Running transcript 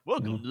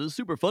Welcome to the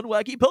super fun,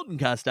 wacky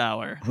Peltoncast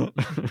Hour.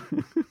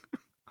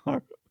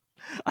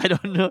 I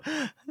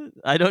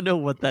don't know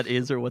what that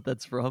is or what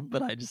that's from,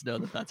 but I just know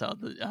that that's how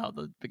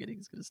the beginning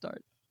is going to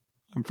start.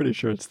 I'm pretty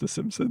sure it's The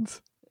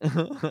Simpsons.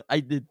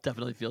 It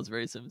definitely feels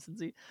very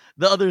Simpsons-y.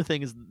 The other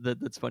thing is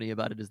that's funny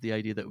about it is the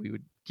idea that we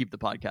would keep the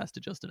podcast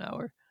to just an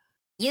hour.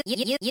 You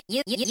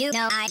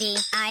know ID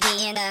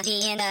in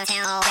the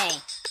town all day.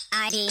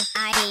 ID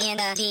in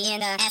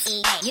the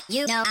SEA.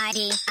 You know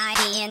ID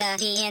in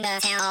the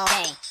town all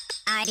day.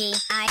 ID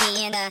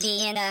in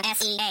the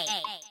SEA.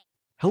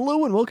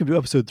 Hello and welcome to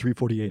episode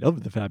 348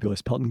 of the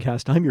Fabulous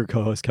Peltoncast. I'm your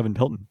co-host, Kevin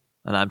Pelton.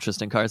 And I'm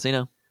Tristan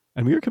Carcino.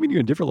 And we are coming to you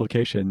in different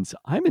locations.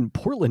 I'm in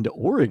Portland,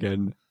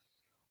 Oregon,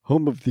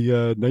 home of the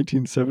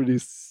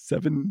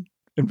 1977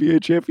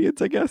 NBA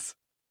champions, I guess.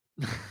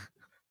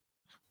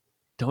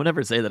 Don't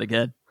ever say that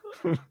again.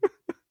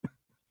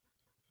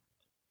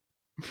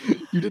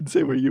 You didn't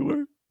say where you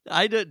were.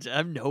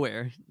 I'm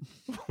nowhere.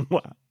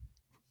 Wow.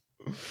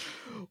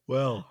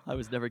 Well, I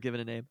was never given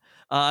a name.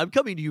 I'm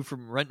coming to you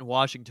from Renton,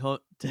 Washington.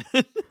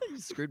 You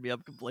screwed me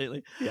up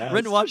completely. yes.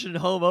 Renton,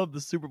 Washington, home of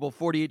the Super Bowl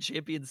 48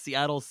 champion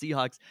Seattle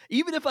Seahawks.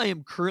 Even if I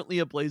am currently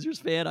a Blazers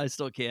fan, I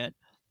still can't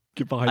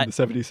get behind the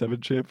 77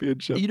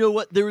 championship. You know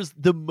what? There was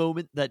the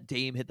moment that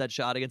Dame hit that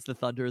shot against the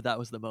Thunder. That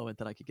was the moment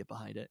that I could get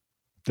behind it.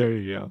 There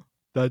you go.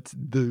 That's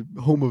the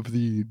home of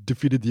the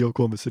defeated the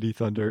Oklahoma City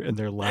Thunder in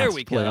their last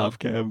playoff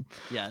game.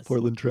 Yes.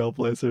 Portland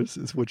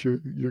Trailblazers is what you're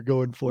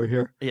going for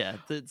here. Yeah,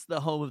 it's the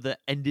home of the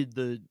ended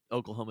the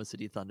Oklahoma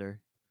City Thunder.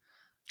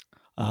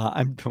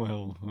 I'm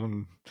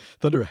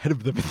Thunder ahead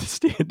of them in the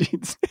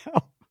standings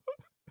now.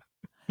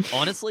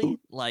 Honestly,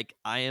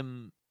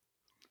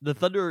 the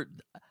Thunder.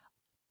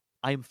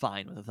 I am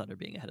fine with the Thunder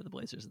being ahead of the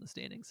Blazers in the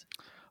standings.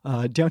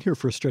 Down here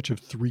for a stretch of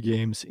 3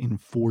 games in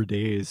 4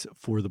 days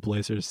for the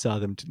Blazers. Saw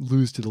them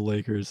lose to the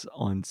Lakers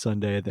on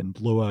Sunday, then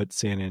blow out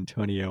San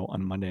Antonio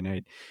on Monday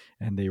night.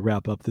 And they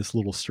wrap up this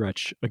little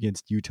stretch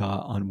against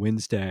Utah on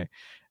Wednesday.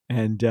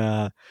 And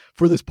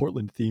for this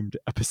Portland-themed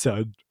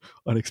episode,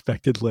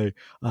 unexpectedly,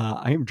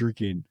 I am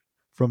drinking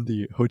from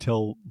the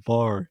hotel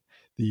bar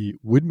the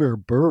Widmer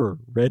Burr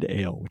Red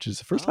Ale, which is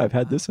the first time I've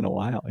had this in a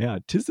while. Yeah,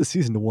 'tis the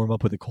season to warm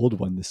up with a cold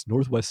one. This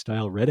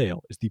Northwest-style Red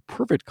Ale is the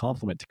perfect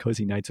complement to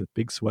cozy nights with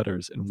big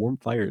sweaters and warm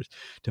fires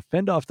to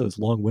fend off those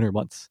long winter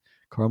months.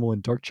 Caramel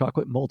and dark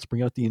chocolate malts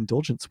bring out the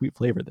indulgent sweet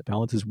flavor that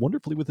balances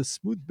wonderfully with a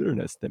smooth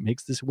bitterness that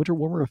makes this winter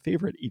warmer a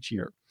favorite each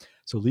year.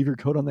 So leave your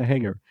coat on the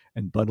hanger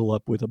and bundle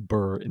up with a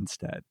Burr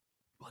instead.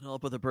 Bundle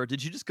up with a Burr.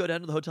 Did you just go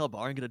down to the hotel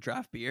bar and get a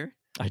draft beer?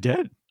 I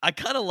did. I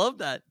kind of love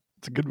that.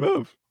 It's a good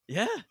move.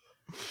 Yeah.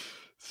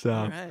 So,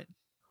 all right.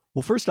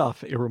 Well, first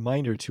off, a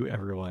reminder to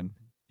everyone,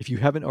 if you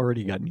haven't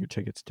already gotten your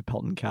tickets to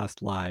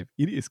Peltoncast Live,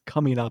 it is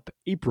coming up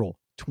April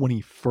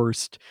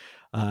 21st.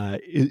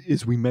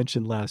 As we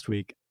mentioned last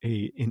week,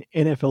 an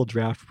NFL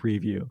draft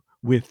preview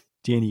with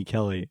Danny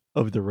Kelly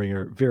of The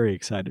Ringer. Very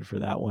excited for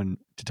that one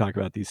to talk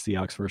about these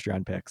Seahawks first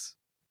round picks.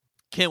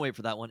 Can't wait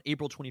for that one.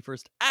 April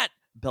 21st at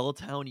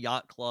Belltown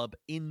Yacht Club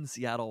in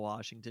Seattle,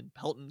 Washington.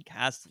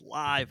 Peltoncast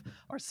Live,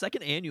 our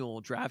second annual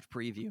draft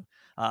preview.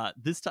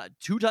 This time,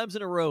 2 times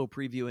in a row,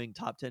 previewing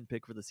top 10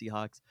 pick for the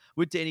Seahawks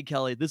with Danny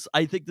Kelly.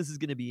 I think this is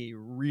going to be a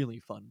really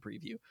fun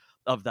preview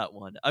of that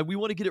one. We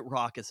want to get it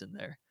raucous in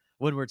there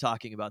when we're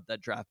talking about that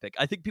draft pick.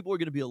 I think people are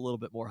going to be a little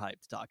bit more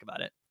hyped to talk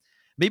about it.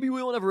 Maybe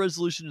we won't have a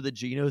resolution to the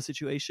Geno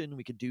situation.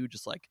 We could do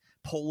just like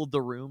poll of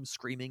the room,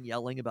 screaming,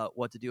 yelling about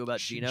what to do about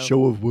Geno.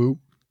 Show of woo.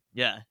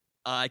 Yeah,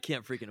 I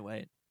can't freaking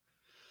wait.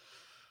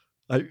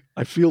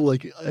 I feel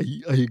like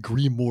I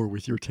agree more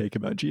with your take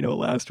about Geno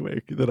last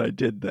week than I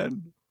did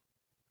then.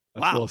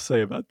 That's what I'll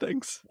say about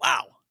things.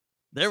 Wow.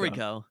 There we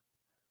go.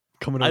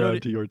 Coming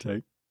around to your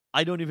take.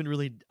 I don't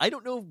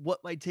know what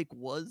my take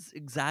was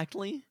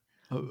exactly.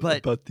 But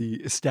about the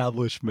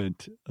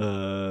establishment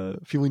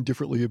feeling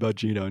differently about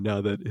Geno now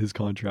that his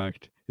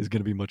contract is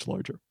going to be much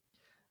larger.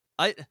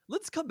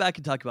 Let's come back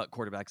and talk about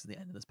quarterbacks at the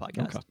end of this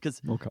podcast.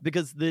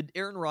 Because the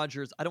Aaron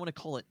Rodgers, I don't want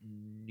to call it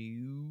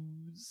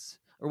news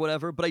or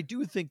whatever, but I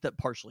do think that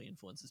partially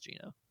influences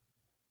Geno.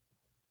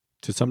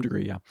 To some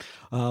degree, yeah.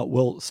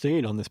 Well,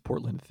 staying on this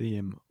Portland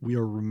theme, we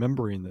are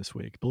remembering this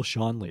week Bill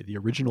Schonely, the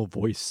original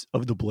voice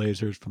of the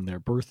Blazers from their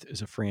birth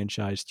as a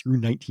franchise through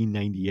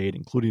 1998,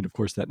 including, of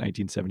course, that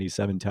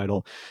 1977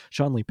 title.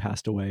 Schonely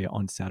passed away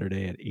on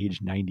Saturday at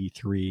age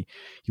 93.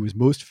 He was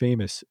most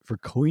famous for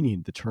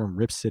coining the term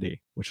Rip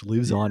City, which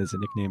lives on as a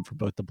nickname for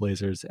both the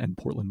Blazers and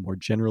Portland more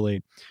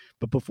generally.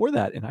 But before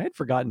that, and I had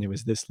forgotten it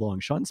was this long,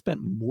 Sean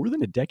spent more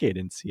than a decade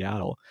in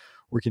Seattle,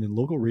 working in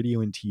local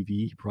radio and TV.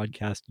 He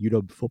broadcast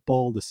UW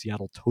football, the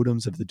Seattle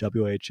Totems of the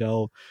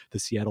WHL, the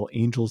Seattle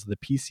Angels of the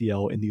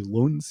PCL, and the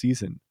lone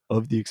season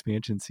of the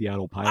expansion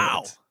Seattle Pirates.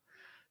 Wow.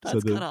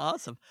 That's kind of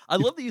awesome. I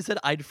love that you said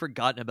I'd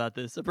forgotten about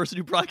this. A person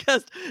who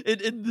broadcast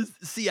in the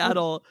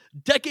Seattle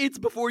decades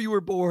before you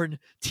were born,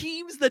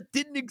 teams that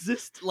didn't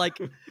exist. Like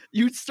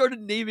you started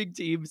naming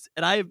teams,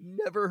 and I have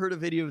never heard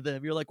of any of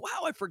them. You're like,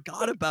 wow, I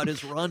forgot about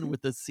his run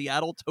with the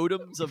Seattle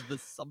Totems of the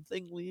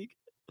something league.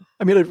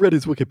 I mean, I'd read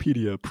his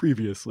Wikipedia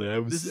previously. I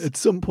was at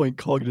some point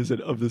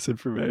cognizant of this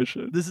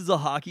information. This is a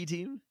hockey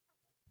team?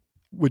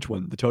 Which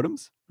one? The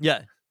Totems?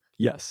 Yeah.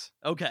 Yes.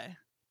 Okay.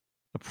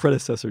 A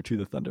predecessor to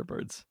the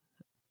Thunderbirds.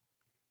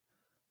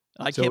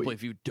 I can't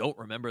believe you don't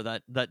remember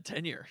that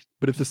tenure.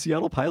 But if the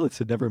Seattle Pilots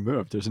had never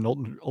moved, there's an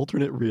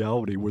alternate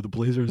reality where the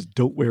Blazers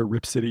don't wear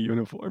Rip City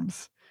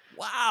uniforms.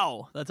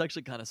 Wow, that's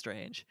actually kind of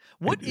strange.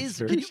 What is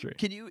strange.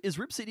 Is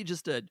Rip City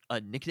just a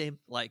nickname,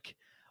 like,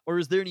 or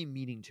is there any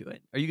meaning to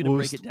it? Are you going to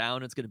break it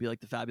down? It's going to be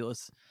like the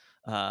Fabulous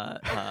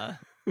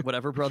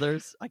whatever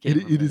brothers. I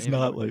can't. It is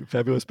not like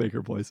Fabulous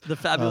Baker Boys. The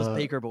Fabulous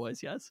Baker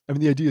Boys. Yes. I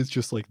mean, the idea is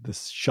just like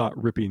this shot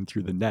ripping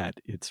through the net.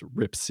 It's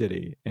Rip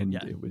City, and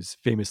it was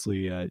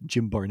famously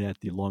Jim Barnett,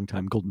 the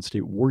longtime Golden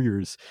State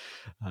Warriors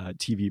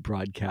TV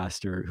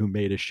broadcaster, who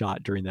made a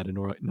shot during that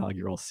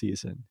inaugural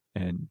season.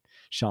 And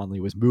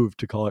Shanley was moved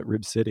to call it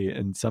Rib City,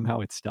 and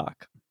somehow it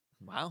stuck.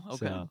 Wow.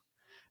 Okay. So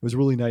it was a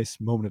really nice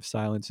moment of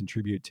silence and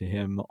tribute to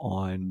him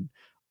on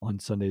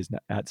Sunday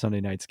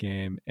night's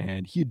game,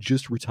 and he had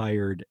just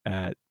retired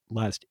at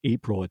last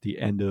April at the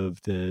end of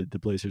the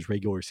Blazers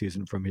regular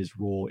season from his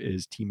role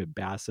as team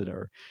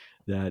ambassador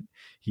that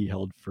he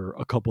held for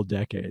a couple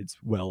decades,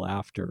 well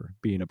after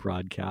being a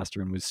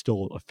broadcaster, and was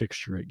still a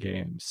fixture at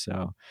games.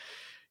 So,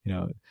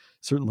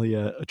 certainly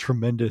a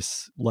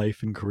tremendous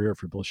life and career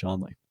for Bill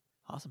Shanley.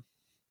 Awesome.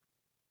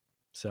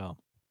 So,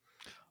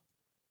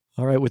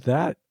 all right, with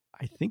that,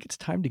 I think it's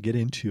time to get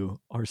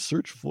into our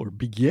search for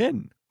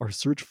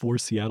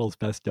Seattle's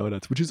best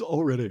donuts, which is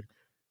already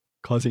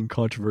causing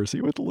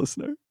controversy with the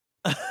listener.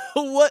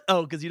 What?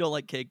 Oh, because you don't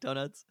like cake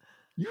donuts?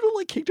 You don't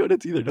like cake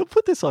donuts either. Don't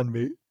put this on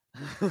me.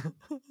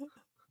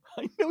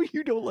 I know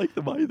you don't like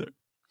them either.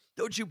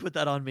 Don't you put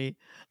that on me.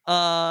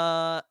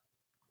 I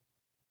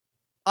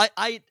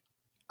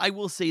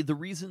will say the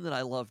reason that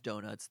I love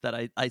donuts,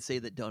 that I say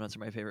that donuts are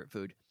my favorite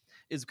food,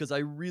 is because I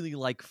really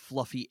like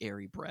fluffy,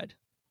 airy bread.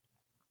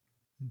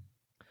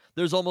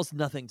 There's almost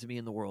nothing to me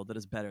in the world that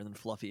is better than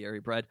fluffy, airy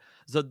bread.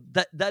 So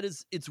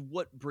it's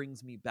what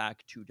brings me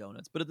back to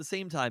donuts. But at the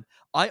same time,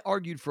 I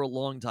argued for a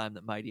long time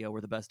that Mighty O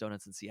were the best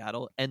donuts in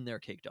Seattle, and they're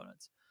cake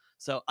donuts.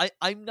 So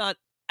I'm not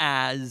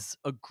as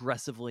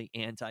aggressively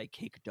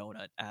anti-cake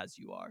donut as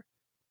you are.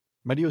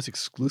 Mighty O's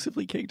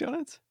exclusively cake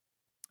donuts?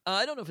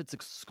 I don't know if it's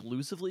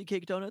exclusively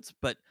cake donuts,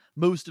 but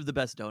most of the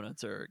best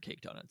donuts are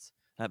cake donuts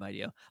at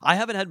Mighty O. I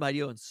haven't had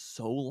Mighty O in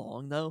so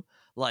long, though.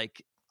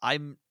 Like,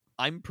 I'm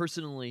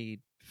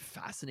personally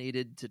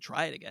fascinated to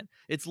try it again.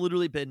 It's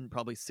literally been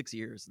probably 6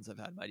 years since I've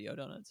had Mighty O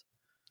donuts.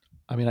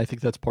 I mean, I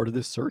think that's part of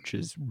this search,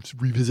 is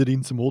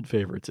revisiting some old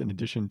favorites in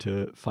addition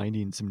to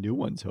finding some new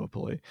ones,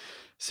 hopefully.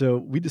 So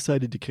we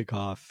decided to kick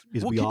off,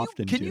 we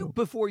often do.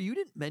 Before, you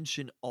didn't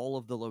mention all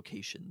of the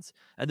locations,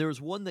 and there was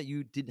one that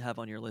you didn't have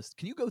on your list.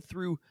 Can you go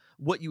through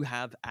what you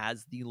have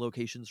as the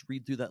locations,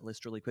 read through that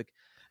list really quick?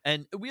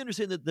 And we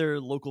understand that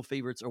they're local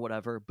favorites or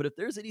whatever, but if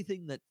there's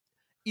anything that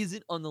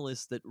isn't on the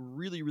list that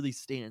really, really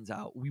stands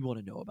out, we want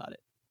to know about it.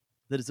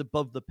 That is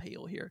above the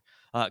pale here.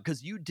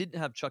 Because you didn't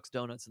have Chuck's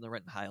Donuts in the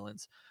Renton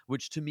Highlands,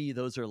 which to me,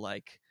 those are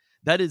like,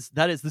 that is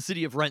the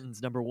city of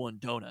Renton's number one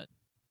donut,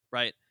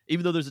 right?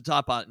 Even though there's a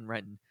Top Hot in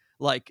Renton,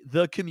 like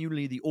the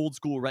community, the old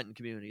school Renton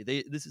community,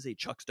 this is a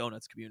Chuck's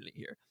Donuts community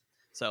here.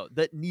 So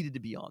that needed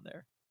to be on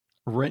there.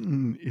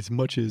 Renton, as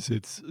much as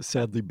it's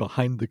sadly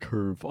behind the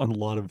curve on a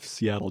lot of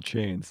Seattle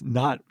chains,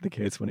 not the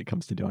case when it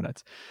comes to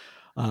donuts.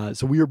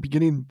 So we are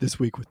beginning this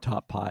week with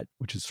Top Pot,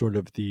 which is sort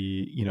of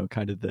the,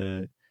 kind of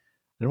the,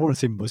 I don't want to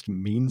say most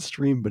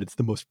mainstream, but it's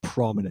the most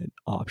prominent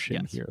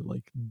option here.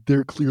 Like,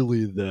 they're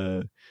clearly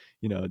the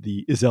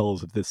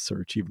Izels of this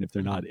search, even if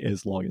they're not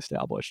as long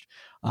established.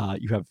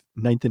 You have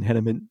 9th and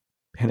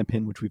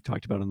Hennepin, which we've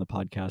talked about on the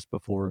podcast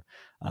before.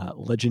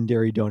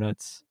 Legendary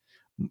Donuts,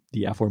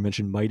 the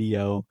aforementioned Mighty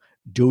O,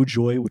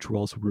 Doughjoy, which we're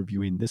also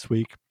reviewing this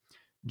week,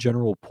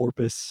 General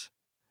Porpoise,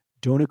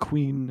 Donut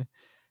Queen,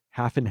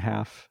 Half and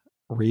Half,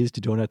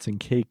 Raised Donuts and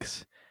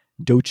Cakes,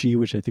 Dochi,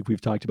 which I think we've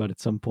talked about at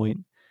some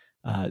point,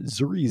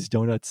 Zuri's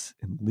Donuts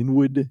in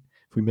Linwood,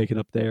 if we make it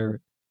up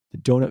there, the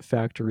Donut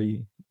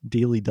Factory,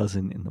 Daily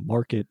Dozen in the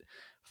Market,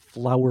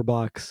 Flower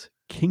Box,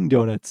 King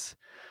Donuts,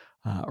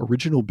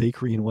 Original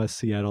Bakery in West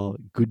Seattle,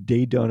 Good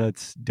Day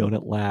Donuts,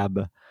 Donut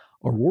Lab,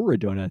 Aurora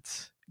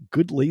Donuts,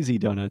 Good Lazy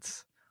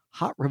Donuts,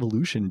 Hot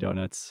Revolution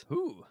Donuts,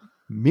 Ooh.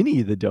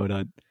 Mini the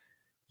Donut,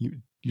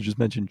 you just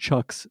mentioned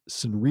Chuck's,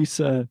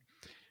 Sunrisa,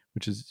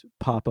 which is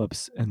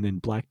pop-ups, and then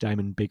Black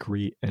Diamond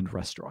Bakery and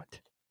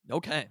Restaurant.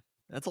 Okay.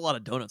 That's a lot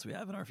of donuts we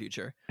have in our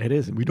future. It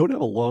is, and we don't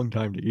have a long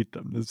time to eat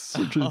them. This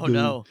search Oh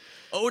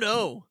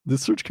no.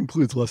 This search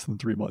concludes less than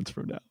 3 months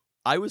from now.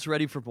 I was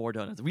ready for more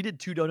donuts. We did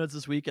 2 donuts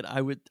this week, and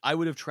I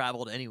would have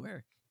traveled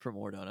anywhere for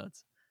more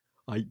donuts.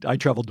 I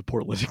traveled to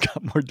Portland and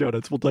got more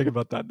donuts. We'll talk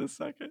about that in a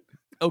second.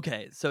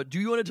 Okay, so do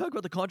you want to talk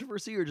about the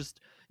controversy, or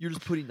you're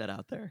just putting that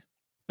out there?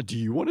 Do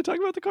you want to talk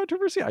about the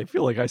controversy? I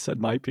feel like I said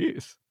my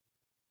piece.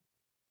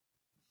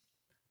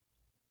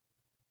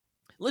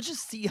 Let's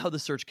just see how the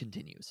search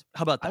continues.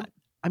 How about that?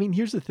 I mean,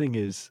 here's the thing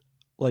is,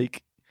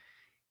 like,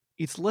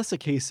 it's less a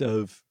case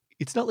of,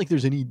 it's not like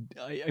there's any.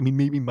 I mean,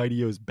 maybe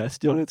Mighty O's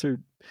best donuts are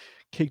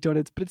cake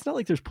donuts, but it's not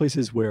like there's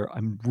places where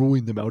I'm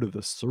ruling them out of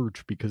the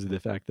search because of the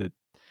fact that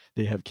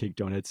they have cake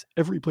donuts.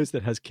 Every place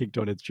that has cake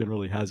donuts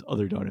generally has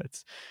other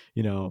donuts.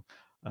 You know,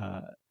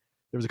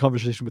 there was a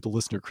conversation with the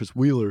listener, Chris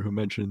Wheeler, who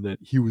mentioned that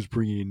he was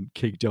bringing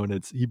cake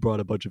donuts. He brought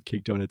a bunch of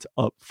cake donuts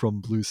up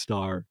from Blue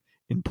Star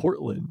in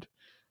Portland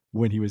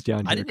when he was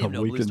down here I a didn't even couple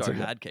know Blue weekends Star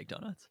ago. had cake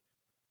donuts.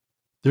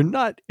 They're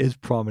not as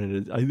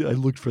prominent as I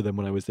looked for them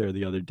when I was there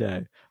the other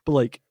day. But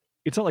like,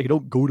 it's not like I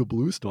don't go to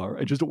Blue Star.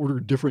 I just order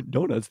different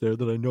donuts there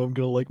that I know I'm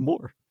gonna like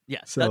more.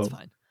 Yes, So- that's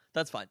fine.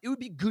 That's fine. It would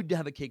be good to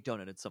have a cake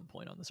donut at some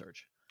point on the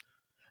search.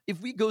 If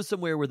we go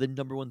somewhere where the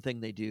number one thing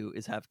they do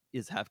is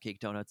have cake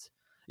donuts.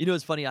 You know,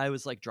 it's funny. I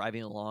was like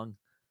driving along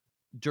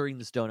during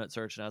this donut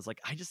search, and I was like,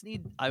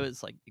 I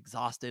was like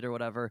exhausted or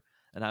whatever,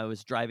 and I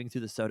was driving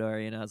through the soda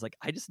area, and I was like,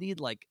 I just need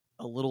like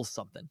a little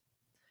something.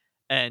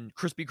 And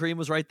Krispy Kreme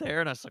was right there,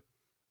 and I was like,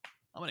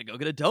 I'm gonna go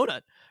get a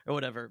donut or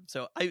whatever.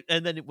 So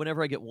and then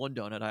whenever I get one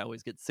donut, I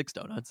always get 6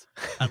 donuts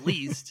at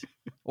least,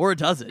 or a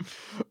dozen.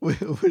 What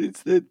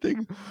is that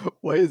thing?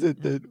 Why is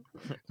it that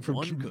from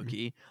One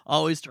cookie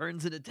always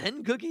turns into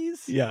 10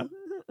 cookies? Yeah.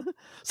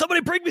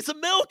 Somebody bring me some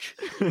milk.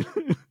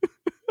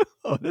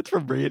 Oh, that's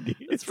from Randy.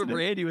 It's from isn't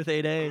it? Randy with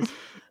 8 A's.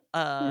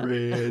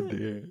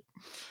 Randy.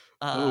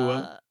 Oh,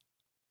 wow.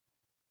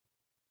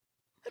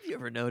 Have you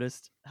ever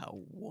noticed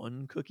how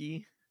one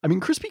cookie? I mean,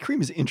 Krispy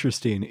Kreme is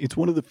interesting. It's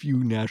one of the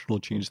few national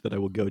chains that I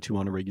will go to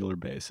on a regular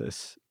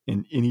basis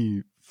in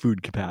any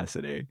food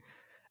capacity.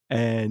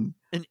 And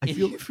In I any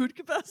feel- food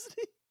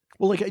capacity?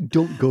 well, like I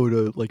don't go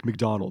to like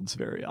McDonald's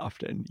very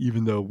often,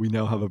 even though we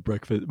now have a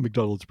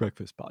McDonald's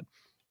breakfast pod.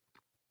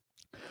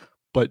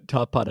 But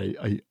Top Pot,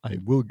 I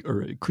will,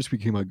 or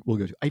Krispy Kreme, I will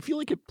go to. I feel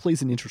like it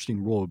plays an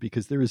interesting role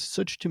because there is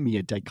such, to me,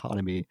 a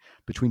dichotomy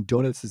between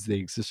donuts as they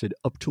existed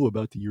up to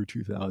about the year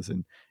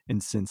 2000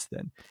 and since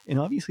then. And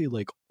obviously,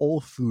 like,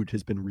 all food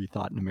has been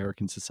rethought in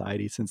American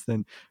society since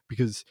then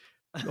because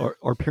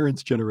our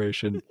parents'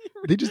 generation,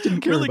 they just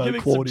didn't care Really about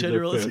giving quality some of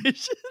their food.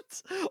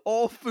 generalizations.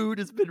 All food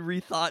has been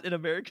rethought in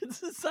American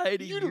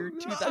society You year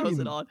don't- 2000 I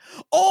mean- on.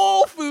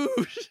 All food.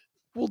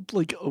 Well,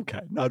 like, okay,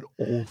 not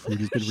all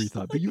food has been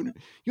rethought, but you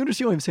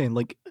understand what I'm saying?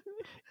 Like,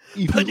 if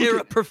you But look era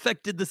at-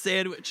 perfected the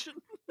sandwich.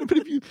 but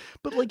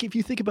if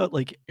you think about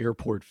like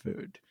airport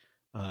food,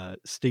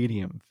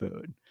 stadium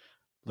food,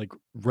 like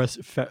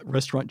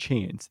restaurant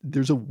chains,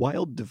 there's a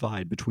wild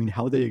divide between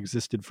how they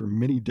existed for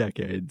many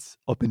decades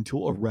up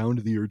until around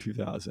the year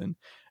 2000,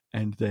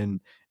 and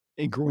then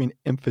a growing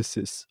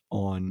emphasis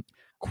on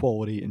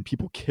quality and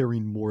people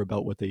caring more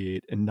about what they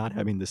ate and not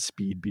having the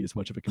speed be as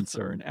much of a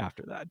concern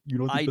after that. You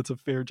don't think that's a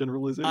fair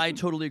generalization? I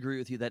totally agree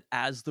with you that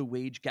as the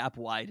wage gap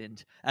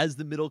widened, as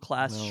the middle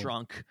class Well-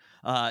 shrunk,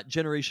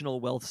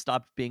 generational wealth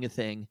stopped being a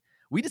thing,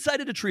 we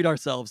decided to treat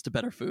ourselves to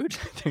better food.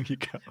 There you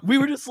go. We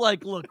were just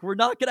like, look, we're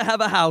not going to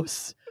have a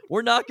house.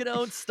 We're not going to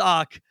own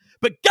stock.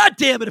 But God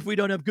damn it if we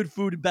don't have good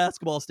food in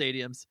basketball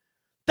stadiums.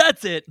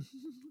 That's it.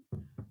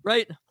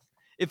 Right?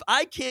 If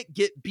I can't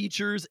get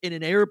Beechers in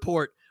an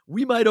airport,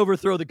 we might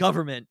overthrow the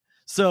government.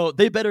 So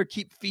they better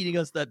keep feeding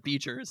us that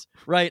Beechers,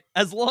 right?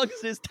 As long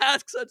as it's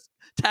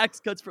tax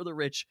cuts for the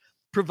rich,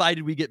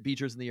 provided we get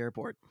Beechers in the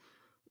airport.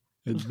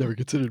 It's never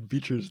considered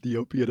Beechers the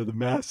opiate of the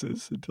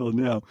masses until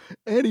now.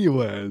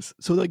 Anyways,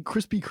 so like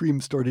Krispy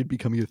Kreme started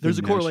becoming a thing. There's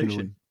a correlation.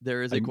 nationally.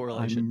 There is a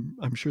correlation.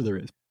 I'm sure there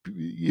is.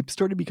 It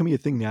started becoming a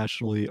thing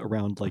nationally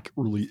around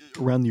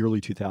around the early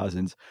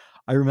 2000s.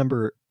 I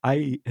remember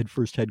I had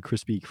first had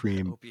Krispy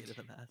Kreme Opiate of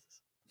the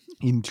masses.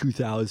 in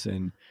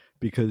 2000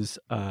 because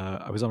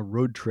I was on a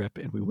road trip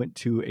and we went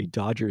to a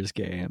Dodgers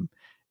game,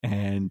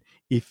 and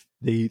if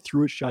they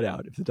threw a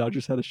shutout, if the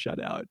Dodgers had a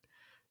shutout,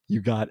 you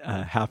got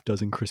a half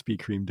dozen Krispy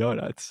Kreme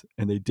donuts,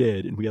 and they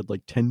did, and we had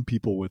like 10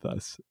 people with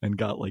us and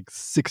got like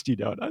 60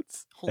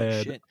 donuts. Holy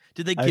And shit.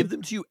 Did they I- give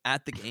them to you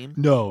at the game?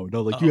 No,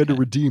 like Oh, you had to okay.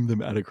 redeem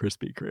them at a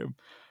Krispy Kreme.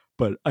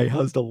 But I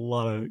housed a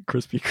lot of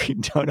Krispy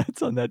Kreme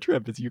donuts on that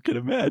trip, as you can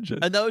imagine.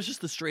 And that was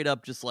just the straight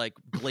up, just like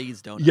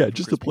glazed donut. Yeah, from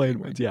just the Krispy plain Kreme,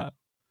 ones, right? yeah.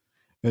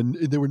 And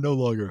they were no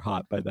longer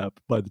hot by the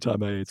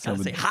time I ate Gotta some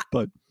of say them.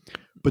 hot.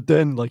 But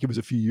then, like, it was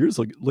a few years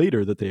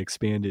later that they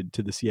expanded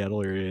to the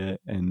Seattle area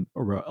and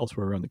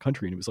elsewhere around the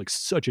country, and it was like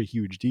such a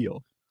huge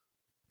deal.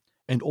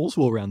 And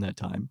also around that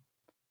time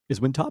is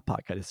when Top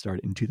Pot got its start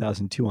in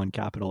 2002 on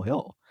Capitol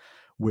Hill,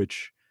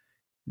 which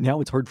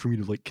now it's hard for me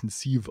to like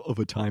conceive of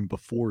a time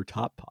before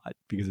Top Pot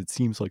because it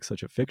seems like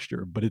such a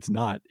fixture, but it's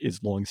not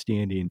as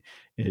long-standing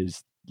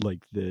as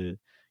like the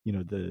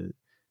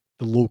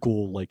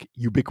local like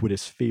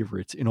ubiquitous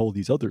favorites in all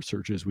these other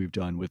searches we've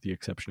done, with the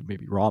exception of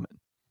maybe ramen.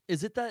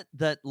 Is it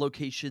that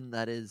location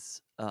that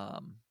is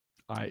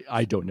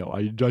I don't know.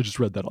 I just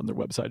read that on their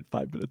website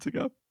 5 minutes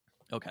ago.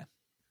 okay?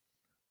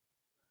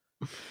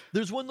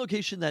 There's one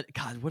location that,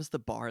 God, what is the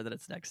bar that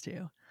it's next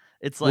to?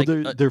 It's like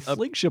their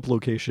flagship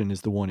location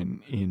is the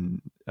one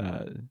in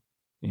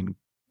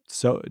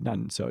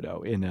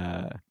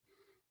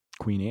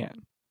Queen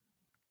Anne.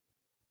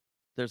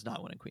 there's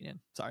not one in Queen Anne.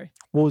 Sorry,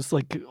 Well, it's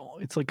like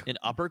in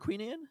Upper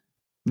Queen Anne.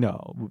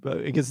 No,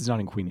 I guess it's not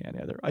in Queen Anne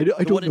either. I The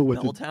don't one know in what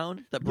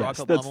Belltown that Barack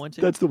yes, Obama went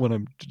to? that's the one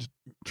I'm just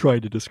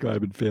trying to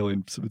describe and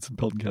failing with some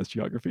Peltoncast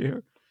geography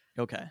here.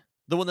 Okay.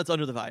 The one that's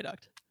under the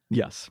viaduct.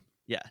 Yes.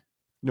 Yeah.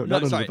 No, not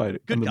under sorry. the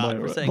viaduct. Good on the God,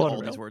 we're saying all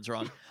monorail. these words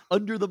wrong.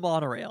 Under the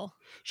monorail.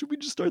 Should we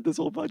just start this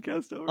whole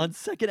podcast over? On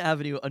 2nd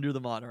Avenue under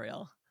the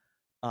monorail.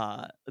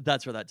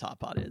 That's where that Top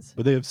Pot is.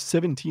 But they have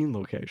 17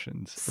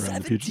 locations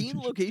around the Future 17 Station.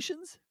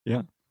 locations?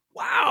 Yeah.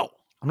 Wow.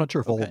 I'm not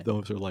sure if all Okay. of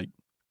those are like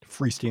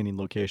freestanding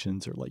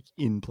locations or like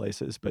in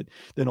places, but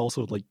then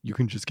also like you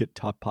can just get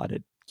Top Pot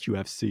at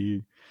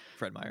QFC.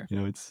 Fred Meyer. You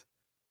know, it's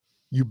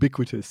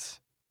ubiquitously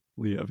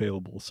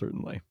available,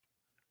 certainly.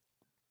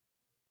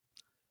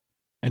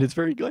 And it's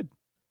very good.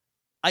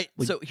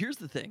 So here's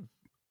the thing.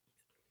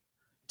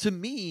 To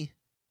me,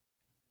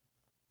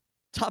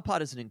 Top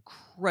Pot is an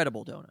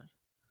incredible donut,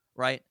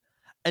 right?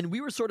 And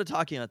we were sort of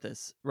talking about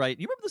this, right?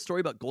 You remember the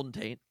story about Golden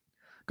Tate?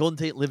 Golden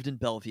Tate lived in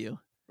Bellevue,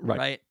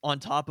 right? On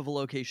top of a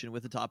location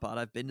with a Top Pot.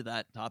 I've been to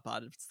that Top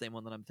Pot. It's the same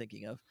one that I'm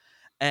thinking of.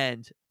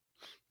 And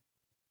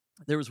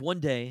there was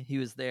one day he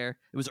was there.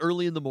 It was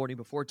early in the morning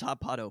before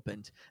Top Pot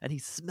opened, and he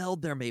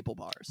smelled their maple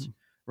bars,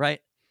 right?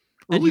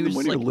 Early in the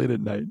morning or late at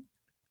night?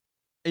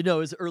 No, it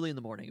was early in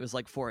the morning. It was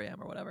like 4 a.m.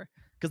 or whatever,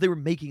 because they were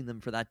making them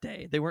for that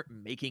day. They weren't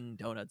making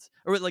donuts,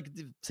 or like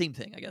the same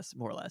thing, I guess,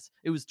 more or less.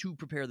 It was to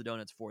prepare the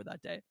donuts for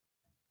that day.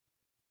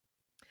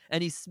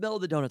 And he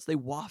smelled the donuts. They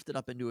wafted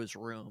up into his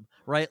room,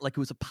 right? Like it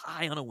was a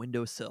pie on a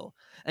windowsill.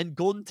 And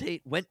Golden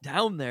Tate went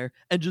down there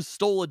and just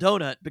stole a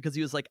donut because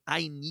he was like,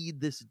 I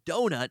need this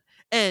donut.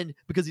 And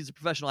because he's a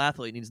professional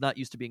athlete and he's not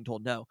used to being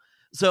told no.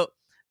 So,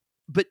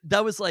 but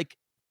that was like,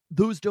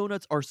 those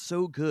donuts are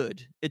so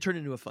good. It turned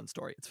into a fun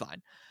story. It's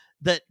fine.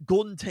 That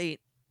Golden Tate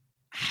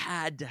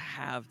had to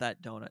have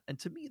that donut. And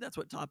to me, that's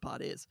what Top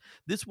Pot is.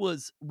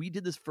 We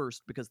did this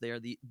first because they're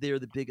the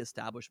big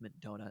establishment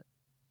donut.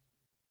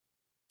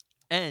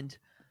 And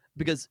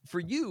because for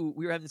you,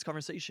 we were having this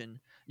conversation,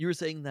 you were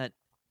saying that,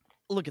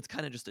 look, it's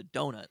kind of just a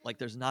donut. Like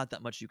there's not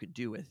that much you could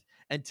do with.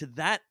 And to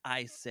that,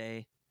 I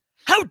say,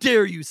 how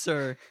dare you,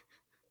 sir?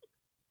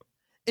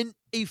 And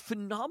a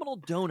phenomenal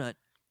donut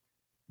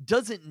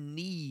doesn't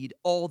need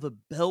all the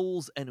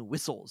bells and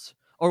whistles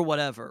or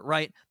whatever,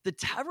 right? The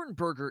Tavern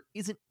Burger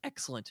isn't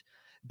excellent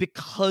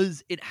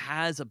because it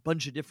has a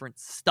bunch of different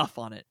stuff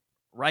on it,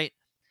 right?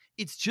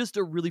 It's just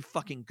a really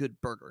fucking good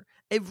burger.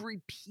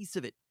 Every piece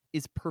of it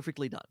is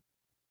perfectly done.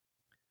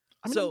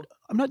 I'm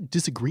not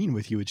disagreeing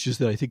with you. It's just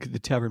that I think the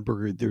Tavern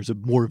Burger, there's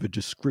more of a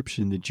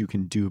description that you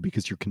can do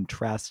because you're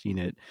contrasting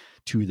it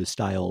to the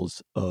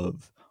styles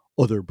of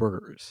other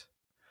burgers.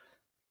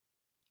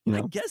 You know?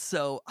 I guess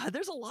so.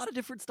 There's a lot of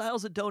different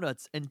styles of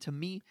donuts, and to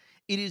me,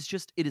 it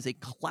is a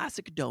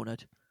classic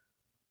donut,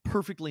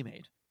 perfectly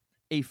made.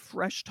 A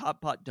fresh Top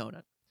Pot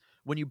donut.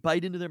 When you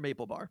bite into their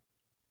maple bar,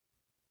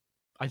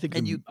 I think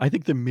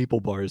the maple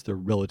bar is the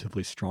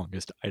relatively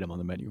strongest item on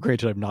the menu.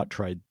 Granted, I've not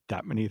tried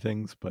that many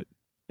things, but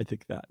I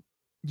think that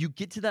you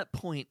get to that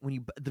point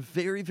when the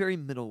very, very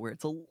middle where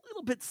it's a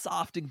little bit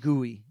soft and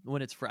gooey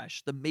when it's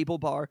fresh. The maple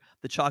bar,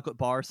 the chocolate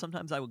bar,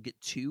 sometimes I will get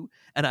two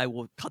and I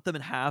will cut them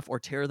in half or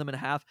tear them in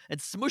half and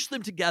smush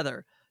them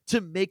together to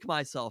make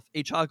myself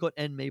a chocolate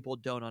and maple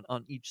donut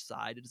on each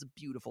side. It is a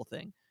beautiful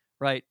thing,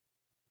 right?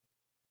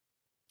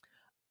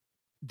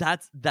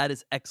 That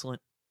is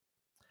excellent.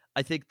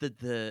 I think that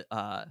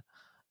the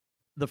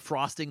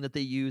frosting that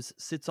they use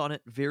sits on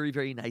it very,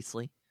 very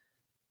nicely.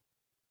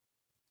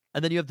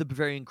 And then you have the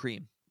Bavarian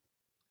cream,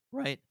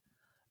 right?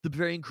 The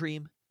Bavarian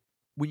cream,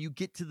 when you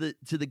get to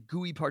the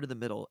gooey part of the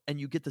middle and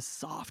you get the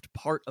soft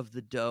part of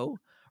the dough,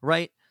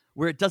 right?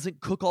 Where it doesn't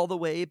cook all the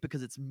way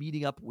because it's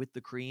meeting up with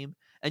the cream,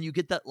 and you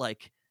get that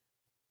like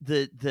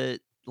the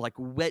like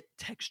wet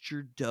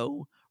textured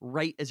dough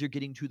right as you're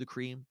getting to the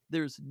cream.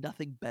 There's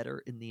nothing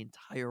better in the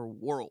entire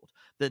world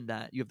than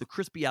that. You have the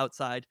crispy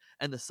outside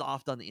and the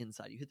soft on the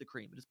inside. You hit the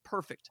cream. It is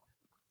perfect.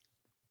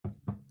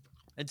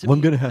 And to me,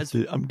 I'm gonna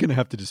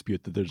have to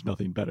dispute that there's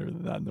nothing better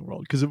than that in the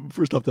world. Because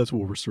first off, that's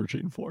what we're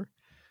searching for.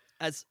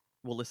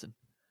 Listen.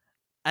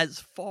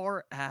 As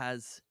far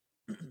as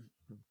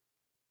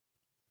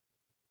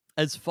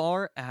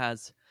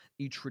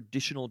a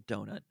traditional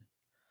donut,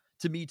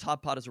 to me,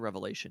 Top Pot is a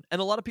revelation.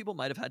 And a lot of people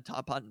might have had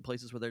Top Pot in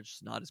places where they're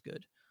just not as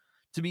good.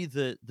 To me,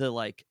 the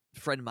like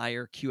Fred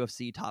Meyer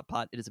QFC Top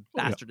Pot, it is a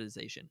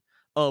bastardization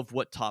of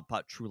what Top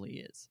Pot truly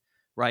is,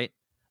 right?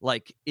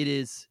 Like it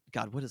is,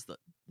 God, what is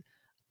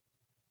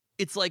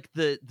it's like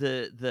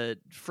the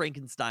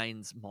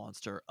Frankenstein's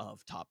monster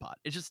of Top Pot.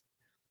 It's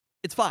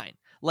fine.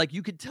 Like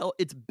you could tell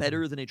it's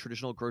better than a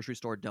traditional grocery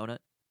store donut.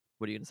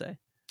 What are you going to say?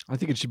 I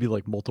think it should be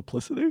like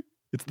Multiplicity.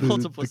 It's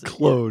the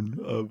clone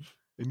of,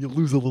 and you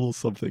lose a little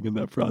something in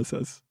that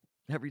process.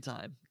 Every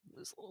time.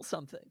 There's a little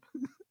something.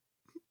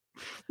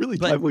 Really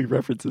timely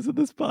references in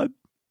this pod.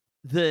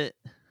 Mary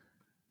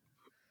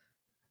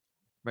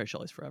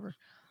Shelley's Forever.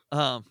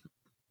 I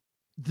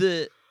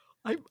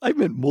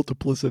meant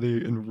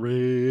Multiplicity and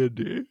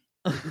Randy.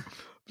 I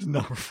was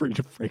not afraid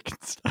of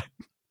Frankenstein.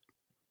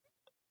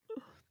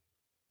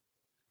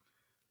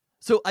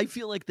 So I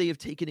feel like they have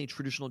taken a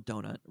traditional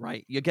donut,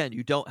 right? Again,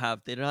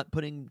 they're not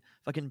putting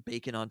fucking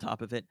bacon on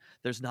top of it.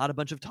 There's not a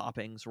bunch of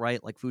toppings,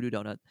 right? Like Voodoo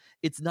Donut.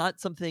 It's not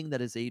something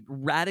that is a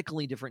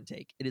radically different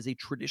take. It is a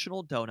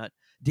traditional donut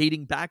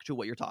dating back to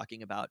what you're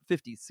talking about,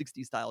 50s,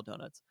 60s style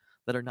donuts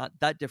that are not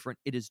that different.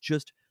 It is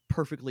just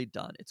perfectly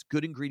done. It's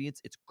good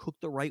ingredients. It's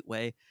cooked the right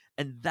way.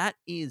 And that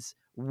is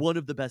one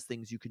of the best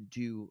things you can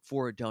do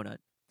for a donut.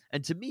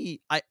 And to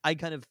me, I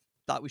kind of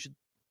thought we should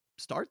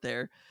start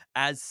there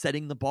as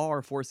setting the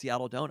bar for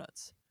Seattle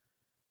donuts.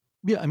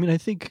 Yeah, I mean, I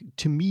think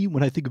to me,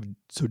 when I think of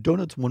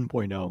donuts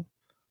 1.0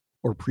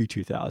 or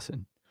pre-2000,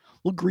 a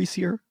little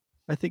greasier,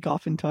 I think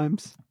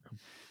oftentimes.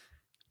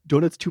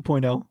 Donuts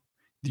 2.0,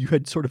 you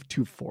had sort of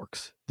two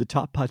forks. The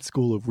Top Pot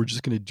school of we're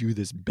just going to do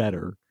this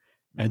better.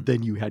 And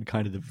then you had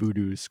kind of the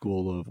Voodoo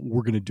school of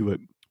we're going to do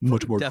it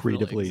much more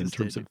creatively in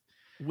terms of...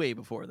 Way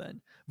before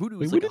then. Voodoo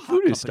Wait, was when like a did hot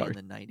Voodoo company start?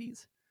 in the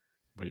 90s.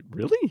 Wait,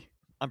 really?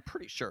 I'm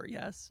pretty sure,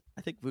 yes.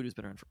 I think Voodoo's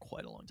been around for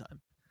quite a long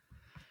time.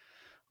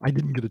 I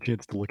didn't get a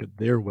chance to look at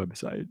their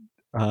website.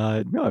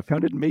 No, I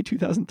found it in May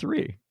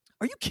 2003.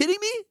 Are you kidding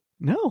me?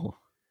 No.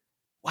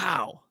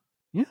 Wow.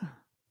 Yeah.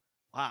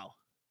 Wow.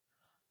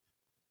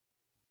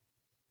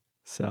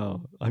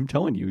 So I'm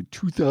telling you,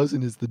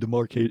 2000 is the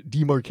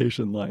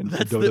demarcation line for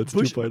That's Donuts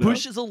the 2.0.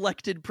 Bush is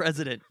elected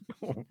president.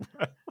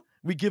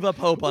 We give up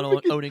hope on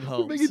owning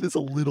homes. We're making this a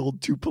little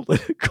too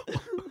political.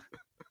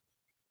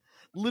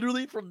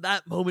 Literally from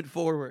that moment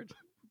forward.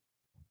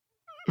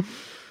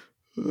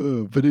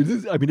 But it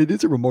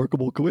is a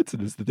remarkable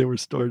coincidence that they were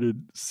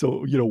started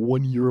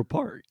 1 year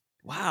apart.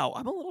 Wow,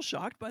 I'm a little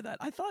shocked by that.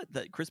 I thought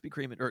that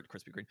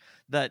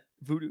that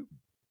Voodoo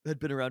had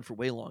been around for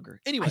way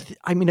longer. Anyway,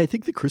 I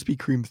think the Krispy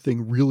Kreme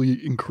thing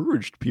really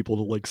encouraged people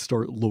to like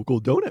start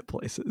local donut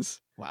places.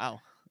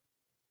 Wow.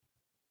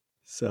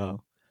 So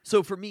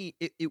for me,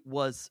 it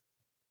was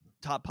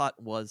Top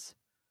Pot was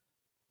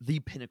the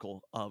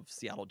pinnacle of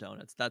Seattle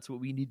donuts. That's what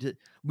we need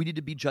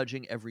to be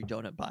judging every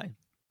donut by.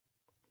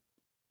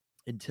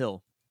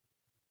 Until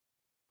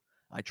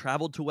I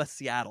traveled to West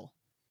Seattle.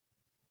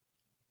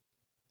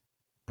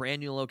 Brand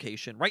new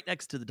location, right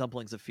next to the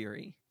Dumplings of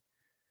Fury.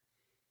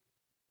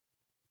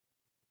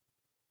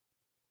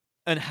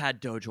 And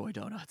had Doughjoy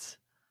donuts.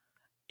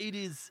 It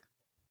is...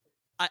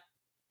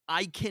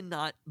 I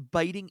cannot...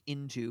 Biting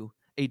into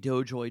a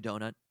Doughjoy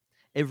donut,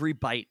 every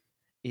bite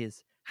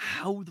is,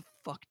 how the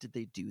fuck did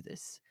they do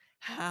this?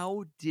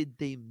 How did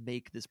they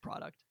make this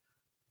product?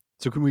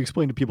 So can we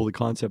explain to people the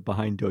concept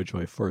behind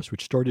Doughjoy first,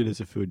 which started as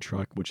a food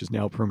truck, which is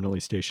now permanently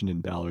stationed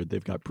in Ballard.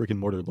 They've got brick and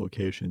mortar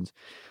locations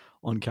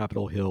on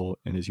Capitol Hill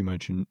and, as you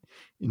mentioned,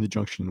 in the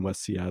Junction in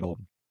West Seattle.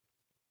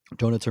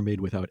 Donuts are made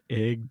without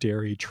egg,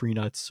 dairy, tree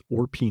nuts,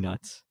 or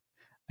peanuts.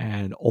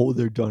 And all of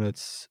their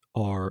donuts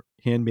are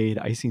handmade,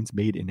 icings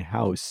made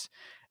in-house,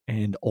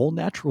 and all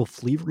natural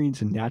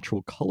flavorings and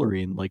natural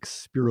coloring like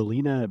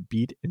spirulina,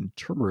 beet, and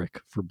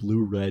turmeric for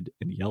blue, red,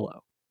 and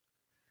yellow.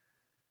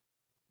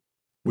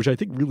 Which I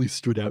think really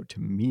stood out to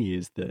me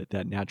is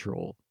that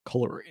natural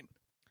coloring.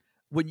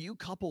 When you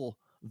couple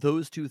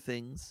those two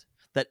things,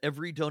 that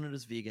every donut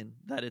is vegan,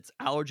 that it's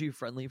allergy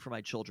friendly for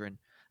my children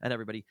and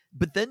everybody,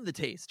 but then the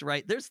taste,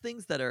 right? There's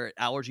things that are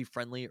allergy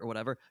friendly or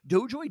whatever.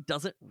 Doughjoy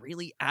doesn't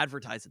really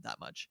advertise it that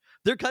much.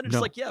 They're kind of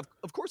just like, yeah,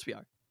 of course we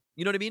are.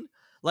 You know what I mean?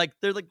 Like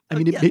they're like, I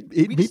mean, it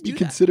made me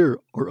consider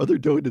our other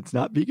donuts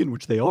not vegan,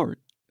 which they aren't.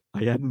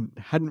 I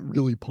hadn't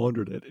really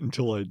pondered it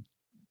until I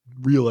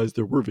realized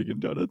there were vegan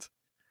donuts.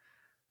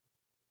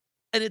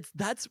 And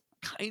that's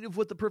kind of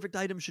what the perfect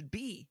item should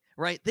be,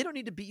 right? They don't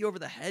need to beat you over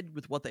the head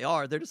with what they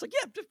are. They're just like,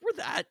 yeah, we're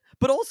that.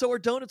 But also our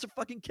donuts are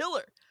fucking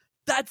killer.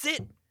 That's it,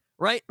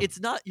 right?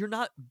 You're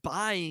not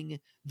buying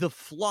the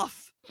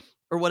fluff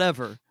or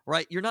whatever,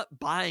 right? You're not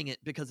buying it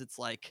because it's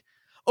like,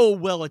 oh,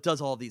 well, it does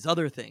all these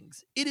other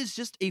things. It is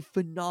just a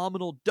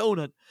phenomenal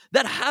donut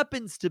that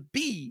happens to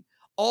be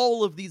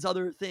all of these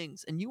other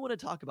things. And you want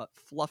to talk about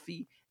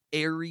fluffy,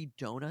 airy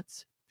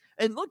donuts?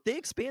 And look, they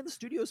expand the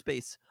studio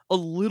space a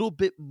little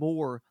bit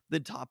more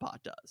than Top Pot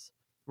does,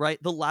 right?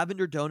 The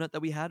lavender donut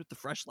that we had with the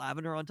fresh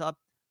lavender on top,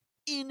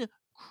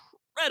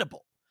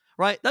 incredible,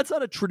 right? That's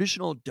not a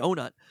traditional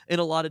donut in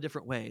a lot of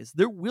different ways.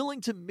 They're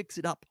willing to mix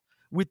it up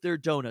with their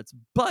donuts,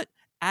 but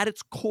at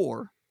its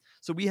core,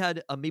 so we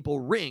had a maple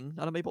ring,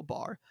 not a maple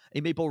bar,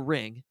 a maple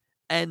ring,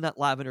 and that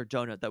lavender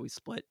donut that we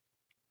split.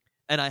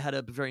 And I had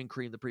a Bavarian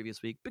cream the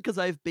previous week because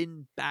I've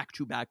been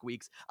back-to-back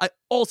weeks. I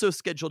also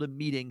scheduled a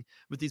meeting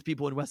with these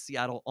people in West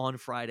Seattle on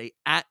Friday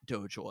at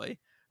Doughjoy,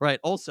 right?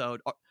 Also,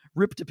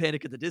 Rip to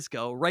Panic at the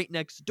Disco. Right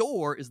next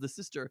door is the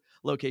sister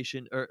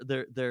location, or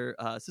their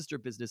sister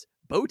business,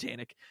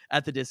 Botanic,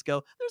 at the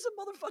Disco. There's a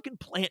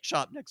motherfucking plant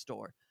shop next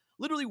door.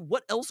 Literally,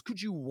 what else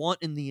could you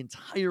want in the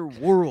entire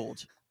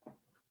world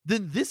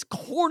than this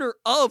corner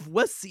of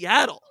West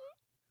Seattle,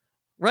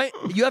 right?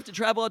 You have to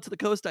travel out to the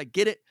coast. I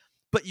get it.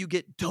 But you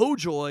get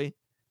Doughjoy,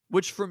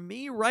 which for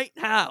me right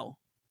now,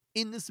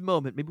 in this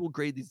moment, maybe we'll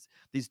grade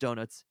these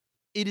donuts.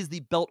 It is the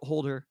belt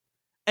holder,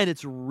 and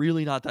it's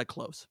really not that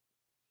close.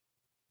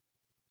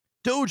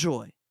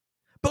 Doughjoy,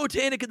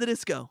 Botanic at the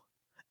Disco,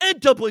 and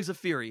dumplings of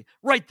fury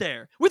right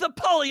there with a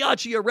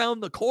Pagliacci around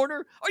the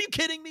corner. Are you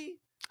kidding me?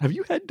 Have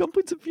you had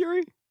dumplings of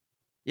fury?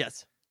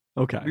 Yes.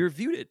 Okay. We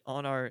reviewed it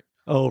on our...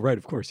 Oh, right.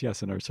 Of course.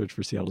 Yes. In our search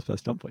for Seattle's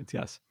best dumplings.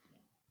 Yes.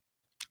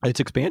 It's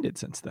expanded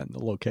since then,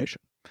 the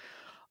location.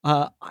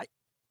 I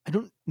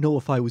don't know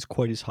if I was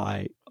quite as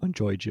high on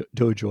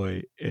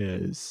Doughjoy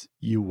as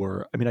you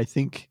were. I mean, I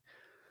think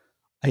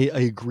I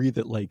agree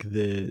that like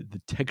the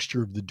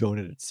texture of the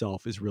donut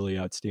itself is really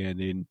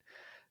outstanding.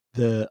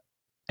 The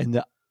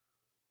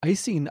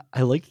icing,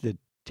 I like the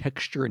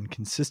texture and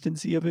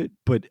consistency of it,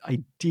 but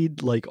I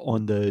did like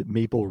on the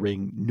maple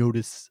ring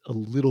notice a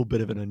little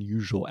bit of an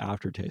unusual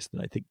aftertaste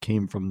that I think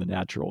came from the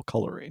natural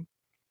coloring.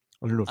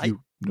 I don't know if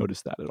you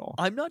noticed that at all.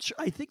 I'm not sure.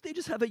 I think they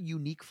just have a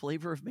unique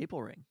flavor of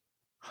maple ring.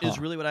 Is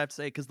really what I have to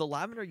say, because the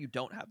lavender, you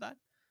don't have that.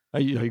 I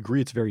agree,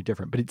 it's very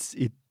different, but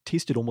it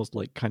tasted almost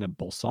like kind of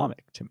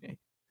balsamic to me.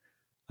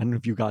 I don't know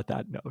if you got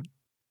that note.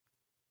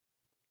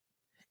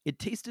 It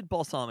tasted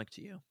balsamic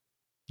to you.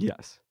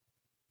 Yes.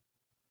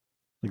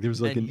 Like there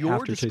was like and an you're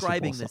aftertaste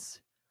describing of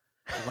this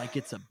like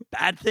it's a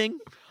bad thing.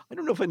 I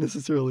don't know if I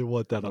necessarily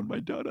want that on my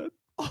donut.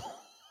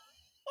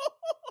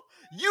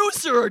 You,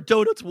 sir, are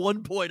donuts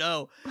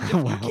 1.0. If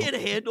Wow. you can't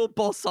handle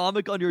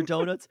balsamic on your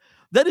donuts,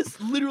 that is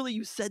literally,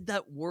 you said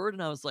that word,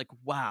 and I was like,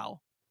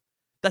 wow,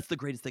 that's the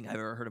greatest thing I've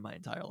ever heard in my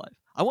entire life.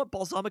 I want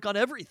balsamic on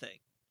everything.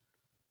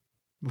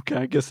 Okay,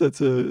 I guess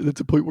that's a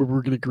point where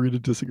we're going to agree to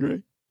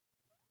disagree.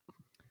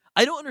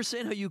 I don't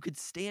understand how you could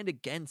stand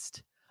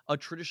against a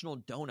traditional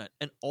donut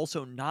and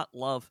also not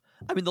love.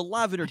 I mean, the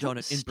lavender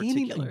donut in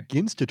particular.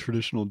 Against a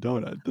traditional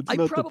donut. That's I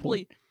not the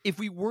probably, point. if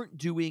we weren't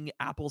doing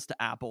apples to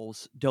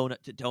apples,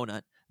 donut to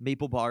donut,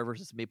 maple bar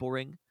versus maple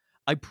ring,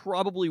 I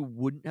probably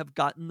wouldn't have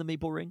gotten the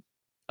maple ring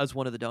as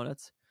one of the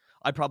donuts.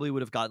 I probably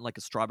would have gotten like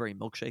a strawberry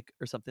milkshake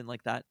or something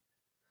like that.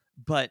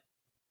 But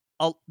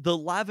the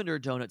lavender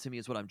donut to me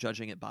is what I'm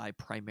judging it by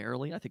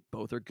primarily. I think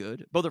both are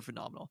good. Both are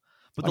phenomenal.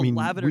 But the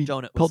lavender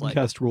donut was like...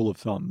 Peltoncast rule of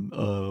thumb,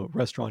 a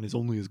restaurant is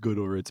only as good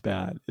or it's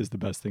bad is the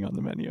best thing on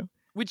the menu.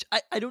 Which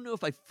I don't know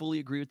if I fully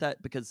agree with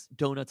that, because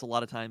donuts, a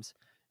lot of times,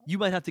 you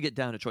might have to get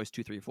down to choice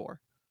 2, 3, 4,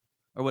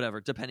 or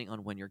whatever, depending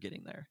on when you're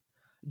getting there.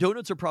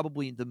 Donuts are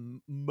probably the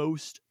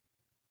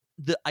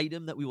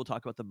item that we will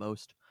talk about the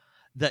most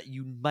that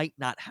you might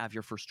not have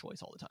your first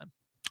choice all the time.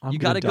 You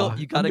gotta go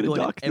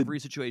in every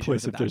situation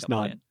place if there's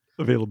not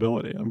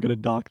availability. I'm gonna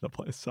dock the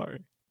place.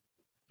 Sorry.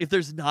 If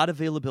there's not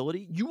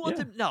availability, you want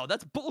them. No,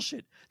 that's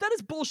bullshit. That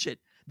is bullshit.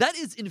 That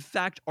is, in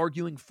fact,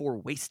 arguing for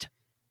waste.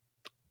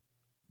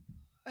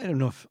 I don't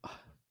know if...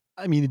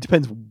 I mean, it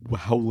depends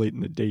how late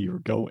in the day you're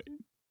going.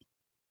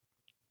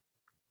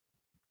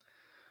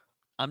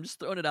 I'm just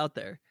throwing it out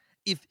there.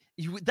 If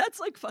you, that's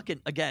like fucking,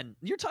 again,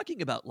 you're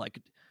talking about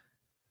like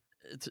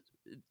it's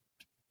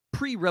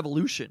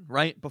pre-revolution,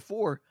 right?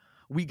 Before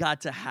we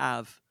got to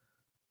have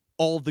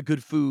all the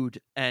good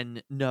food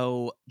and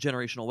no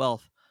generational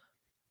wealth.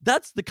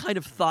 That's the kind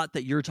of thought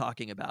that you're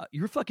talking about.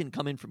 You're fucking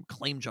coming from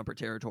claim jumper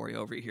territory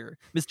over here,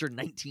 Mr.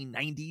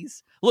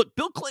 1990s. Look,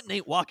 Bill Clinton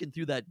ain't walking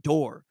through that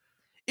door.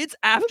 It's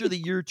after the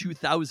year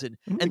 2000.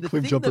 And the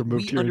claim jumper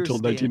moved here until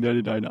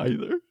 1999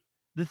 either.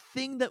 The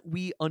thing that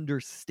we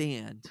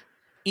understand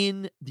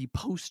in the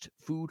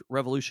post-food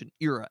revolution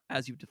era,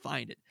 as you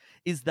defined it,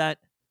 is that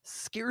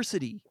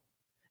scarcity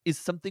is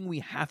something we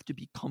have to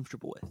be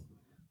comfortable with.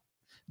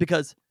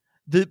 Because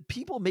the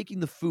people making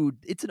the food,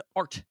 it's an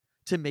art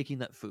to making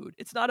that food.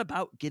 It's not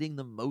about getting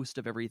the most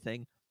of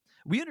everything.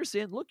 We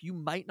understand, look, you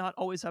might not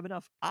always have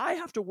enough. I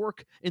have to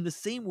work in the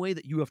same way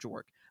that you have to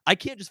work. I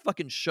can't just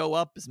fucking show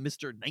up as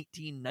Mr.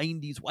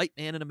 1990s white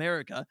man in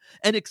America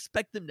and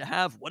expect them to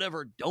have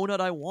whatever donut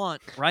I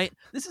want, right?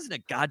 This isn't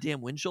a goddamn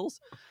Winchell's.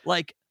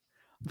 Like,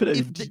 but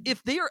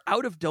if they are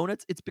out of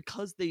donuts, it's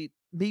because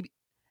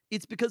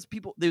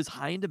there's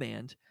high in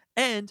demand,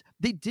 and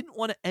they didn't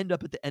want to end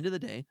up at the end of the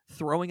day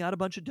throwing out a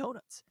bunch of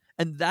donuts.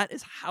 And that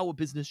is how a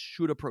business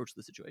should approach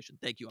the situation.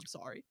 Thank you. I'm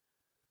sorry.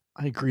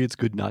 I agree. It's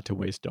good not to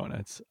waste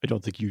donuts. I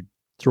don't think you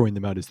throwing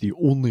them out is the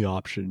only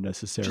option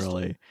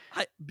necessarily.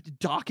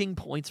 Docking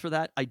points for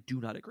that, I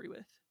do not agree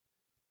with.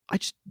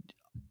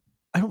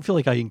 I don't feel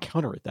like I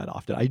encounter it that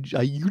often.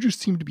 You just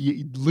seem to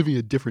be living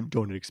a different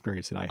donut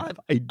experience than I have.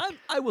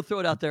 I will throw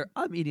it out there.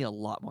 I'm eating a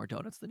lot more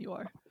donuts than you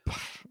are.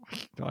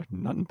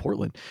 Not in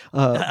Portland.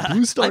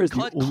 Blue Star is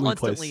the only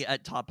constantly place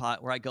at Top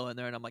Hot where I go in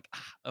there and I'm like,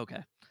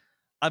 okay,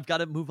 I've got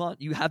to move on.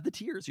 You have the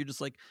tiers. You're just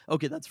like,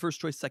 okay, that's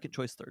first choice, second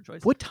choice, third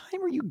choice. What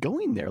time are you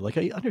going there? Like,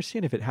 I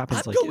understand if it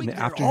happens I'm like going in the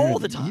there afternoon all or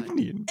the the time.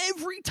 evening.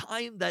 Every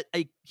time that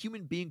a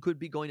human being could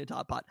be going to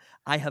Top Pot,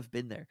 I have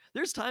been there.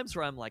 There's times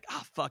where I'm like,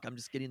 fuck, I'm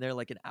just getting there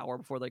like an hour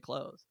before they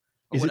close.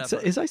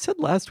 As I said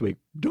last week,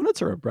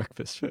 donuts are a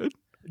breakfast food.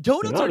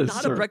 Donuts are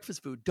not a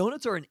breakfast food.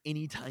 Donuts are an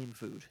anytime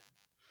food.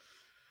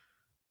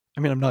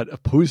 I mean, I'm not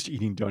opposed to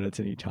eating donuts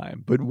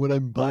anytime, but when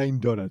I'm buying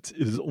donuts,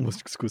 it is almost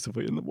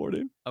exclusively in the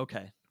morning.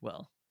 Okay,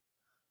 well.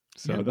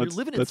 So you're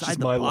living that's inside just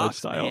the my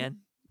box, lifestyle. Man.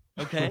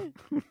 Okay.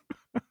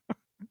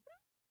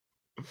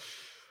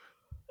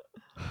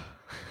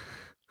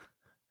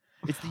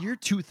 It's the year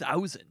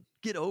 2000.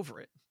 Get over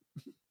it.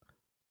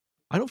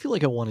 I don't feel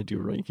like I want to do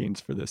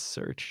rankings for this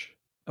search.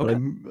 But Okay.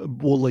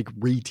 like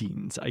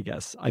ratings, I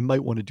guess. I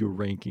might want to do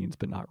rankings,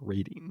 but not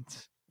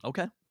ratings.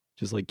 Okay.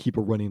 Just like keep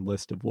a running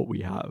list of what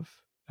we have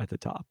at the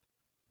top.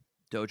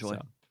 Doughjoy.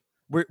 So,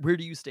 Where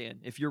do you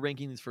stand if you're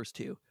ranking these first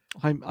two?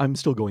 I'm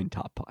still going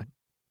top pot.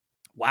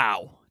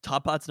 Wow.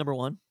 Top Pot's number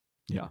one?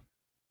 Yeah.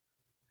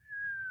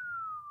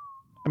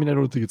 I mean, I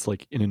don't think it's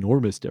like an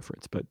enormous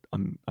difference, but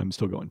I'm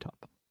still going top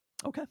pot.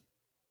 Okay.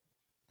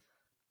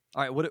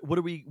 All right. What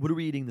are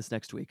we eating this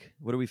next week?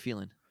 What are we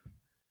feeling?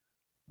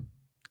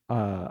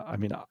 I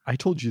mean, I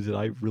told you that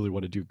I really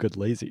want to do good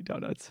lazy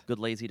donuts. Good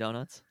lazy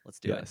donuts? Let's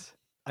do it. Yes.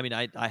 I mean,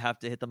 I have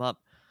to hit them up,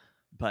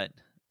 but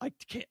I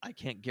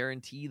can't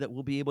guarantee that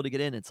we'll be able to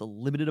get in. It's a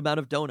limited amount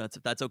of donuts,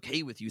 if that's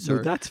okay with you, sir.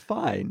 No, that's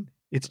fine.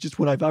 It's just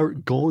when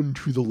I've gone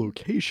to the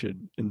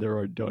location and there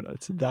are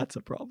donuts, that's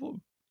a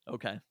problem.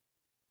 Okay.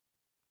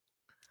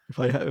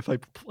 If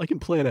I can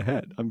plan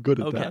ahead, I'm good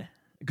at that. Okay.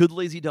 Good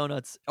lazy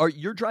donuts.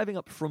 You're driving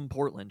up from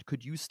Portland.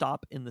 Could you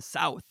stop in the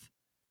south?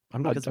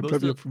 I'm not. Because I'm most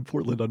driving of- up from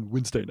Portland on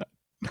Wednesday night,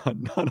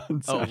 not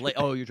on Oh, Saturday.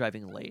 you're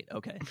driving late.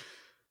 Okay.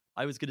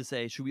 I was gonna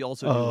say, should we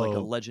also do like a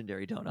Oh,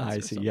 legendary donuts? I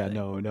or see. Something? Yeah,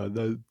 no.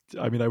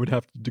 I mean, I would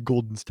have to do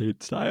Golden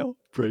State style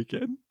break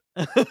in.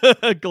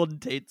 Golden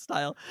Tate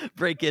style,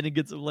 break in and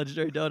get some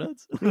legendary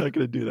donuts. We're not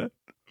gonna do that.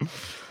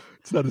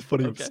 It's not as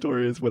funny of Okay. a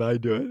story as when I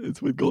do it.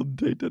 It's when Golden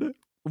Tate did it.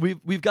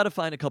 We've got to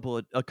find a couple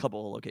of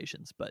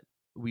locations, but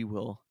we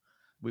will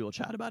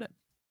chat about it.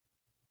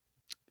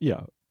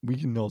 Yeah, we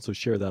can also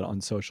share that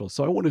on social.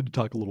 So I wanted to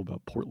talk a little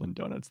about Portland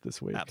donuts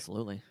this week.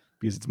 Absolutely.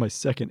 Because it's my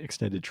second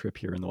extended trip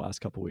here in the last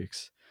couple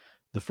weeks.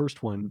 The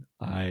first one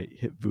I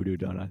hit Voodoo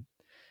Donut,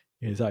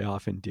 as I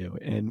often do.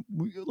 And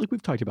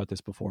we've talked about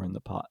this before in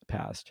the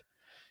past.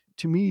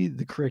 To me,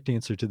 the correct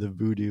answer to the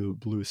Voodoo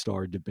Blue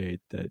Star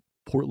debate that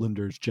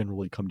Portlanders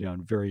generally come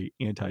down very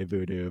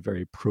anti-Voodoo,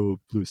 very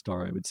pro-Blue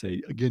Star, I would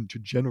say, again, to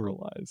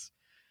generalize,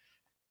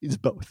 is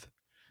both.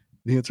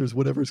 The answer is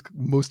whatever's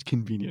most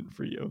convenient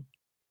for you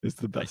is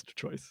the best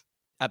choice.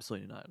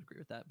 Absolutely not agree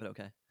with that, but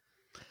okay.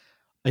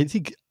 I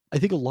think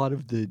a lot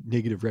of the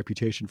negative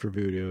reputation for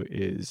Voodoo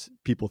is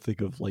people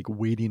think of like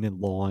waiting in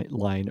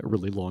line a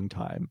really long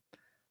time,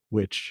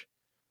 which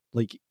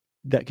like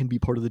that can be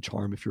part of the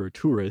charm if you're a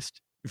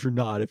tourist. If you're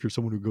not, if you're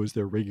someone who goes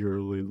there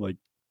regularly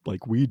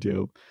like we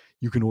do,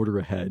 you can order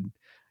ahead.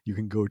 You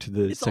can go to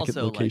the It's second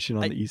also, location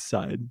like, on the east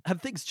side.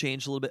 Have things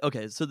changed a little bit?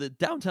 Okay, so the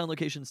downtown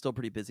location is still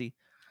pretty busy.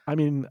 I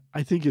mean,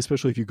 I think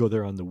especially if you go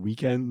there on the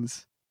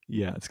weekends,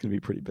 yeah, it's going to be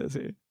pretty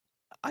busy.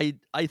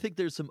 I think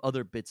there's some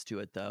other bits to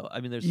it though.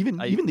 I mean, there's Even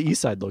the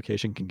east side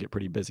location can get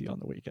pretty busy on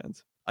the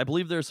weekends. I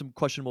believe there's some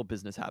questionable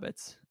business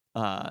habits,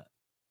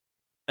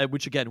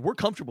 which again we're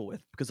comfortable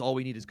with because all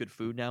we need is good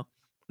food now.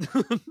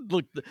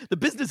 Look, the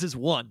business is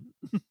won.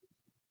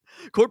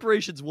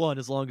 Corporations won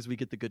as long as we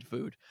get the good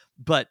food.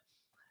 But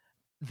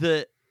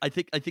I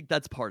think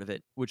that's part of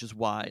it, which is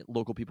why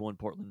local people in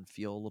Portland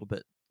feel a little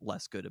bit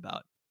less good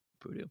about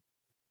Voodoo.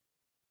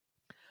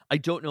 I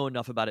don't know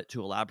enough about it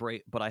to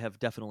elaborate, but I have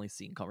definitely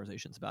seen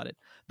conversations about it.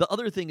 The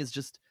other thing is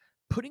just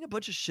putting a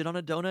bunch of shit on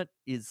a donut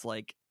is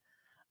like,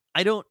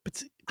 I don't.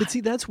 But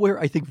see, that's where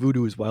I think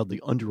Voodoo is wildly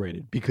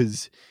underrated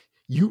because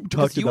you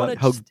talked about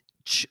how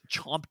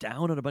chomp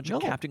down on a bunch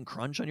of Captain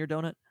Crunch on your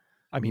donut.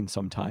 I mean,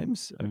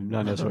 sometimes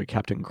not necessarily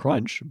Captain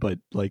Crunch, but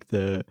like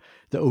the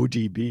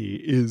ODB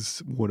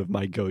is one of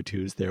my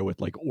go-tos there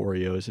with like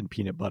Oreos and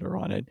peanut butter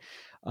on it.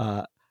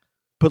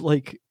 But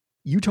like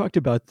you talked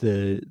about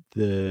the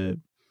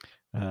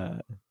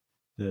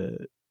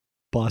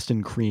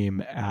Boston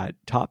cream at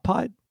Top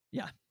Pot.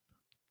 Yeah.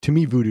 To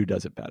me, Voodoo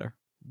does it better.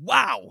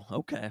 Wow.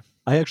 Okay.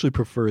 I actually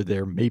prefer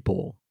their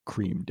maple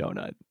cream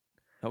donut.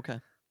 Okay.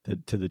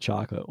 To the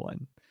chocolate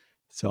one.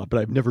 So, but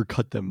I've never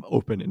cut them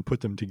open and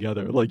put them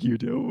together like you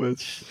do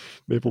with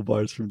maple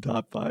bars from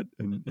Top Pot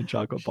and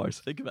chocolate bars.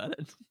 Think about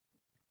it.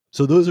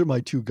 So those are my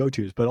two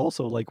go-tos, but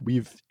also like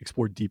we've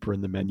explored deeper in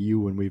the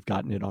menu and we've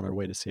gotten it on our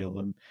way to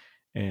Salem.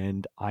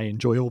 And I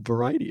enjoy a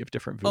variety of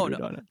different Voodoo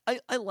donut.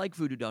 I like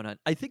Voodoo donut.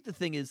 I think the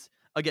thing is,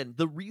 again,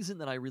 the reason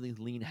that I really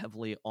lean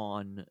heavily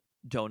on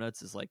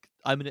donuts is like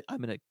I'm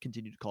gonna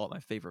continue to call it my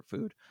favorite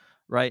food,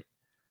 right?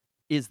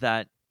 Is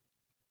that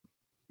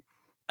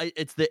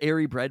it's the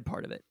airy bread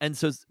part of it. And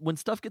so when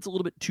stuff gets a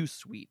little bit too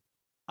sweet,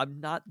 I'm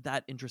not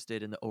that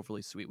interested in the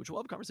overly sweet, which we'll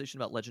have a conversation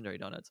about legendary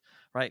donuts,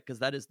 right? Because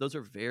those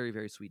are very,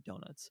 very sweet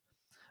donuts.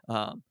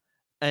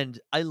 And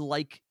I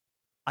like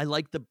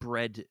the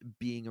bread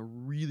being a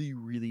really,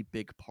 really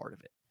big part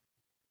of it.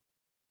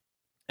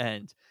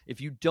 And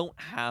if you don't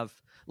have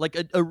like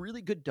a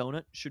really good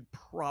donut should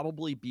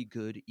probably be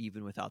good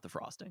even without the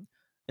frosting,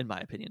 in my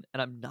opinion.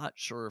 And I'm not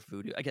sure if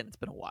Voodoo, again, it's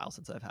been a while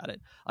since I've had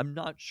it. I'm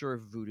not sure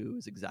if Voodoo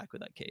is exactly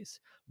that case.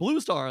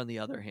 Blue Star, on the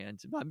other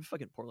hand, I'm a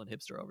fucking Portland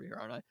hipster over here,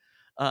 aren't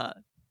I?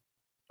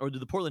 Or do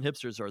the Portland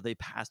hipsters, or are they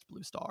past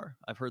Blue Star?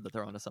 I've heard that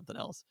they're onto something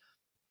else.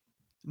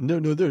 No,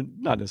 they're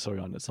not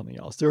necessarily onto something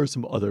else. There are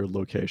some other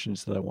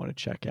locations that I want to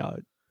check out,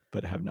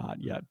 but have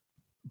not yet.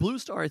 Blue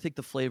Star, I think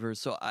the flavors.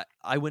 So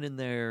I went in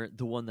there,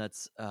 the one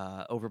that's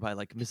over by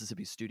like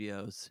Mississippi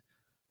Studios.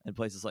 and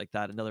places like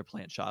that. Another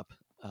plant shop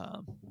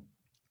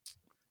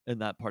in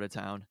that part of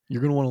town.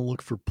 You're gonna want to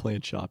look for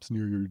plant shops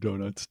near your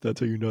donuts. That's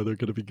how you know they're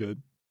gonna be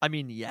good. I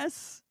mean,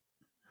 yes,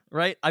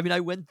 right? I mean,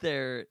 I went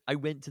there. I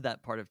went to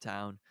that part of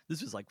town.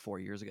 This was like 4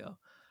 years ago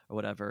or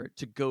whatever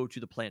to go to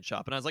the plant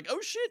shop, and I was like,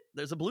 "Oh shit,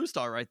 there's a Blue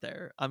Star right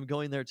there. I'm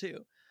going there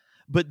too."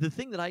 But the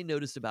thing that I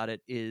noticed about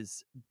it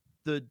is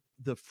the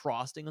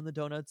frosting on the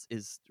donuts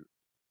is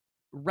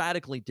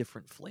radically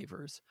different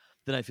flavors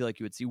than I feel like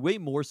you would see, way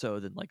more so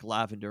than like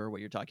lavender or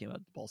what you're talking about,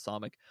 the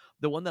balsamic.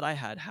 The one that I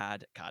had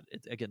God,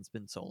 it's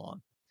been so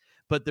long,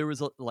 but there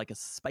was like a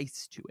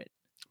spice to it.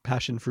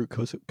 Passion fruit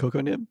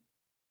cocoa nib.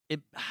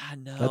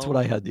 No, That's what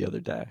I had the other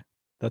day.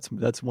 That's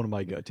one of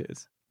my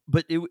go-tos.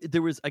 But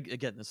there was,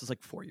 again, this was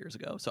like 4 years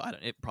ago, so I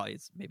don't. It probably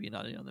is maybe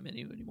not on the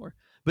menu anymore.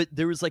 But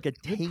there was like a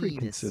Pretty tanginess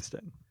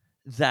consistent.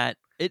 that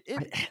it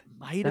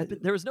might have been.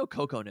 There was no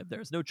cocoa nib. There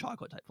was no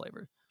chocolate type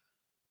flavor.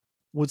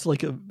 Well, it's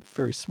like a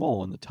very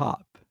small on the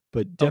top,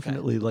 but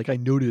definitely like I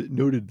noted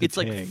the It's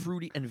tang. like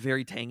fruity and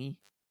very tangy.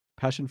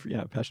 Passion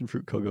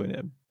fruit cocoa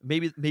nib.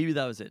 Maybe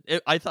that was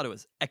it. I thought it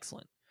was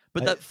excellent.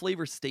 But that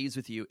flavor stays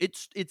with you.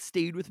 It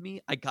stayed with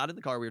me. I got in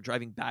the car. We were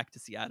driving back to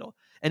Seattle,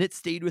 and it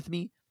stayed with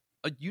me.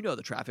 You know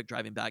the traffic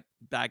driving back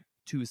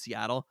to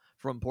Seattle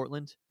from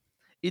Portland.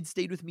 It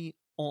stayed with me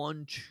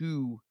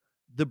onto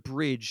the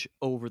bridge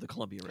over the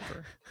Columbia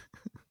River.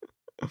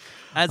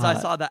 As I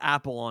saw the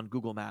apple on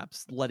Google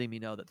Maps, letting me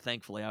know that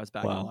thankfully I was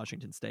back in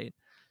Washington State.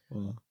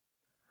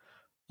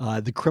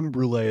 The creme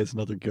brulee is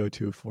another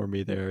go-to for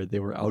me there. They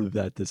were out of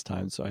that this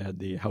time, so I had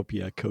the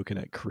Haupia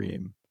coconut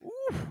cream.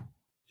 Ooh.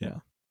 Yeah.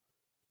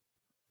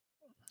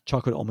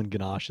 Chocolate almond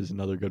ganache is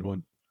another good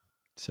one.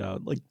 So,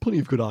 like, plenty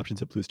of good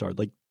options at Blue Star.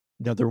 Like,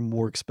 now they're a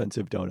more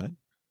expensive donut.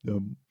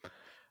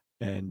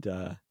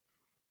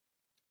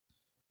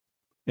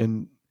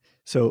 And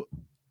so,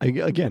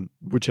 again,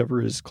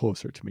 whichever is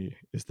closer to me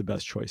is the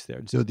best choice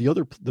there. So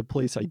the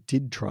place I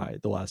did try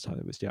the last time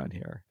I was down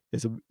here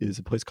is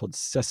a place called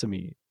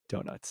Sesame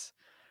Donuts.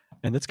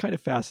 And that's kind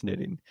of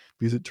fascinating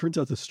because it turns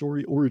out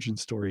the origin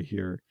story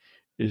here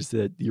is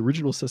that the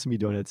original Sesame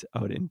Donuts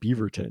out in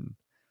Beaverton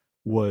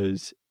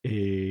was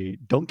a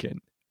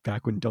Dunkin'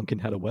 back when Dunkin'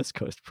 had a West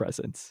Coast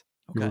presence.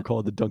 Okay. You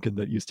recall the Dunkin'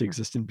 that used to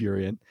exist in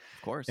Burien.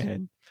 Of course.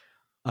 And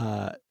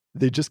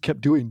they just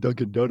kept doing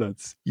Dunkin'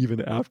 Donuts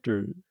even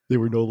after they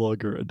were no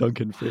longer a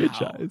Dunkin'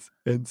 franchise.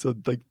 And so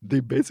like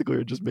they basically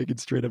are just making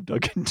straight up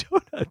Dunkin'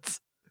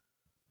 Donuts.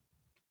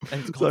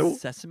 And it's called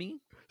Sesame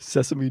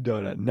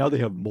Donut. Now they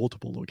have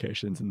multiple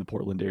locations in the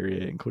Portland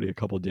area, including a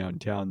couple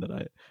downtown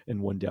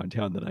and one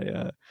downtown that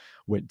I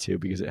went to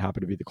because it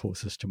happened to be the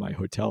closest to my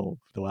hotel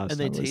the last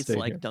time I was staying. And they taste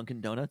like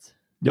Dunkin' Donuts?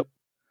 Yep.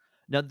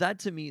 Now that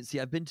to me, see,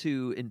 I've been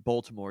to in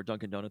Baltimore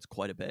Dunkin' Donuts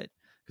quite a bit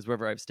because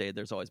wherever I've stayed,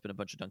 there's always been a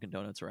bunch of Dunkin'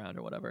 Donuts around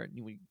or whatever. And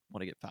we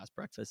want to get fast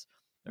breakfast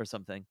or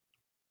something.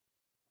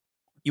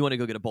 You want to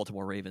go get a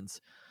Baltimore Ravens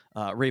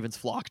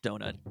flock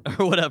donut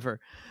or whatever.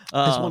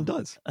 This one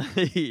does.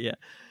 Yeah.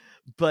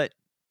 But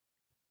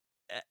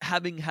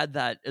having had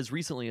that as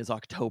recently as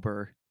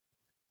October,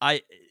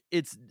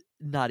 it's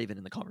not even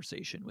in the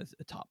conversation with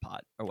a Top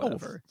Pot or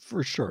whatever.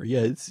 For sure.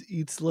 Yeah,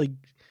 it's like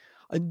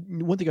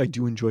one thing I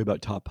do enjoy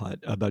about Top Pot,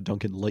 about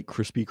Dunkin', like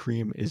Krispy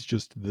Kreme, is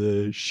just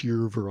the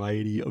sheer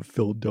variety of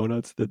filled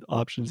donuts, the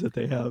options that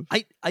they have.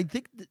 I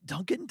think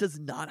Dunkin' does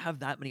not have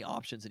that many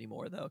options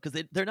anymore, though,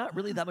 because they're not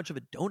really that much of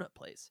a donut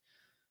place.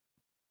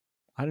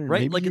 I don't know.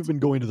 Right? Maybe like you've been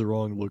going to the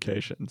wrong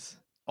locations.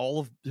 All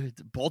of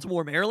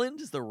Baltimore, Maryland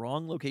is the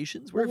wrong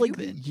locations. Where have you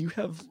been? You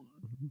have.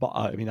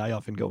 I mean, I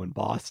often go in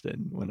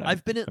Boston when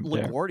I've been at I'm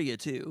LaGuardia there.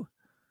 too.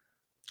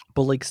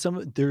 But like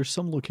there's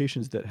some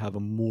locations that have a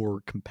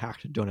more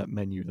compact donut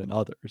menu than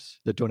others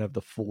that don't have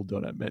the full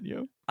donut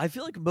menu. I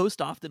feel like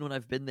most often when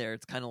I've been there,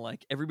 it's kind of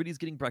like everybody's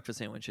getting breakfast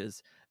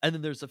sandwiches, and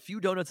then there's a few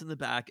donuts in the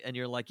back, and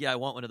you're like, "Yeah, I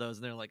want one of those,"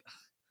 and they're like,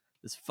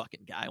 "This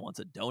fucking guy wants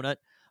a donut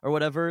or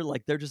whatever."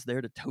 Like they're just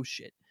there to toast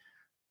shit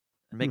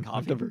and make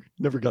coffee. I've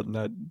never gotten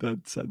that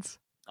sense.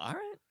 All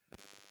right.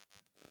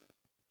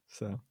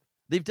 So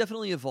they've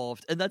definitely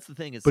evolved, and that's the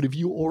thing is. But if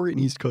you are an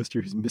East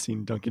Coaster who's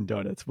missing Dunkin'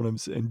 Donuts, what I'm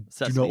saying,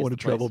 do not want to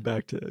travel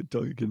back to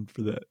Dunkin'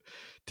 to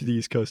the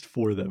East Coast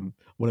for them.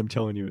 What I'm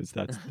telling you is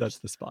that's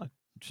the spot.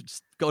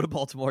 Just go to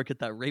Baltimore, get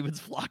that Ravens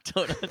flock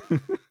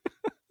donut.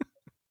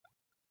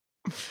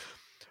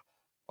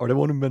 All right, I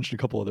want to mention a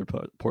couple other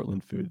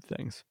Portland food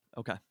things.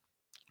 Okay.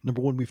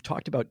 Number one, we've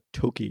talked about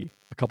Toki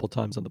a couple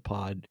times on the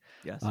pod.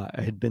 Yes.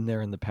 I had been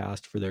there in the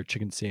past for their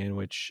chicken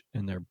sandwich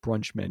and their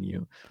brunch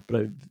menu,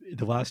 but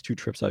the last two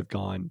trips I've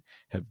gone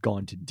have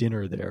gone to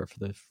dinner there for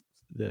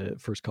the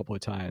first couple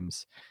of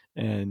times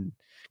and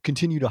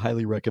continue to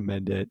highly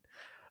recommend it.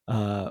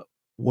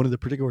 One of the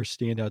particular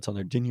standouts on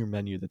their dinner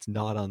menu that's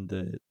not on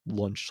the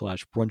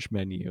lunch/brunch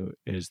menu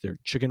is their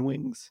chicken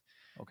wings.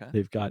 Okay.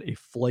 They've got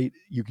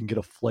you can get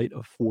a flight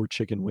of 4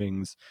 chicken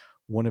wings.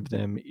 One of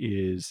them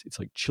it's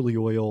like chili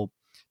oil.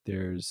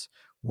 There's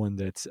one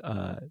that's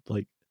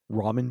like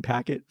ramen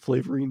packet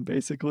flavoring,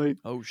 basically.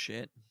 Oh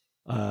shit.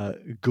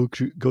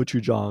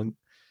 Gochujang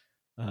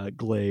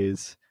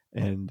glaze.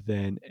 and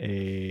then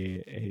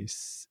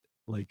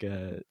like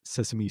a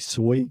sesame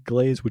soy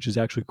glaze, which is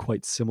actually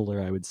quite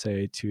similar, I would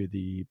say, to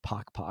the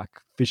Pak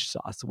Pak fish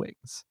sauce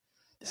wings.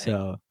 Dang.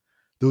 So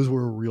those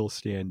were a real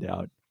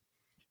standout.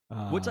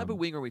 What type of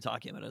wing are we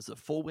talking about? Is it a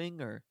full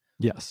wing or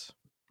Yes.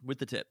 with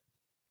the tip?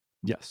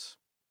 Yes.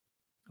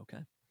 Okay.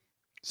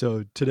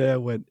 So today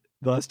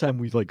the last time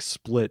we like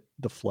split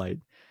the flight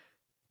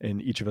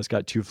and each of us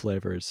got 2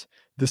 flavors.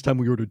 This time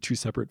we ordered 2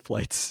 separate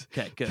flights.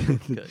 Okay, good.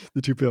 Good.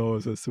 The 2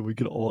 POs, so we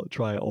could all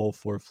try all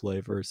 4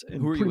 flavors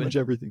and Who are you pretty much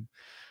with? everything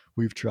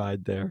we've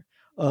tried there.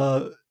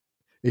 A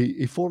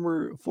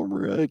former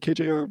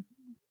KJR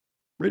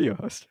radio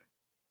host,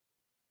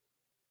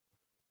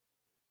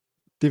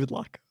 David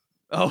Locke.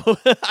 Oh,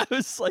 I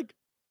was like,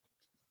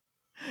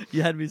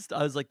 you had me.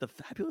 I was like, the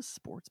fabulous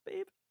sports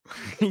babe.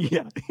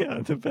 yeah,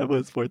 the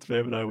Fabulous Sports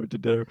Babe and I went to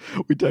dinner.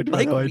 We talked about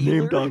Mike how I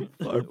named Wheeler?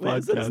 our Wait,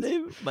 is that his podcast.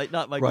 name?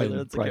 Not Mike Brian,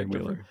 Wheeler. That's Brian a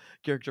Wheeler.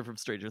 character from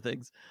Stranger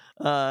Things.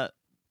 Okay.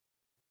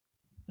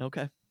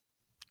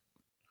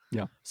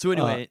 Yeah. So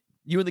anyway,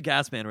 you and the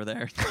gas man were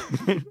there.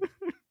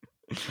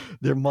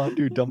 Their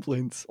mandu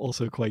dumplings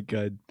also quite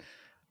good.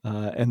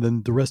 And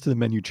then the rest of the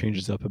menu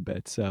changes up a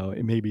bit, so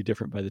it may be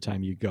different by the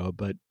time you go,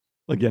 but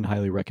again,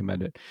 highly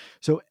recommend it.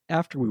 So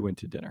after we went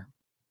to dinner,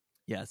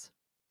 Yes.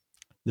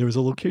 there was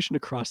a location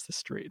across the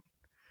street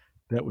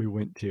that we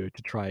went to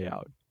try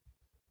out.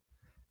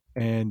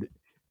 And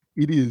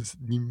it is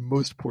the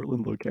most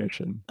Portland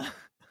location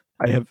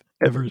I have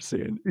ever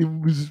seen. It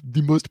was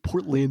the most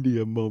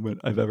Portlandia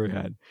moment I've ever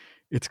had.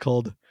 It's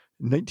called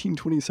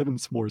 1927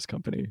 S'mores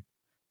Company,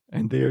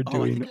 and they are Oh, I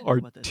doing think I know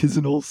about this.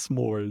 artisanal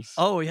s'mores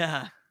Oh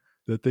yeah.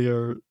 that they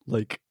are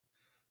like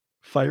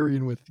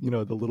firing with,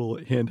 the little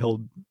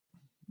handheld,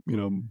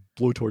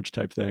 blowtorch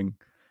type thing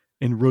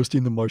and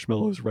roasting the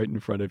marshmallows right in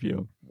front of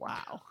you.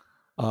 Wow.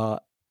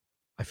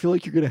 I feel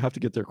like you're going to have to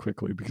get there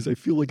quickly because I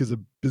feel like as a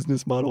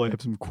business model, I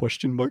have some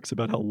question marks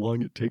about how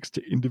long it takes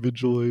to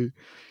individually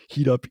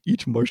heat up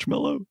each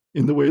marshmallow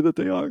in the way that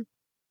they are.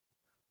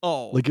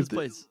 Oh, Like if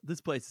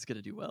this place is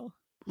gonna do well.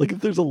 Like if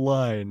there's a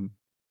line,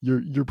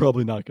 you're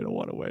probably not going to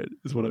want to wait,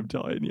 is what I'm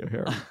telling you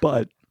here.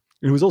 But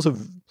it was also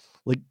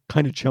like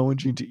kind of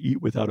challenging to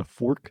eat without a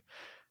fork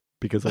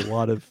because a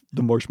lot of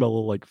the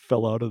marshmallow like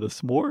fell out of the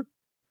s'more,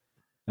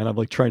 and I'm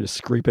like trying to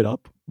scrape it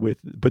up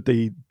but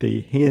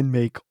they hand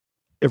make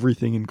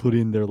everything,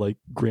 including their like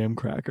graham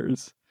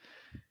crackers.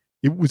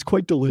 It was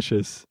quite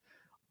delicious.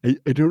 I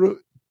don't know,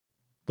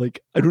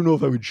 I don't know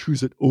if I would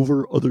choose it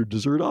over other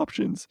dessert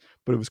options,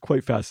 but it was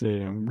quite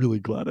fascinating. I'm really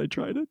glad I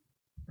tried it.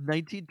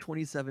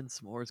 1927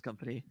 S'mores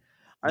Company.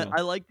 Yeah.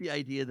 I like the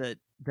idea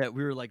that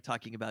we were like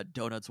talking about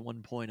donuts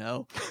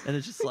 1.0, and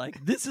it's just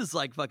like this is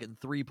like fucking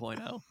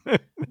 3.0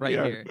 right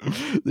here.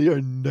 They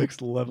are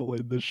next level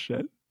in this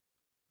shit.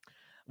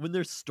 When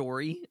their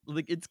story,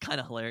 like it's kind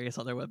of hilarious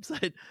on their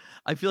website.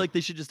 I feel like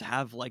they should just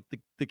have like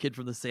the kid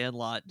from the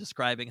Sandlot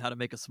describing how to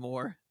make a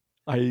s'more.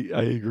 I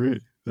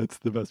agree. That's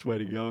the best way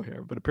to go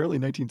here. But apparently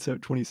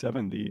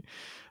 1927, the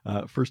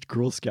first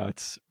Girl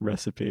Scouts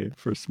recipe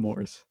for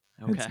s'mores.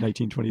 Okay. It's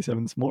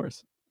 1927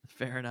 s'mores.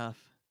 Fair enough.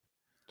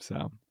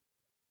 So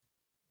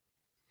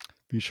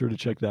be sure to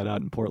check that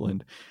out in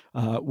Portland.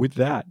 With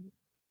that,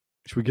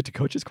 should we get to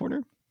Coach's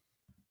Corner?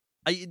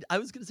 I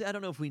was gonna say I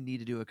don't know if we need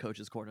to do a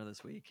Coach's Corner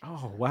this week.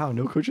 Oh wow,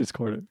 no Coach's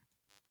Corner.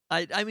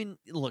 I mean,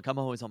 look, I'm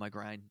always on my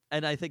grind,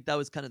 and I think that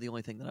was kind of the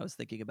only thing that I was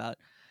thinking about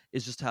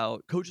is just how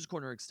Coach's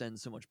Corner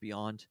extends so much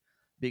beyond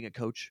being a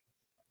coach.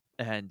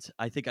 And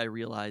I think I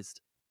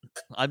realized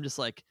I'm just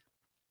like,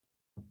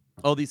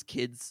 all these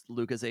kids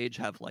Luca's age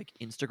have like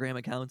Instagram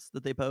accounts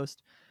that they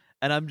post,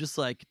 and I'm just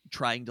like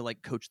trying to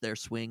like coach their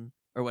swing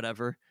or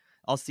whatever.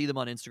 I'll see them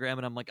on Instagram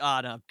and I'm like,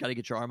 no, gotta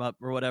get your arm up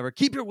or whatever.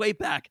 Keep your weight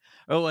back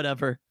or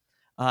whatever.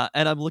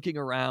 And I'm looking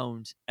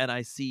around and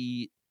I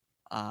see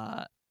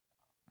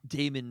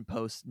Damon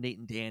post Nate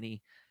and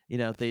Danny.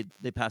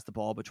 They pass the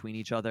ball between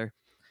each other.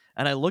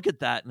 And I look at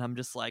that and I'm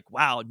just like,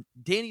 wow,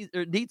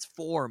 Nate's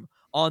form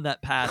on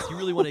that pass. You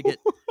really want to get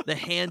the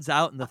hands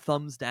out and the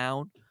thumbs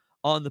down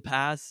on the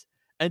pass.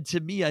 And to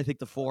me, I think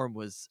the form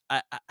was,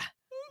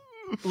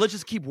 let's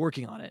just keep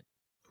working on it.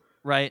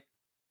 Right?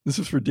 This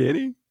is for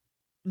Danny?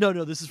 No,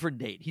 this is for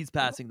Nate. He's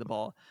passing the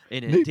ball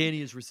in it. Nate.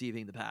 Danny is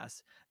receiving the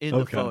pass in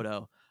the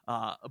photo.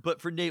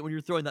 But for Nate, when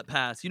you're throwing that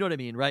pass, you know what I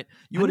mean, right?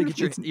 You want to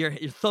get your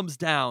thumbs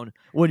down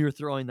when you're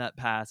throwing that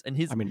pass. And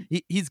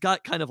he's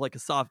got kind of like a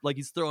soft, like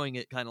he's throwing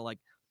it kind of like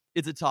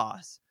it's a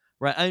toss,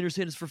 right? I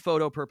understand it's for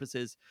photo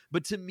purposes,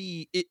 but to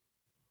me,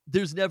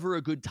 there's never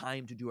a good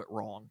time to do it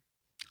wrong.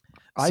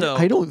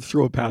 I don't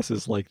throw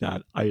passes like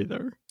that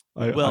either.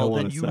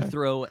 Then you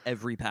throw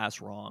every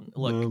pass wrong.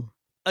 Look,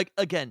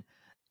 again,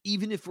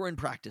 even if we're in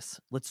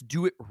practice, let's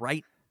do it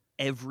right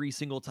every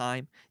single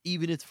time.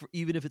 Even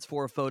if it's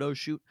for a photo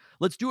shoot,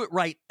 let's do it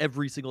right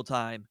every single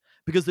time,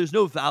 because there's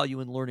no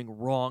value in learning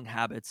wrong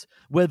habits,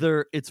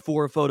 whether it's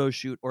for a photo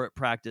shoot or at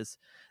practice.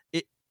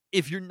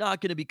 If you're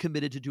not going to be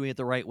committed to doing it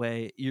the right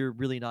way, you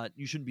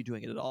shouldn't be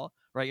doing it at all,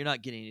 right? You're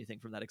not getting anything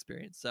from that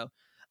experience. So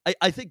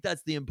I think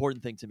that's the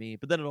important thing to me.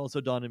 But then it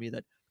also dawned on me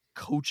that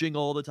coaching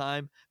all the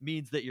time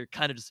means that you're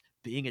kind of just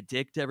being a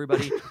dick to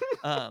everybody.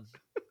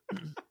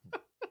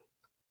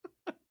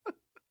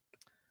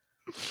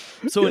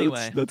 So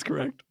anyway, that's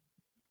correct.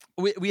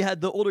 We had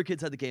the older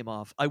kids had the game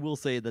off. I will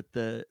say that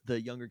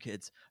the younger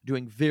kids are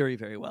doing very,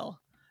 very well.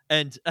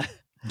 And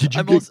did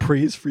you get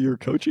praise for your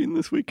coaching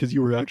this week because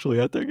you were actually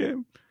at their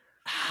game?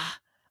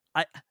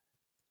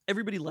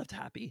 Everybody left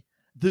happy.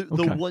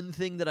 The one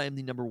thing that I am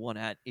the number one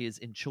at is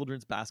in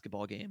children's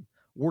basketball game,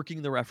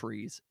 working the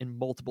referees in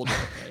multiple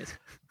different ways.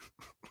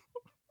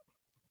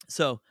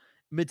 So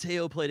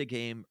Mateo played a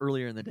game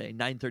earlier in the day,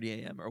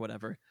 9:30 a.m. or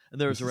whatever,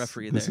 and there was a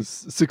referee there. This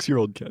is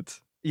 6-year-old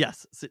kids.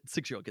 Yes,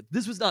 6-year-old kids.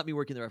 This was not me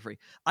working the referee.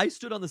 I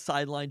stood on the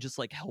sideline just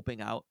like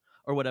helping out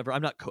or whatever.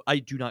 I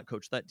do not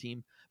coach that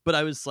team, but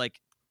I was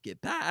like,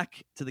 get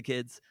back to the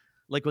kids.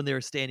 Like when they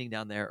were standing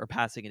down there or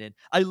passing it in.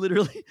 I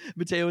literally,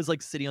 Mateo was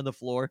like sitting on the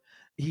floor.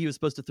 He was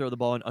supposed to throw the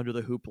ball in under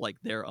the hoop, like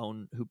their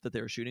own hoop that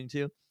they were shooting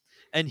to.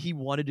 And he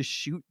wanted to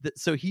shoot.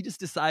 So he just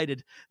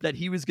decided that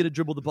he was going to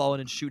dribble the ball in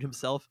and shoot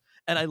himself.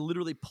 And I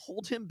literally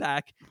pulled him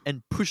back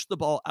and pushed the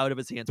ball out of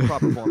his hands.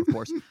 Proper form, of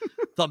course.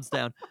 Thumbs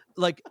down.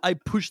 Like I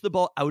pushed the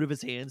ball out of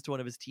his hands to one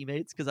of his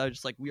teammates because I was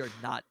just like,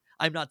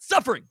 I'm not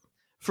suffering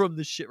from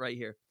this shit right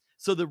here.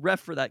 So the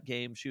ref for that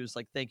game, she was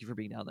like, thank you for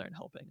being down there and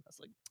helping. I was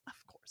like, of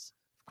course.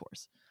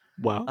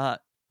 Wow.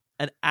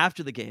 And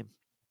after the game,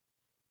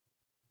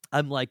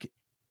 I'm like,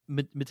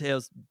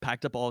 Mateo's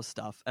packed up all his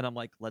stuff, and I'm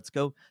like, let's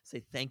go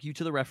say thank you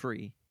to the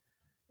referee,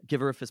 give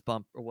her a fist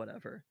bump or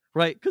whatever,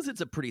 right? Because it's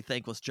a pretty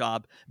thankless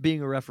job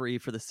being a referee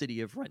for the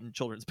city of Renton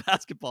children's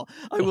basketball.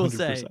 I will 100%.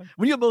 say,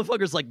 when you have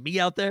motherfuckers like me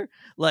out there,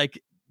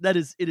 like it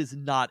is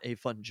not a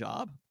fun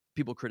job.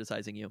 People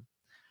criticizing you.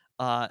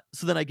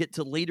 So then I get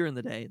to later in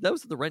the day. That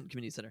was at the Renton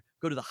Community Center.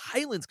 Go to the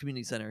Highlands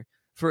Community Center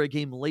for a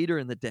game later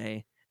in the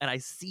day. And I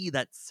see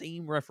that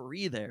same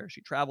referee there.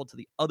 She traveled to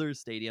the other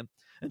stadium,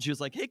 and she was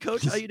like, "Hey,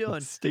 coach, how you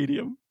doing?"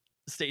 Stadium,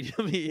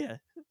 yeah.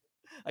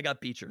 I got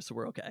Beecher, so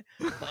we're okay.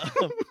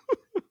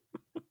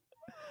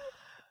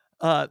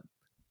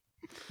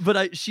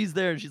 But she's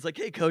there, and she's like,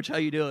 "Hey, coach, how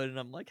you doing?" And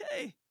I'm like,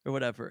 "Hey," or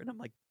whatever. And I'm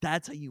like,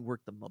 "That's how you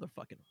work the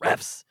motherfucking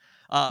refs."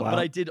 Wow. But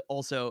I did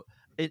also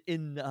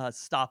in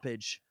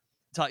stoppage.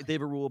 They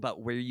have a rule about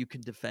where you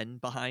can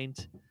defend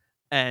behind,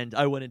 and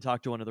I went and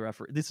talked to one of the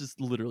referees. This is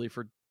literally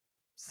for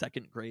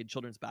second grade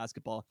children's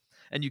basketball,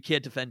 and you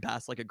can't defend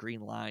past like a green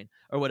line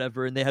or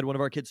whatever. And they had one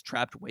of our kids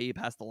trapped way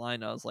past the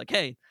line. I was like,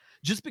 hey,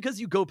 just because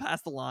you go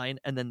past the line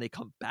and then they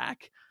come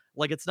back,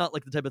 like it's not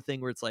like the type of thing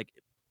where it's like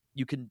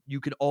you can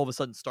all of a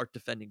sudden start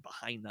defending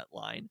behind that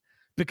line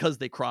because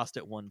they crossed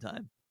it one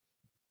time.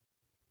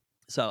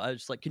 So I was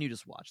just like, can you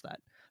just watch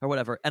that or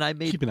whatever? And I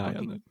made keep an eye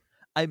on it.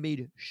 I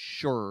made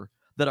sure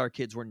that our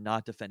kids were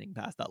not defending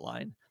past that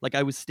line. Like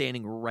I was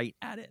standing right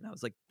at it, and I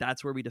was like,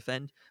 that's where we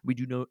defend. We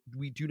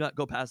do not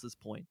go past this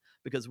point,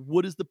 because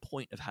what is the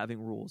point of having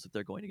rules if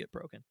they're going to get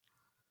broken?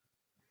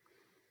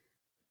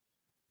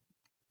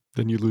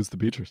 Then you lose the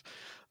Beechers.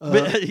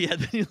 Then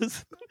you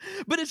lose.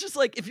 But it's just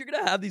like, if you're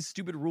going to have these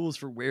stupid rules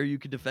for where you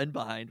can defend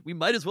behind, we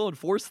might as well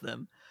enforce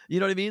them. You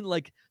know what I mean?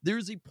 Like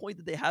there's a point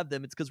that they have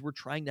them. It's because we're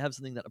trying to have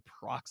something that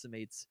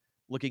approximates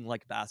looking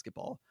like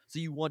basketball. So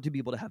you want to be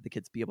able to have the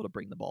kids be able to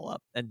bring the ball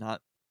up and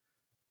not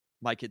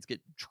my kids get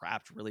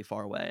trapped really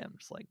far away. I'm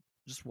just like,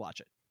 just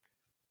watch it.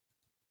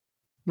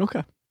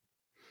 Okay.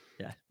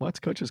 Yeah. Well, that's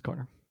Coach's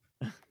Corner.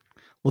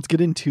 Let's get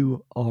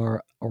into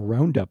our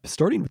roundup,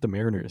 starting with the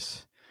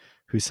Mariners,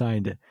 who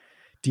signed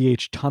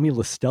DH Tommy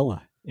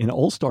LaStella, an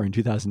all-star in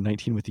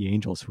 2019 with the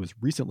Angels, who was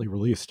recently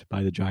released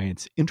by the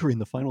Giants, entering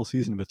the final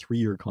season of a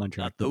 3-year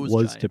contract that was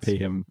Giants. To pay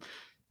him.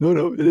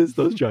 No, it is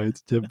those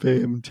Giants, to pay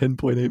him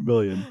 $10.8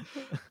 million.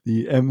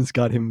 The M's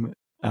got him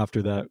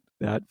after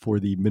that for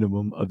the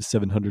minimum of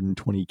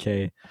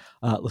 $720K.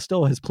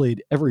 LaStella has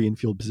played every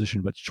infield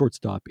position but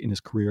shortstop in his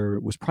career,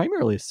 was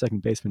primarily a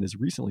second baseman as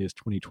recently as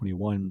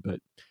 2021, but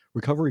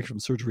recovery from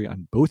surgery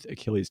on both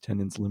Achilles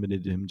tendons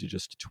limited him to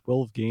just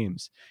 12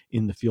 games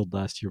in the field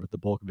last year, with the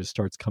bulk of his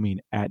starts coming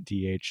at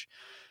DH.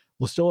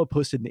 LaStella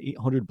posted an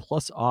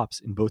 800-plus ops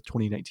in both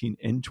 2019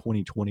 and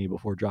 2020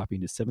 before dropping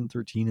to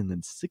 713 and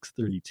then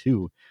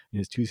 632 in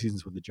his 2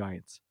 seasons with the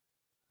Giants.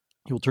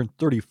 He will turn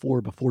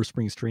 34 before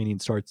spring training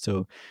starts,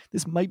 so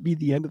this might be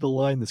the end of the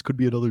line. This could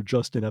be another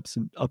Justin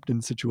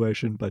Upton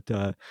situation,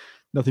 but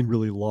nothing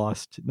really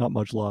lost, not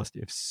much lost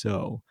if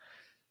so.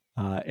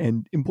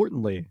 And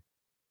importantly,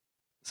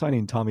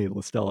 signing Tommy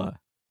LaStella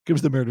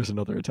gives the Mariners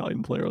another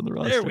Italian player on the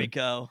roster. There we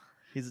go.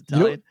 He's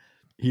Italian.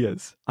 He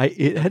is.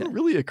 It hadn't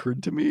really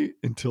occurred to me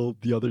until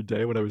the other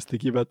day when I was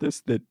thinking about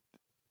this that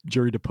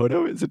Jerry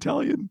DiPoto is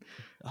Italian.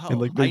 Oh, and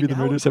like maybe the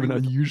Mariners have an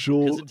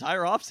unusual his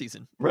entire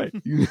offseason. Right.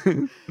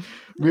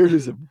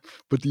 Mariners,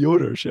 but the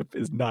ownership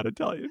is not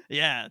Italian.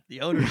 Yeah,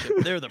 the ownership,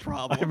 they're the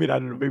problem. I mean, I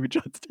don't know, maybe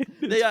John Stanton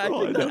is. Yeah, I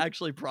think that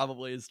actually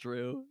probably is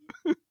true.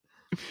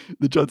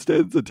 The John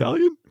Stanton's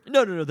Italian?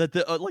 No. That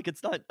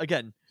it's not,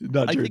 again.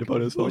 Not Jerry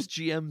DiPoto's fault. Most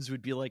GMs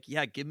would be like,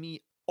 yeah, give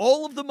me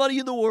all of the money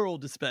in the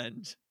world to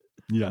spend.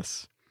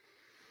 Yes.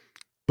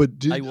 But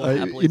I will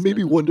happily it made stand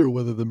me them. wonder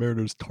whether the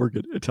Mariners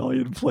target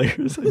Italian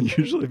players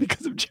unusually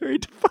because of Jerry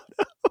Defoe.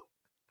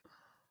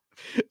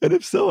 And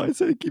if so, I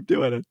say keep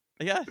doing it.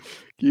 Yeah.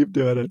 Keep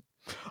doing it.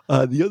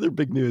 The other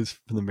big news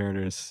from the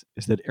Mariners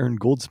is that Aaron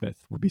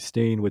Goldsmith will be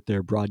staying with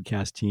their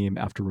broadcast team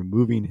after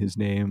removing his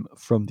name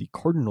from the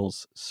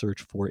Cardinals'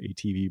 search for a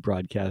TV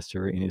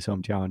broadcaster in his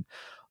hometown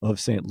of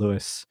St.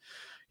 Louis.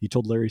 He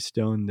told Larry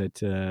Stone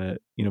that,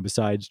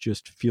 besides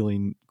just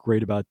feeling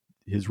great about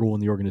his role in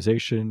the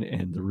organization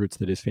and the roots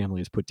that his family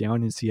has put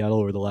down in Seattle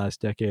over the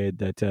last decade,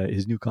 that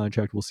his new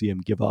contract will see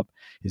him give up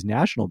his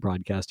national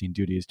broadcasting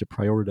duties to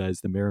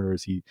prioritize the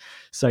Mariners. He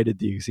cited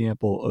the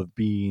example of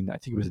being, I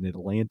think it was in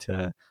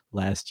Atlanta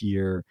last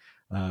year,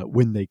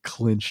 when they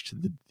clinched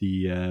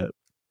the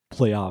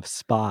playoff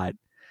spot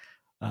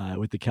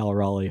with the Cal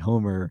Raleigh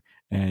homer,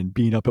 and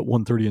being up at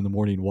 1:30 in the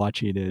morning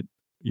watching it,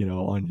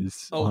 on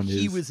his.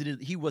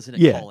 He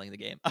wasn't calling the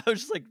game. I was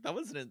just like, that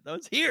was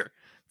here.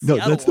 No,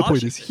 Seattle, that's the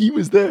point. Is he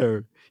was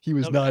there. He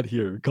was Okay. not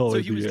here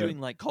calling. So he was doing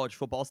like college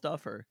football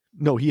stuff, or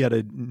no? He had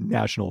a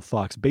national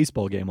Fox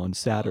baseball game on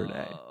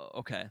Saturday.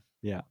 Okay.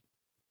 Yeah.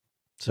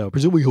 So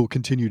presumably he'll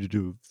continue to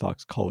do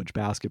Fox college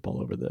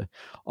basketball over the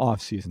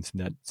off season,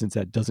 since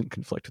that doesn't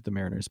conflict with the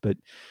Mariners. But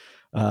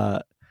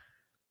the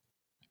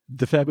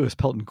fabulous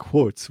Pelton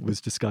Quotes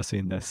was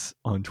discussing this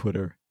on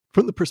Twitter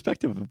from the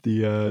perspective of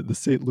the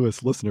St.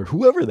 Louis listener,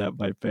 whoever that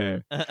might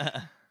be,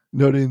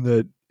 noting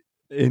that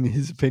in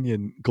his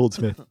opinion,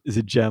 Goldsmith is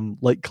a gem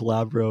like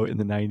Calabro in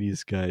the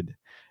 90s good,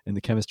 and the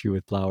chemistry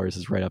with Flowers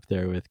is right up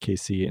there with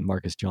KC and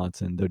Marcus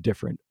Johnson, though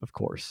different, of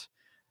course.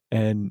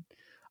 And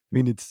I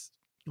mean, it's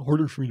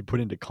harder for me to put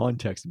into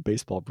context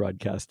baseball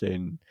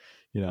broadcasting,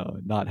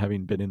 not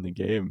having been in the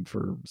game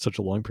for such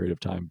a long period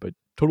of time, but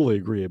totally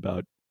agree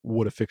about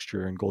what a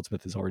fixture and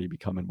Goldsmith has already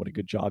become and what a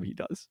good job he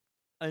does.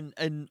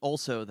 And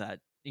also that,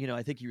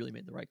 I think you really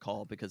made the right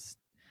call, because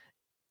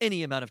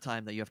any amount of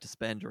time that you have to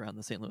spend around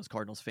the St. Louis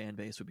Cardinals fan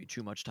base would be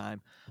too much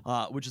time,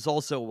 which is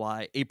also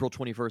why April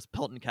 21st,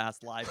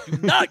 Peltoncast Live. Do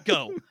not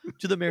go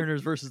to the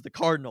Mariners versus the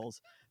Cardinals.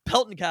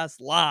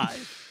 Peltoncast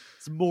Live.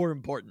 It's more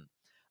important.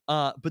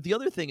 But the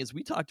other thing is,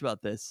 we talked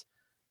about this.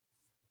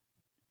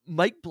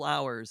 Mike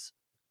Blowers,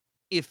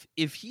 if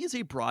he is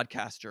a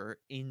broadcaster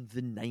in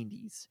the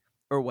 90s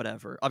or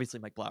whatever, obviously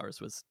Mike Blowers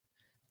was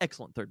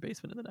excellent third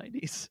baseman in the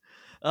 90s.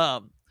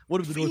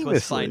 One of the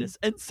Northwest finest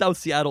and South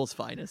Seattle's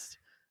finest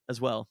as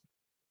well.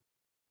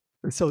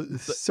 So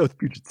South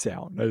Puget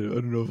Sound. I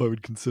don't know if I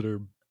would consider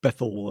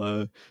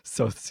Bethel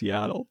South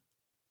Seattle.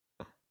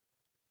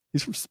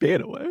 He's from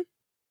Spanaway.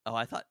 Oh,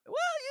 I thought. Well,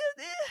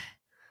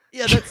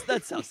 yeah,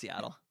 that's South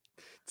Seattle.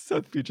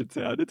 South Puget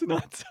Sound. It's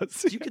not South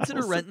Seattle. Do you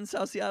consider Renton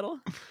South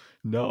Seattle?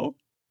 No,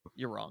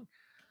 you're wrong.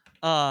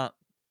 I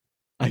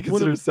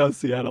consider South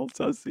Seattle.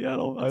 South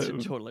Seattle.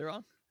 You're totally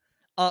wrong.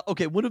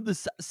 Okay, one of the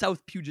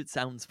South Puget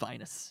Sound's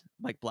finest,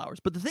 Mike Blowers.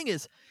 But the thing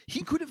is,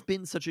 he could have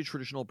been such a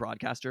traditional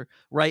broadcaster,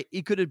 right?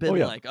 He could have been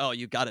like, oh,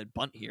 you got to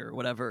bunt here or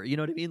whatever. You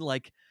know what I mean?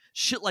 Like,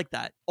 shit like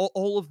that.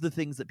 All of the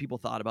things that people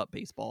thought about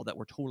baseball that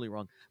were totally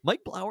wrong.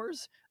 Mike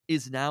Blowers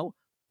is now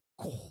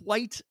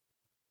quite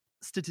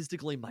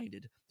statistically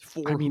minded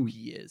for who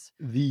he is.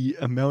 The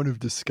amount of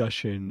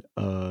discussion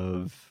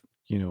of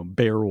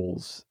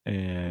barrels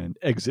and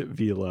exit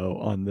velo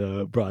on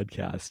the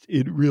broadcast,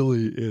 it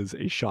really is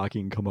a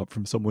shocking come up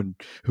from someone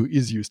who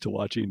is used to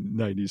watching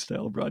 90s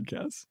style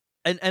broadcasts.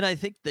 And I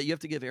think that you have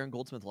to give Aaron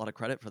Goldsmith a lot of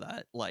credit for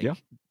that. Like,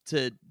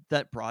 to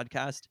that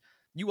broadcast,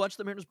 you watch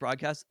the Mariners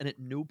broadcast, and at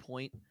no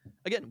point,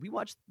 again, we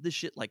watch this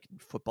shit like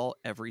football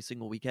every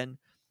single weekend,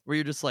 where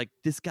you're just like,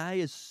 this guy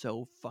is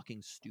so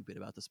fucking stupid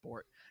about the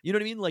sport. You know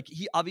what I mean? Like,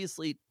 he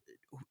obviously,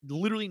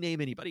 literally name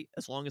anybody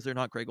as long as they're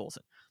not Greg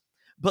Olson.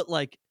 But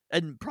like,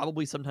 and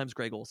probably sometimes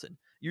Greg Olson.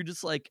 You're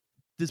just like,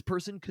 this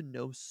person could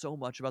know so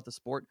much about the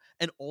sport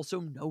and also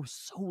know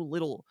so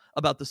little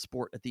about the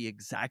sport at the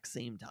exact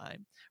same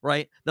time,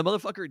 right? The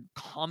motherfucker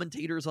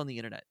commentators on the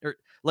internet, or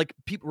like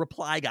people,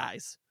 reply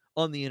guys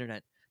on the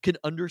internet, can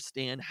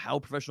understand how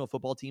professional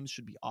football teams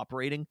should be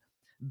operating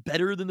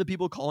better than the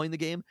people calling the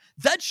game.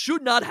 That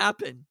should not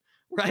happen,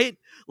 right?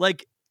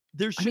 Like,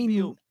 there should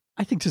be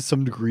I think to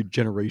some degree,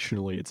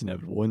 generationally, it's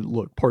inevitable. And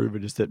look, part of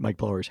it is that Mike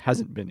Blowers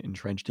hasn't been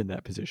entrenched in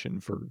that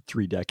position for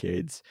 3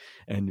 decades.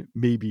 And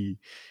maybe,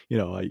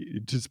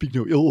 to speak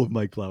no ill of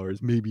Mike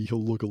Blowers, maybe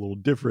he'll look a little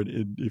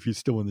different if he's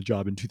still in the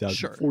job in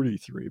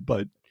 2043. Sure.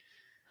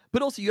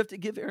 But also, you have to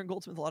give Aaron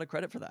Goldsmith a lot of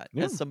credit for that.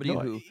 As somebody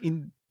who...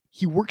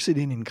 he works it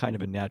in kind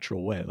of a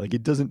natural way. Like,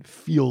 it doesn't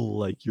feel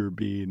like you're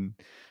being...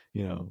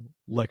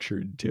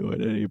 lectured to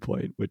at any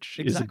point, which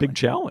is a big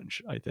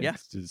challenge, I think. Yeah.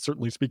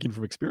 Certainly speaking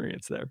from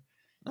experience there.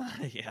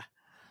 Yeah.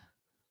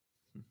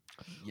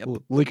 Yep.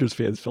 Well, Lakers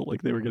fans felt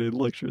like they were getting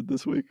lectured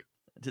this week.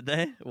 Did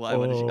they? Why?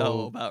 What did you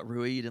know about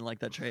Rui? You didn't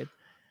like that trade?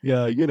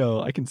 Yeah,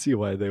 I can see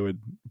why they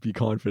would be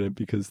confident,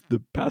 because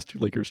the past 2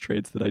 Lakers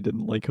trades that I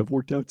didn't like have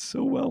worked out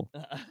so well.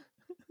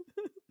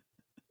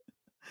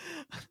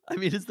 I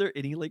mean, is there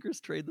any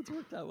Lakers trade that's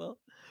worked out well?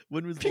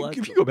 When was the last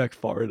If you go back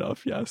far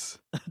enough, yes.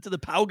 to the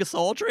Pau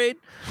Gasol trade?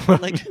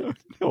 Like,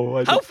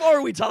 no, how far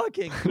are we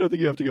talking? I don't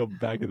think you have to go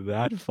back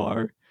that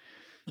far.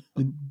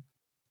 And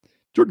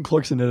Jordan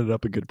Clarkson ended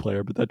up a good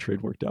player, but that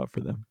trade worked out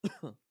for them.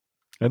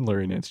 And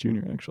Larry Nance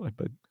Jr. actually,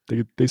 but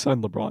they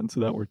signed LeBron,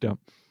 so that worked out.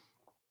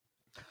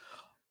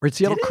 Right,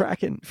 Seattle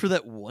Kraken for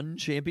that one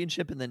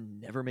championship and then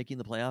never making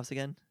the playoffs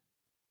again.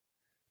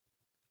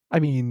 I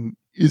mean,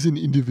 is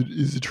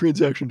a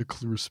transaction to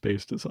clear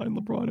space to sign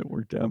LeBron? It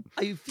worked out.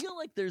 I feel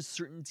like there's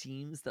certain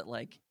teams that,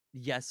 like,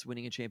 yes,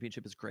 winning a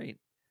championship is great,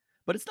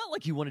 but it's not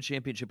like you won a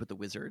championship with the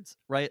Wizards,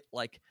 right?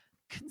 Like,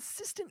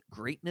 consistent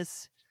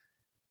greatness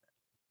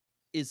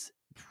is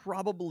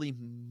probably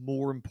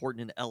more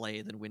important in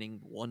LA than winning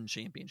one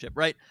championship,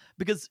 right?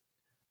 Because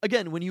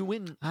again, when you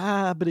win,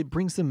 but it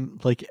brings them,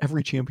 like,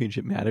 every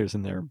championship matters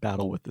in their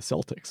battle with the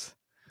Celtics.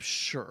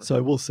 Sure. So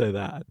I will say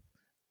that.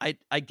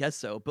 I guess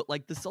so, but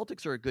like the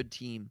Celtics are a good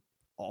team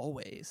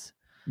always.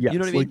 Yes, you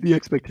know what I like mean? the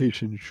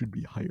expectation should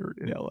be higher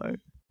in LA.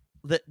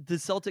 The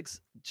Celtics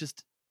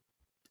just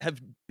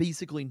have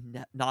basically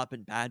not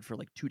been bad for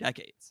like 2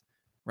 decades,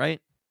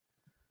 right?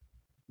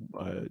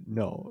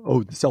 No.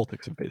 Oh, the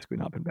Celtics have basically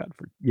not been bad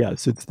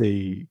since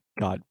they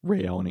got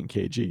Ray Allen and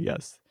KG.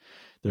 Yes,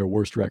 their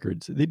worst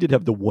records. They did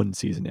have the one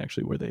season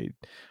actually where they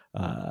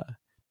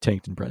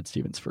tanked in Brad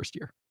Stevens' first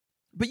year.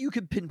 But you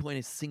could pinpoint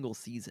a single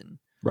season,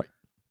 right?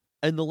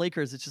 And the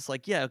Lakers, it's just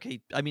like, yeah,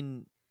 okay. I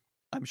mean,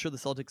 I'm sure the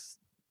Celtics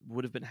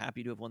would have been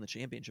happy to have won the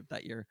championship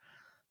that year,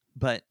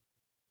 but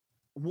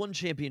one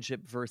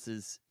championship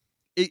versus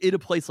in a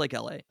place like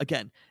LA,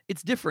 again,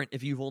 it's different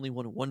if you've only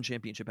won one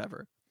championship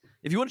ever.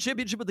 If you won a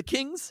championship with the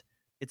Kings,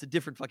 it's a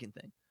different fucking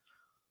thing.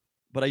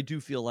 But I do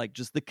feel like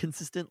just the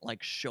consistent,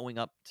 like, showing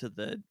up to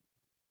the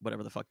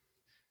whatever the fuck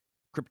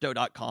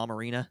crypto.com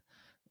arena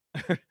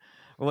or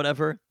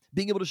whatever,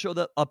 being able to show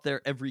that up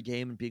there every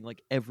game and being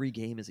like every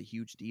game is a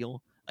huge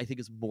deal, I think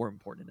is more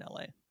important in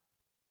LA.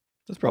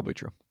 That's probably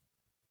true.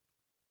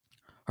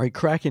 All right,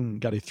 Kraken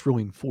got a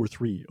thrilling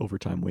 4-3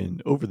 overtime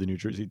win over the New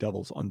Jersey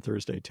Devils on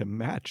Thursday to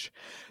match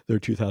their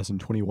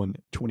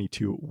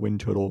 2021-22 win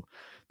total.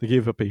 They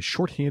gave up a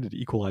shorthanded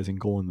equalizing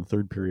goal in the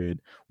third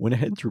period, went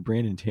ahead through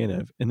Brandon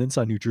Tanev, and then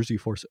saw New Jersey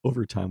force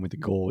overtime with a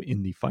goal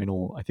in the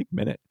final, I think,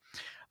 minute.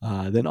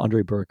 Then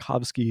Andrei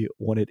Burakovsky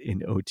won it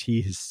in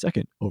OT, his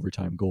second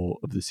overtime goal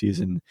of the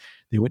season.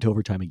 They went to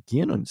overtime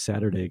again on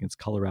Saturday against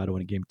Colorado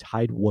in a game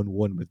tied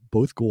 1-1 with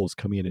both goals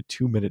coming in a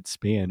 2-minute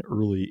span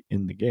early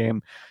in the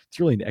game.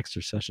 Thrilling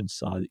extra sessions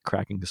saw the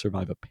Kraken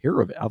survive a pair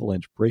of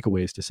Avalanche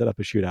breakaways to set up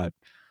a shootout,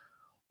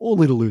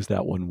 only to lose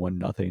that one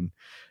 1-0.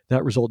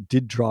 That result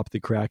did drop the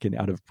Kraken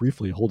out of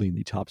briefly holding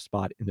the top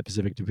spot in the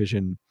Pacific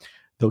Division.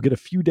 They'll get a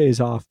few days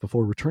off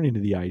before returning to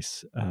the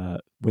ice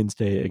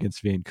Wednesday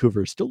against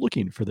Vancouver, still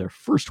looking for their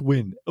first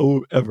win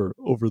ever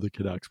over the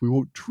Canucks. We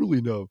won't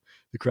truly know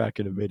the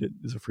Kraken have made it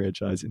as a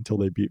franchise until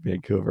they beat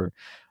Vancouver.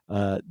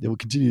 They will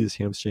continue this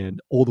homestand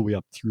all the way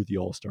up through the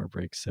All-Star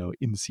break, so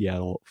in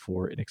Seattle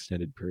for an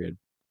extended period.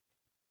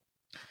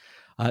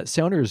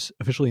 Sounders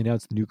officially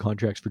announced the new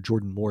contracts for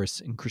Jordan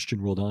Morris and Christian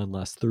Roldan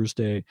last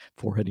Thursday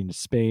before heading to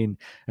Spain,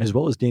 as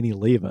well as Danny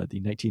Leyva. The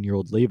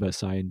 19-year-old Leyva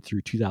signed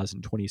through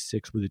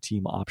 2026 with a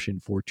team option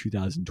for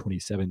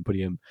 2027,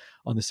 putting him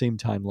on the same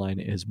timeline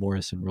as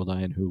Morris and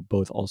Roldan, who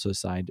both also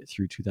signed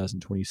through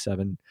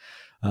 2027.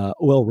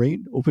 OL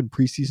Reign opened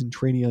preseason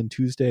training on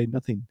Tuesday.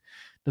 Nothing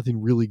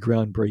really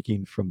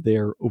groundbreaking from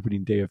their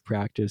opening day of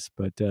practice,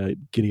 but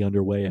getting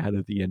underway ahead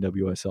of the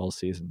NWSL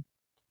season.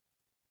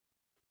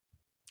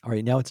 All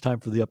right, now it's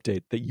time for the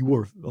update that you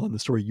are on the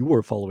story you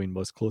are following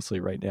most closely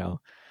right now.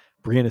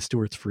 Brianna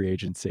Stewart's free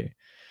agency.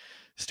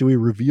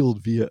 Stewie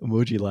revealed via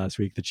emoji last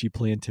week that she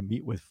planned to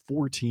meet with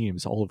 4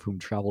 teams, all of whom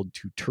traveled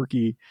to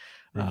Turkey,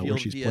 where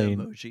she's via playing.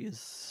 Emoji is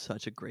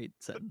such a great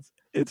sentence.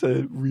 It's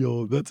a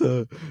real. That's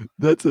a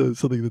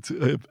something that's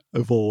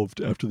evolved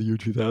after the year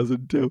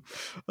 2000 too.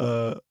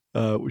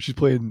 She's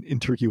playing in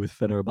Turkey with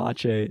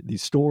Fenerbahce, the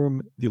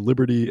Storm, the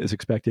Liberty, as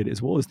expected,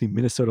 as well as the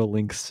Minnesota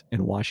Lynx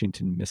and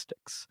Washington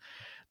Mystics.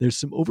 There's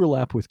some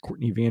overlap with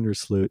Courtney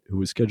Vandersloot, who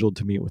was scheduled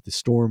to meet with the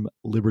Storm,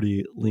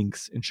 Liberty,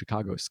 Lynx, and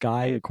Chicago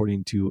Sky,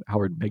 according to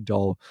Howard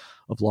Megdal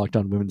of Locked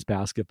On Women's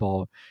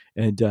Basketball.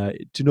 And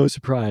to no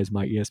surprise,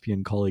 my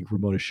ESPN colleague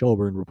Ramona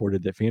Shelburne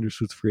reported that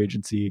Vandersloot's free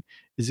agency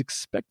is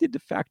expected to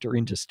factor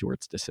into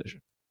Stewart's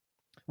decision.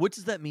 What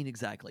does that mean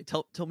exactly?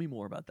 Tell me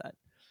more about that.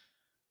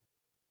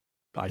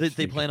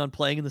 They plan on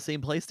playing in the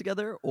same place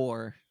together,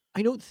 or?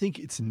 I don't think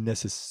it's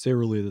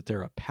necessarily that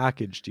they're a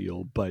package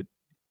deal, but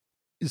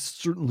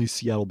certainly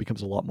Seattle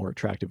becomes a lot more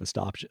attractive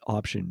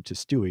option to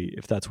Stewie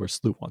if that's where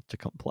Sloot wants to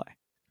come play.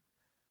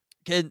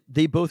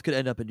 They both could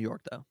end up in New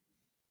York, though.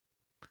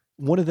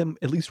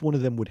 At least one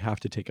of them would have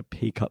to take a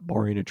pay cut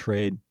barring a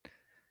trade.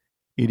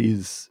 It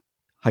is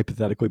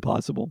hypothetically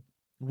possible.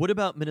 What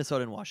about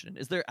Minnesota and Washington?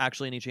 Is there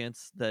actually any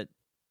chance that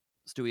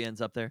Stewie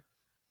ends up there?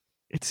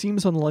 It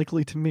seems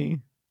unlikely to me.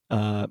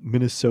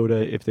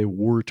 Minnesota, if they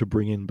were to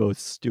bring in both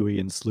Stewie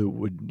and Sloot,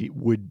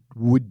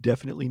 would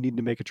definitely need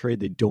to make a trade.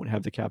 They don't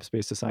have the cap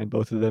space to sign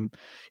both of them.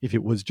 If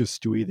it was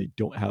just Stewie, they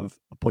don't have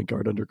a point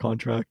guard under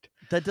contract.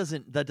 That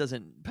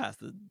doesn't pass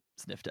the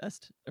sniff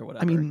test or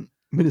whatever. I mean,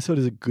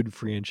 Minnesota's a good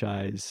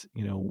franchise,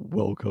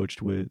 well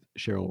coached with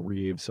Cheryl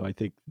Reeves. So I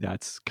think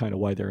that's kind of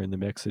why they're in the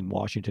mix. And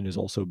Washington has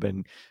also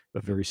been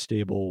a very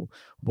stable,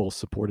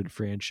 well-supported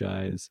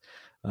franchise.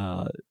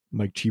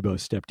 Mike Chibo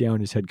stepped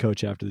down as head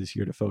coach after this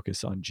year to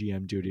focus on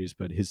GM duties,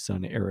 but his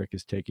son Eric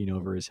is taking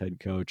over as head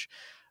coach.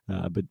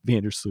 But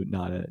Vandersloot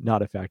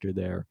not a factor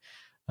there.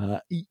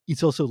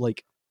 It's also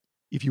like,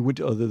 if you went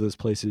to other of those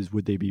places,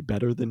 would they be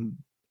better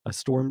than a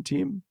Storm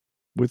team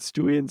with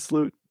Stewie and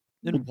Sloot?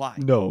 Then why?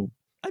 No.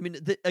 I mean,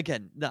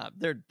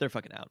 they're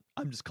fucking out.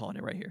 I'm just calling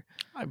it right here.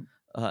 I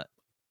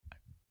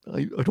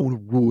don't want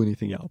to rule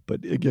anything out,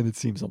 but again, it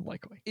seems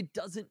unlikely. It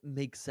doesn't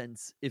make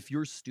sense if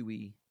you're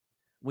Stewie,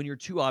 when your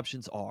two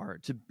options are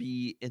to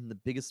be in the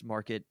biggest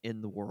market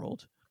in the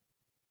world,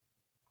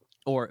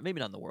 or maybe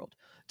not in the world,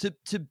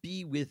 to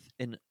be with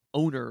an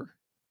owner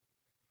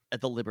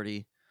at the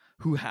Liberty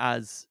who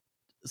has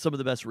some of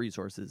the best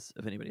resources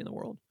of anybody in the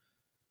world,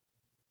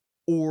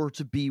 or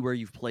to be where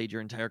you've played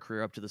your entire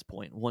career up to this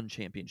point, won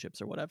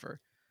championships or whatever.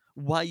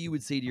 Why you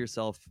would say to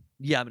yourself,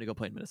 yeah, I'm going to go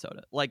play in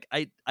Minnesota. Like,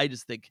 I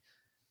just think,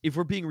 if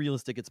we're being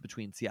realistic, it's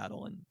between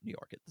Seattle and New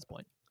York at this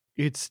point.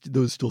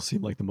 Those still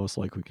seem like the most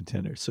likely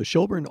contenders. So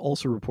Shelburne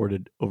also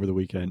reported over the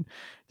weekend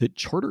that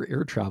charter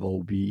air travel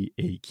will be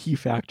a key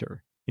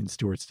factor in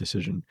Stewart's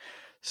decision.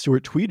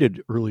 Stewart tweeted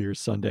earlier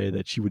Sunday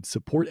that she would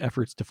support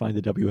efforts to find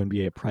the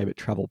WNBA a private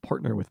travel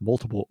partner with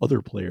multiple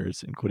other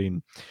players,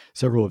 including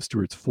several of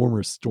Stewart's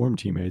former Storm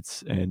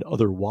teammates and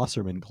other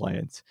Wasserman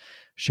clients,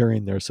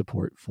 sharing their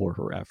support for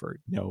her effort.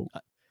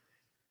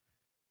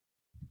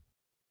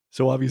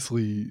 So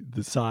obviously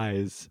the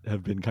Size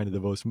have been kind of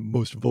the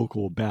most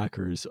vocal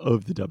backers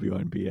of the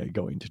WNBA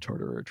going to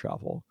charter air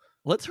travel.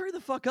 Let's hurry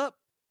the fuck up.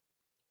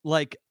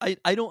 Like,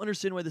 I don't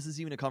understand why this is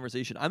even a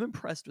conversation. I'm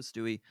impressed with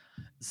Stewie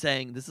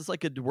saying this is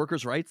like a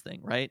workers' rights thing,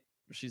 right?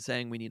 She's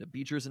saying we need a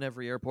beachers in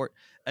every airport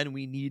and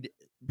we need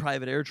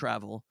private air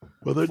travel.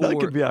 Well, they're not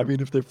going to be. I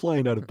mean, if they're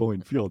flying out of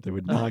Boeing Field, they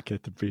would not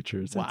get the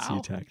beachers at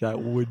SeaTac. That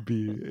would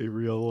be a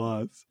real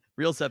loss.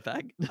 Real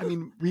setback. I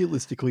mean,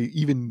 realistically,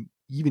 even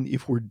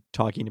if we're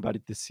talking about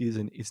it this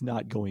season, it's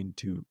not going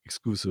to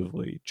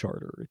exclusively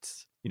charter.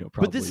 It's,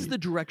 probably. But this is the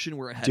direction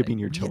we're heading. Dipping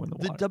your toe in the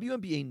water. The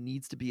WNBA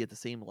needs to be at the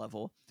same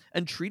level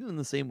and treated on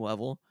the same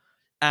level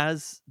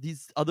as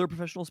these other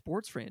professional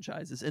sports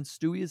franchises. And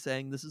Stewie is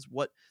saying this is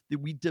that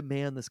we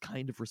demand this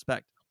kind of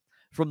respect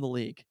from the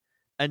league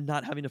and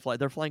not having to fly.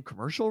 They're flying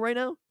commercial right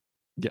now?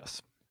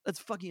 Yes. That's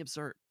fucking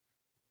absurd.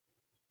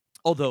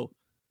 Although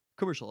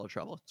commercial air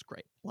travel, it's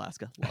great.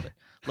 Alaska, love it.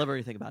 Love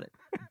everything about it.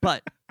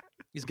 But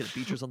he's going to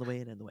beachers on the way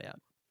in and the way out.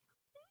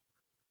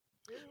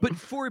 But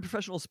for a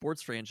professional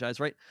sports franchise,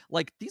 right?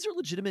 Like, these are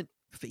legitimate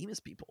famous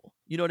people.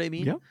 You know what I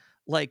mean? Yeah.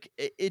 Like,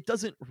 it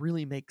doesn't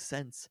really make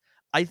sense.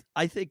 I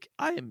think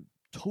I am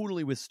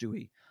totally with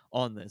Stewie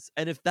on this.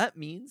 And if that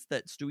means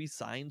that Stewie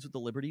signs with the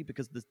Liberty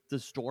because the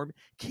Storm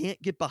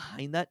can't get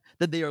behind that,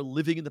 then they are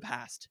living in the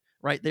past,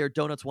 right? They are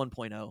Donuts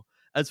 1.0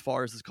 as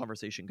far as this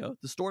conversation goes.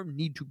 The Storm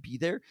need to be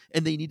there,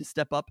 and they need to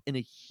step up in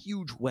a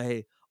huge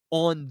way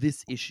on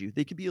this issue.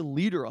 They could be a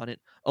leader on it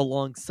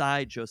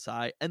alongside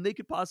Josiah, and they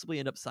could possibly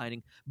end up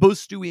signing both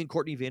Stewie and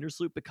Courtney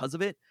Vandersloot because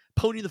of it.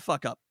 Pony the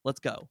fuck up. Let's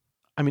go.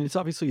 I mean, it's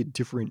obviously a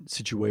different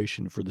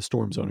situation for the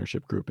Storm's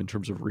ownership group in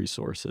terms of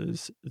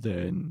resources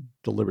than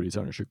the Liberty's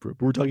ownership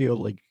group. We're talking about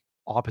like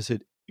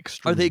opposite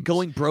extremes. Are they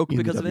going broke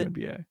because of it?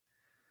 They're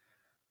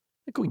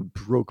going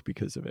broke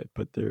because of it,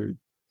 but they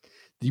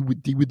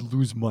would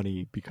lose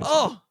money because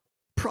of it.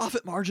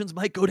 Profit margins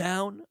might go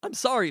down. I'm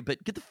sorry,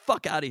 but get the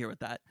fuck out of here with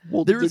that.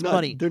 Well, there is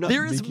money.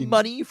 There is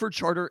money for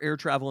charter air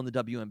travel in the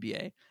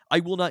WNBA. I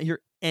will not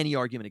hear any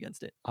argument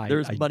against it. There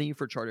is money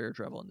for charter air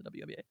travel in the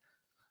WNBA.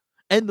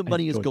 And the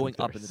money is going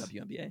up in the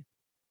WNBA.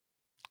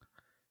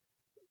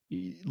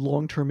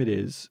 Long term it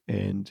is,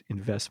 and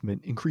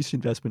increased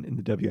investment in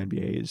the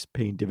WNBA is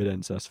paying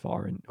dividends thus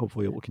far, and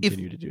hopefully it will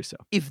continue to do so.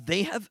 If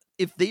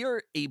they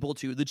are able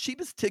to, the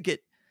cheapest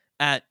ticket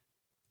at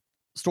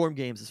Storm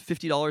games is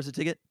 $50 a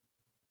ticket.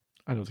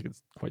 I don't think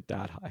it's quite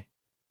that high.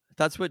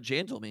 That's what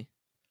Jan told me.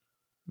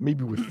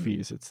 Maybe with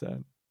fees, it's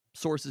that.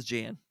 Source is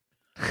Jan.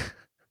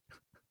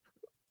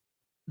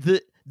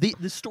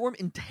 The Storm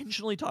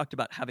intentionally talked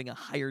about having a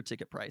higher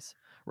ticket price,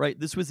 right?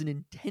 This was an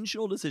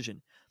intentional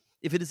decision.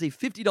 If it is a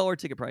 $50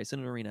 ticket price in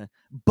an arena,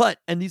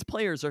 and these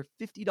players are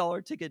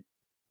 $50 ticket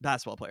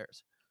basketball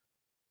players,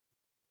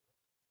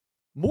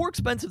 more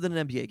expensive than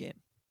an NBA game,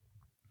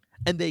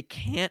 and they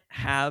can't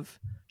have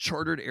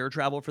chartered air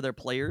travel for their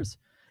players,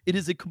 it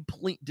is a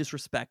complete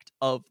disrespect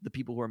of the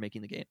people who are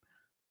making the game.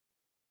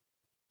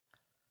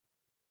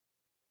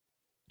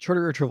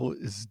 Charter air travel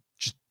is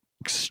just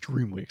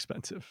extremely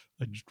expensive.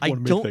 I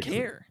don't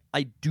care.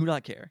 I do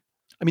not care.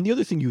 I mean, the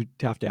other thing you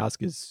have to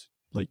ask is,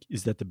 like,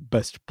 is that the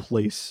best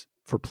place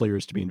for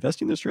players to be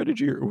investing in this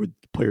strategy, or would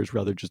players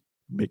rather just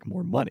make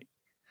more money?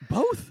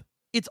 Both.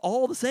 It's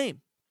all the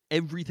same.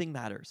 Everything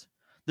matters.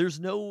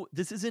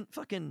 This isn't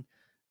fucking,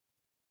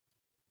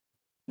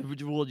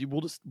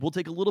 we'll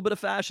take a little bit of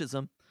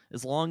fascism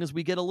as long as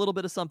we get a little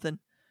bit of something.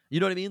 You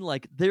know what I mean?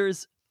 Like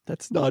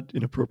That's not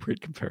an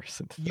appropriate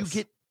comparison to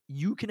this.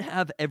 You can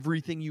have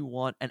everything you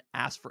want and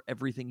ask for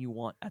everything you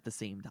want at the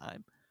same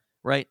time,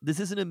 right?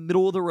 This isn't a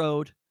middle of the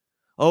road.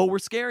 Oh, we're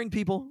scaring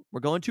people. We're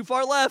going too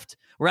far left.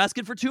 We're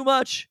asking for too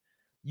much.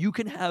 You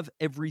can have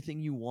everything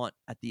you want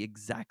at the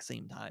exact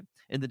same time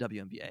in the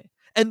WNBA.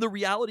 And the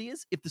reality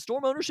is, if the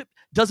Storm ownership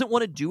doesn't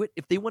want to do it,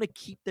 if they want to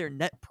keep their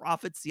net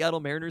profit Seattle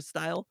Mariners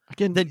style,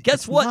 Again, then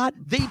guess what?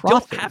 They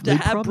don't have to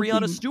have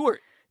Breanna Stewart.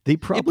 They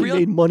probably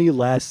made money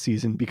last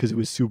season because it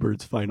was Sue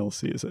Bird's final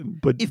season.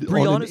 But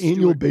on an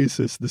annual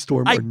basis, the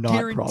Storm are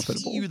not profitable. I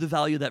guarantee you the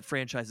value of that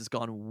franchise has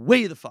gone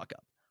way the fuck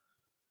up.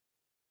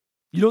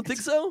 You don't think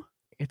so?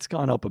 It's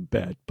gone up a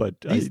bit,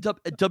 but these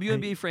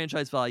WNBA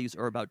franchise values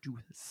are about to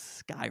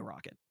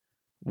skyrocket.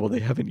 Well, they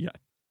haven't yet.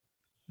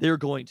 They're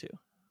going to.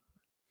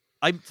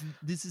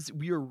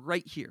 We are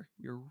right here.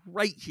 We're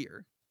right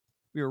here.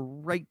 We are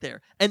right there.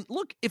 And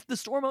look, if the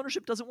Storm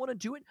ownership doesn't want to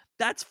do it,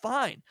 that's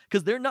fine.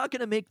 Because they're not going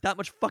to make that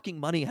much fucking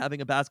money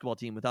having a basketball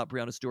team without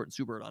Breanna Stewart and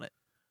Sue Bird on it.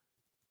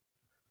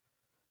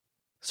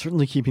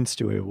 Certainly keeping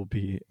Stewie will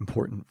be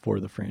important for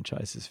the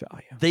franchise's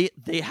value.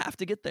 They have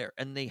to get there,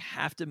 and they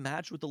have to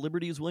match what the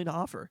Liberty is willing to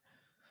offer.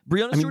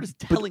 Breanna Stewart is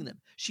telling them.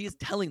 She is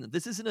telling them.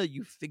 This isn't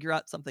you figure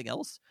out something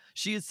else.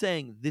 She is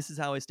saying, this is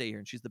how I stay here,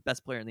 and she's the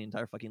best player in the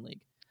entire fucking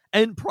league.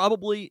 And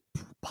probably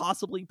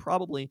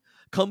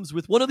comes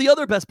with one of the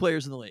other best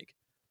players in the league.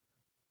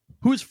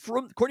 Who's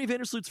from Courtney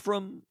Vandersloot's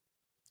from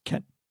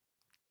Kent.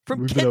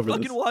 From Kent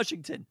fucking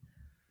Washington.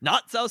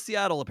 Not South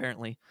Seattle,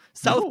 apparently.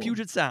 South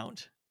Puget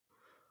Sound.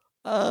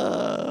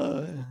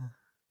 I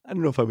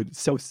don't know if I would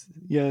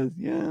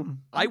yeah.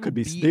 I could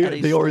be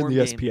they are in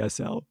the game.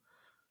 SPSL.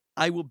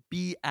 I will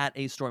be at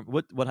a Storm.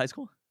 What high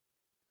school?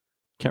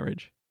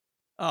 Kentridge.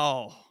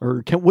 Oh.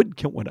 Or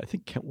Kentwood. I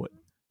think Kentwood.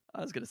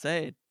 I was gonna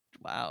say,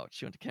 wow,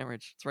 she went to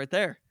Kentridge. It's right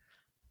there.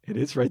 It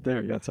is right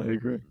there. Yes, I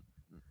agree.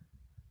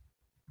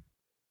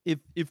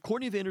 If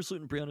Courtney Vandersloot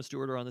and Breanna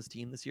Stewart are on this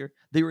team this year,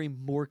 they were a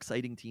more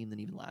exciting team than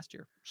even last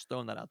year. Just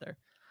throwing that out there.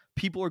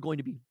 People are going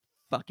to be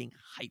fucking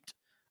hyped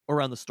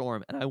around the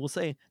Storm. And I will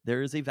say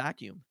there is a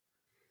vacuum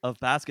of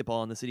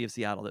basketball in the city of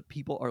Seattle that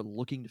people are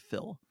looking to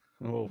fill.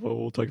 Oh, well,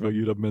 we'll talk about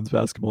UW men's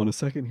basketball in a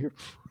second here.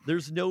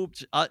 There's no...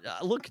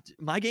 look,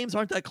 my games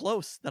aren't that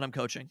close that I'm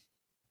coaching.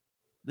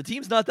 The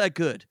team's not that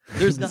good.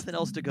 There's nothing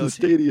else to go to. The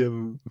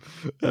stadium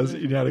has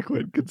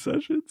inadequate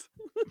concessions.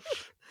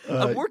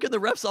 I'm working the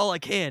refs all I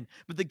can,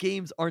 but the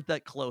games aren't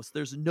that close.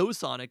 There's no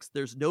Sonics.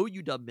 There's no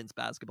UW men's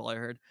basketball, I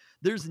heard.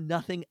 There's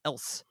nothing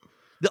else.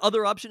 The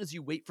other option is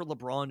you wait for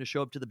LeBron to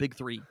show up to the big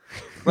three,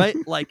 right?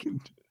 Like,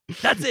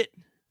 that's it.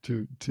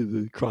 To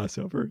the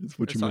crossover is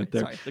what you meant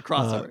there. Sorry, the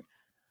crossover.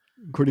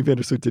 Courtney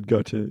Vandersloot did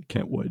go to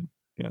Kentwood.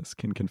 Yes,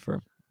 can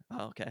confirm.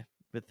 Oh, okay.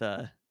 With,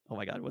 oh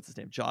my God, what's his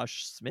name?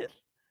 Josh Smith?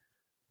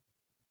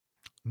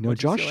 No,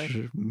 Josh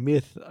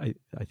Smith, I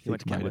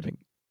think might have been.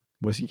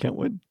 Was he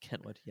Kentwood?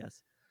 Kentwood,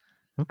 yes.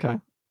 Okay.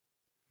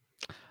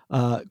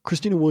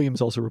 Christina Williams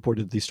also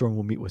reported the Storm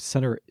will meet with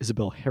center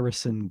Isabel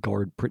Harrison,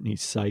 guard Brittany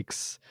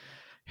Sykes.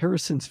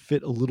 Harrison's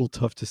fit a little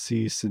tough to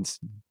see since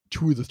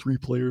two of the three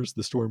players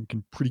the Storm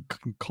can pretty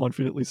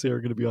confidently say are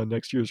going to be on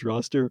next year's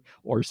roster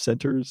are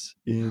centers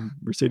in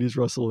Mercedes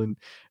Russell and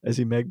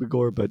Ezzy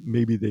Magbegor, but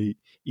maybe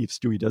if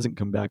Stewie doesn't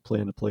come back,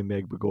 plan to play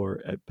Magbegor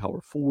at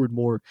power forward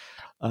more.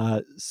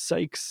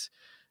 Sykes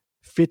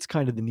fits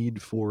kind of the need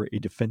for a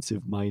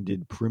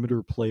defensive-minded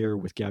perimeter player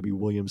with Gabby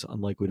Williams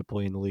unlikely to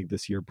play in the league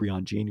this year.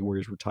 Breon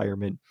January's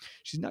retirement.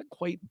 She's not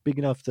quite big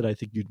enough that I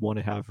think you'd want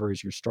to have her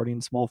as your starting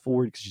small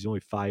forward because she's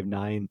only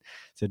 5'9".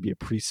 So it'd be a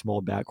pretty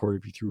small backcourt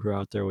if you threw her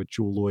out there with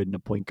Jewel Lloyd and a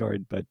point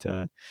guard, but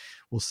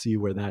we'll see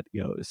where that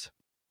goes.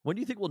 When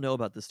do you think we'll know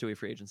about this Stewie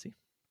free agency?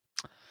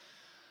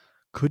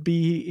 Could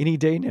be any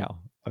day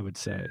now, I would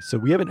say. So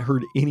we haven't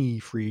heard any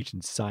free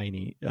agents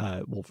signing,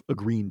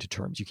 agreeing to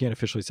terms. You can't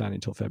officially sign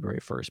until February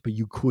 1st, but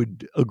you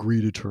could agree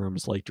to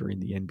terms like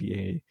during the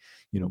NBA,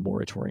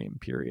 moratorium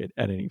period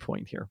at any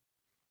point here.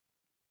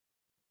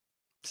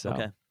 So,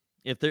 okay.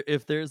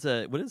 If there's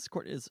what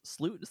is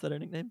Sloot? Is that a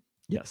nickname?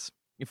 Yes.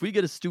 If we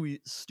get a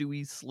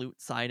Stewie Sloot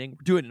signing,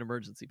 we're doing an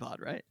emergency pod,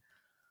 right?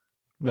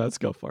 Let's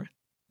go for it.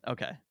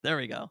 Okay. There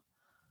we go.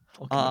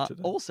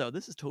 Also,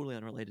 this is totally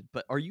unrelated,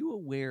 but are you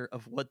aware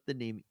of what the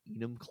name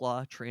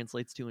Enumclaw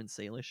translates to in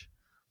Salish?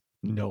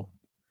 No.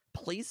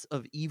 Place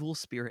of evil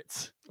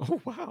spirits.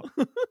 Oh, wow.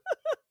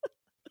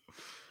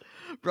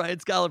 Brian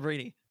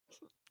Scalabrine.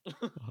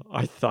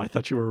 I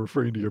thought you were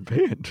referring to your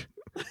band.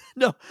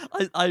 No,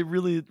 I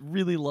really,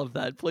 really love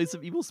that. Place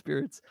of evil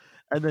spirits.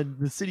 And then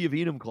the city of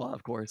Enumclaw,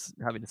 of course,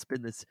 having to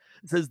spin this,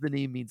 says the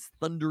name means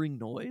thundering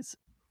noise,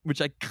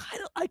 which I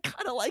kind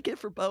of like it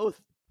for both.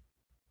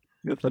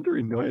 Yeah,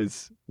 thundering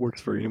noise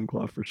works for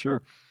Enumclaw for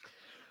sure.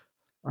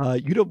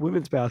 UW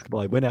women's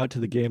basketball. I went out to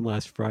the game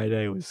last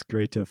Friday. It was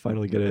great to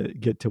finally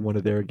get to one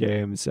of their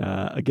games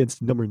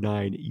against number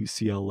 9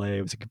 UCLA.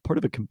 It was part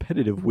of a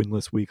competitive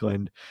winless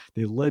weekend.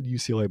 They led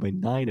UCLA by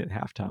 9 at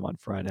halftime on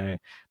Friday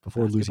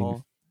before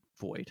losing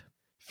void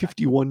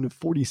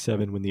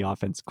 51-47 when the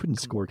offense couldn't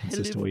score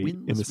consistently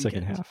in the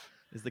second half.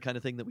 Is the kind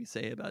of thing that we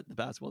say about the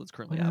basketball that's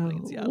currently happening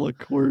in Seattle.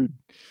 Look,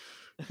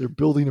 they're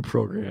building a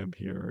program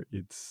here.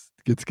 It's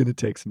going to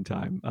take some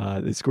time.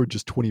 They scored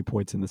just 20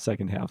 points in the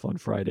second half on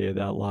Friday of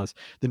that loss,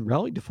 then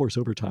rallied to force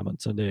overtime on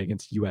Sunday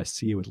against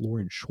USC with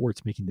Lauren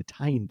Schwartz making the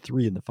tying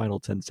 3 in the final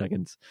 10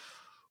 seconds,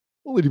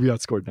 only to be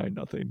outscored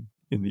 9-0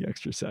 in the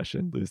extra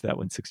session, lose that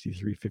one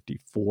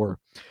 63-54.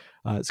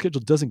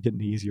 Schedule doesn't get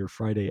any easier.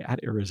 Friday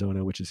at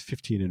Arizona, which is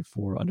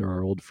 15-4 under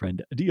our old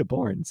friend Adia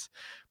Barnes,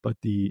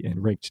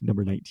 and ranked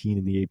number 19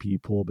 in the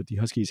AP poll. But the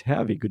Huskies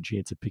have a good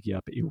chance of picking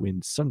up a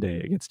win Sunday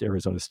against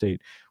Arizona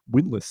State,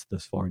 winless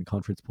thus far in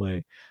conference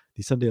play.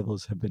 The Sun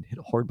Devils have been hit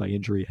hard by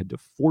injury, had to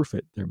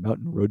forfeit their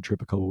mountain road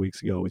trip a couple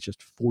weeks ago with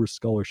just 4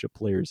 scholarship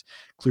players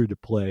cleared to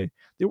play.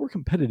 They were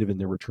competitive in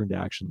their return to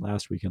action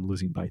last weekend,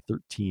 losing by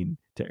 13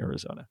 to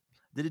Arizona.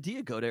 Did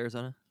Adia go to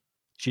Arizona?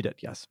 She did,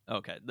 yes.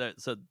 Okay,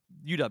 so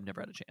UW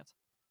never had a chance.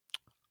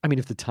 I mean,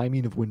 if the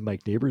timing of when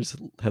Mike Neighbors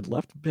had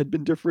left had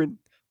been different,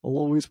 I'll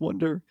always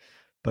wonder.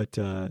 But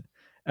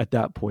at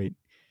that point,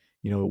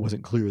 it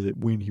wasn't clear that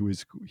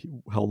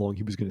how long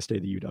he was going to stay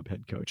the UW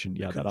head coach. And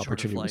that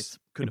opportunity was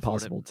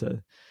impossible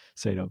to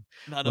say no.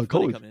 Not enough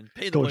money coming in.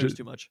 Pay the players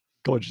too much.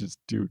 Colleges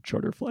do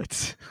charter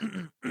flights.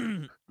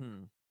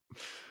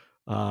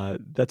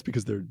 That's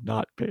because they're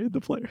not paying the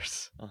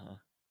players.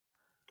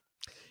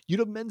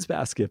 UW men's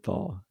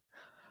basketball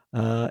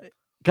got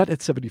that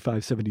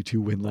 75-72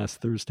 win last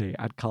Thursday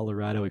at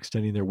Colorado,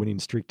 extending their winning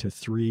streak to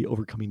 3,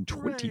 overcoming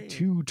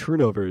 22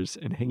 turnovers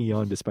and hanging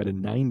on despite a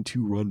 9-2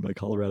 run by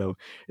Colorado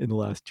in the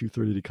last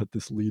 2:30 to cut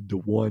this lead to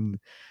 1.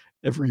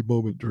 Every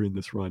moment during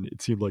this run,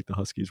 it seemed like the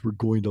Huskies were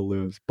going to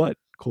lose, but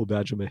Cole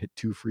Badgema hit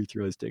 2 free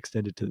throws to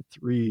extend it to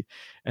 3,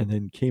 and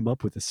then came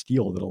up with a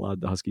steal that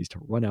allowed the Huskies to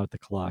run out the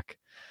clock.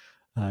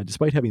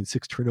 Despite having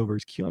 6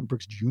 turnovers, Keon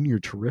Brooks Jr.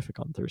 terrific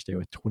on Thursday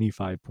with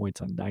 25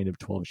 points on 9 of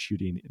 12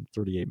 shooting in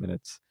 38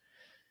 minutes.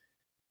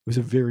 It was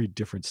a very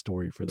different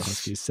story for the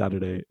Huskies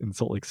Saturday in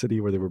Salt Lake City,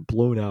 where they were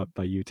blown out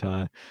by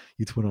Utah.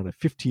 Utes went on a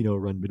 15-0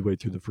 run midway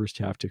through the first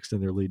half to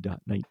extend their lead to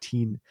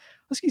 19.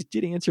 Huskies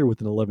did answer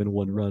with an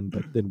 11-1 run,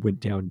 but then went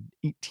down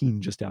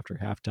 18 just after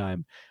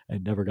halftime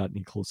and never got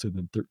any closer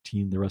than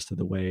 13 the rest of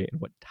the way,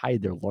 and what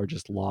tied their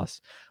largest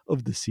loss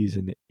of the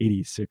season,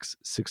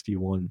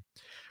 86-61.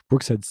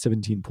 Brooks had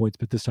 17 points,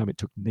 but this time it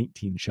took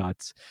 19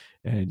 shots.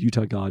 And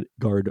Utah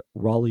guard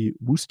Raleigh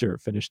Wooster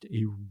finished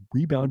a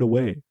rebound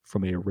away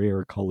from a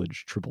rare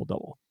college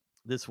triple-double.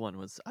 This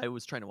one I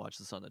was trying to watch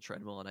this on the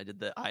treadmill, and I did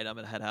the I'm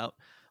gonna head out.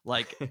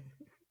 Like,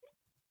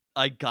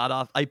 I got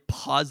off, I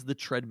paused the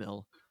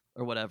treadmill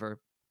or whatever.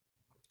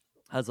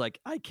 I was like,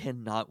 I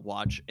cannot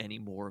watch any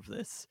more of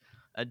this.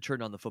 I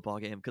turned on the football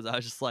game because I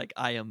was just like,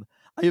 I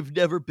have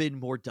never been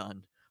more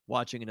done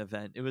watching an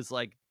event. It was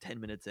like 10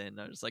 minutes in.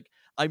 I was just like,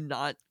 I'm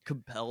not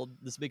compelled.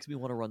 This makes me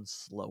want to run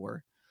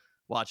slower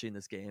watching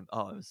this game.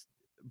 Oh, it was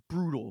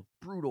brutal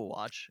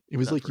watch. It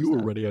was like you were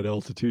running at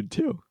altitude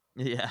too.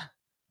 Yeah.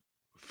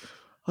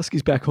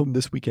 Huskies back home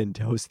this weekend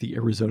to host the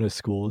Arizona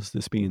Schools,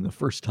 this being the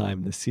first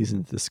time this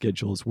season the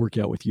schedules work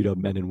out with UW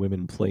men and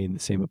women playing the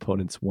same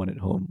opponents, one at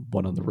home,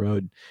 one on the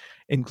road,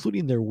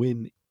 including their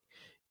win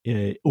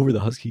over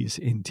the Huskies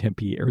in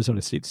Tempe.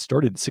 Arizona State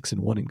started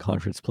 6-1 in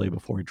conference play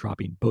before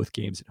dropping both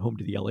games at home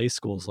to the LA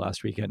Schools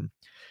last weekend.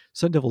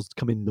 Sun Devils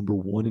come in number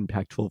 1 in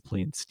Pac-12 play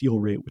in steal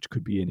rate, which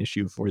could be an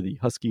issue for the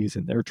Huskies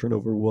and their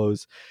turnover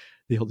woes.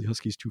 They held the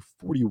Huskies to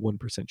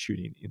 41%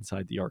 shooting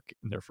inside the arc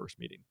in their first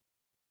meeting.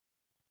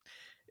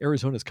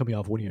 Arizona's coming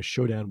off winning a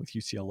showdown with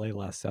UCLA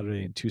last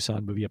Saturday in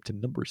Tucson, moving up to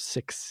number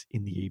 6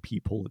 in the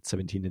AP poll at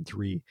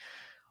 17-3.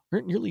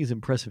 Aren't nearly as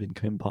impressive in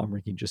KenPom,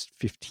 ranking just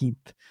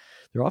 15th.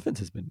 Their offense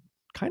has been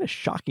kind of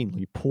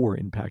shockingly poor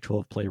in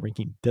Pac-12 play,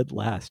 ranking dead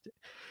last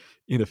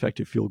in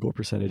effective field goal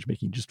percentage,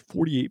 making just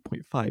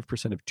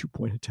 48.5% of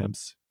 2-point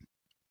attempts.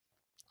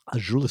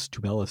 Julius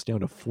Tubelis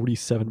down to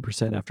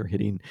 47% after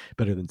hitting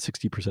better than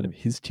 60% of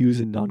his twos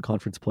in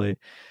non-conference play.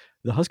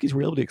 The Huskies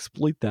were able to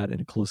exploit that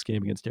in a close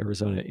game against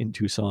Arizona in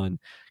Tucson.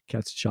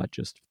 Cats shot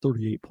just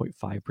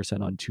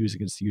 38.5% on twos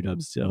against the UW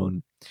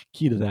zone.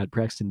 Key to that,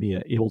 Braxton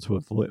Mia, able to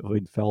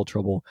avoid foul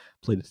trouble,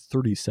 played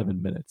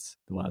 37 minutes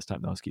the last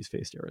time the Huskies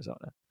faced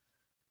Arizona.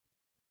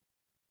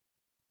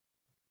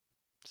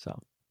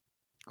 So,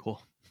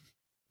 cool.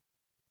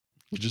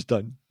 We're just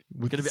done.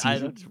 What am I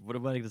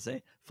going to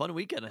say? Fun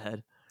weekend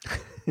ahead.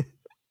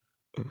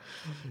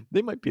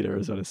 They might beat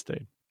Arizona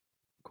State.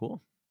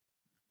 Cool.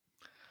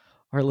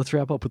 All right, let's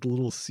wrap up with a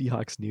little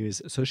Seahawks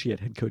news. Associate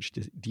head coach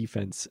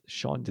defense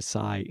Sean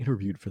Desai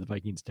interviewed for the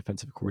Vikings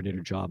defensive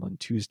coordinator job on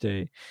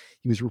Tuesday.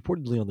 He was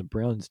reportedly on the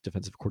Browns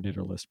defensive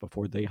coordinator list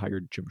before they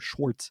hired Jim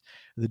Schwartz.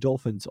 The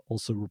Dolphins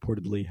also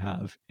reportedly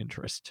have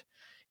interest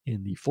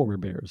in the former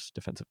Bears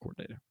defensive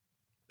coordinator.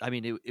 I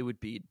mean, it would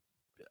be,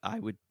 I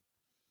would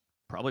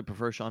probably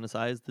prefer Sean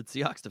Desai as the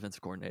Seahawks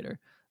defensive coordinator.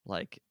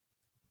 Like,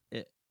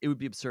 it would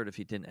be absurd if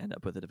he didn't end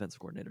up with a defensive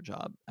coordinator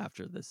job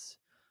after this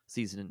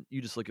season. And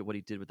you just look at what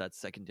he did with that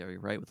secondary,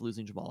 right? With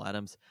losing Jamal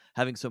Adams,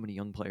 having so many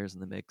young players in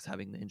the mix,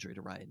 having the injury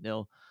to Ryan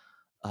Nill.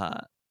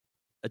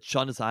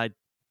 Sean Desai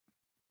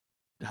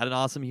had an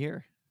awesome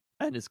year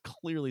and is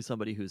clearly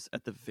somebody who's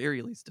at the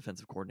very least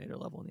defensive coordinator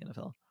level in the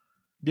NFL.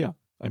 Yeah.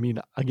 I mean,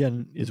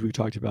 again, as we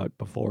talked about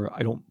before,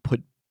 I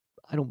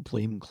don't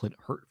blame Clint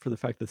Hurt for the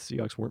fact that the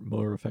Seahawks weren't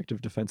more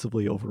effective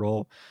defensively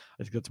overall.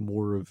 I think that's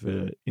more of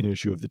an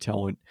issue of the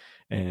talent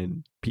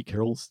and Pete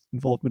Carroll's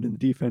involvement in the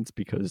defense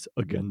because,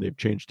 again, they've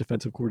changed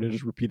defensive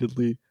coordinators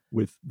repeatedly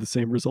with the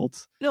same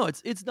results. No,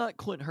 it's not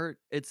Clint Hurt.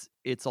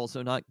 It's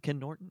also not Ken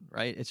Norton,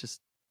 right? It's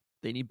just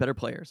they need better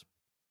players.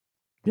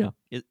 Yeah.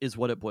 Is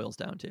what it boils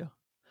down to.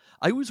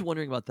 I was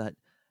wondering about that.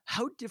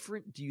 How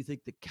different do you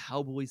think the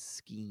Cowboys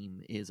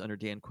scheme is under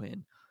Dan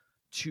Quinn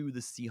to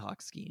the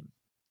Seahawks scheme,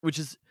 which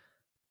is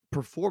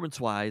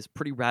performance-wise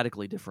pretty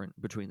radically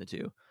different between the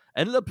two?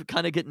 Ended up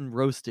kind of getting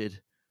roasted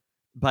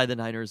by the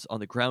Niners on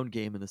the ground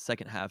game in the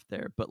second half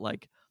there, but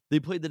like they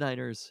played the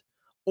Niners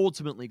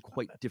ultimately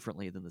quite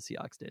differently than the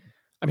Seahawks did.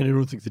 I mean, I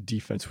don't think the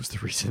defense was the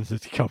reason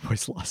that the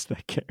Cowboys lost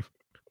that game.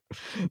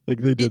 Like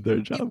they did their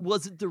job. It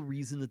wasn't the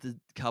reason that the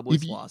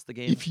Cowboys lost the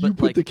game. If you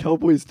put the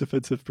Cowboys'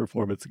 defensive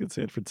performance against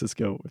San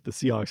Francisco with the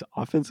Seahawks'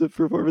 offensive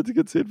performance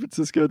against San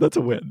Francisco, that's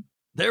a win.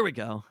 There we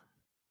go.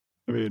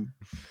 I mean,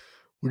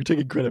 we're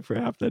taking credit for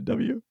half that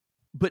W.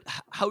 But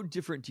how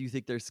different do you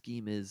think their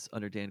scheme is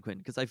under Dan Quinn?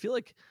 Because I feel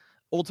like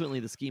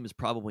ultimately the scheme is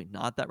probably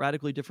not that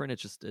radically different.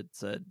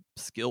 It's a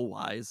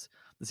skill-wise.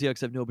 The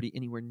Seahawks have nobody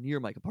anywhere near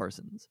Micah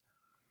Parsons.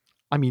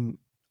 I mean,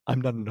 I'm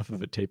not enough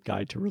of a tape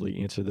guy to really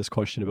answer this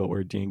question about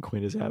where Dan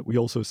Quinn is at. We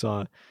also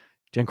saw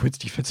Dan Quinn's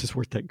defenses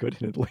weren't that good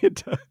in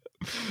Atlanta.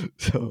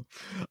 So,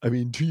 I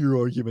mean, to your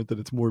argument that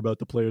it's more about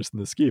the players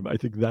than the scheme, I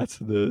think that's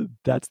the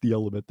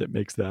element that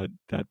makes that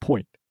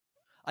point.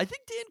 I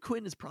think Dan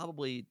Quinn is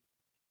probably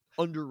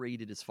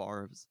underrated as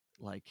far as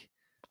like.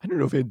 I don't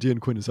know if Dan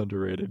Quinn is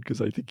underrated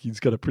because I think he's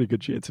got a pretty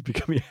good chance of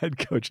becoming a head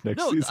coach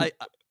next season.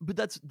 But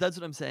that's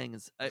what I'm saying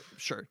is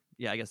sure.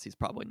 Yeah, I guess he's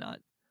probably not.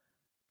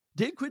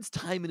 Dan Quinn's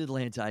time in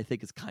Atlanta, I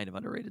think, is kind of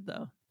underrated,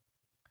 though.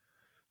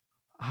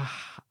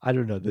 I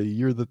don't know. The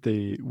year that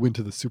they went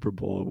to the Super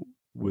Bowl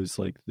was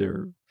like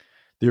their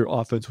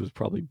offense was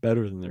probably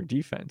better than their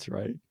defense,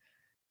 right?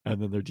 And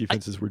then their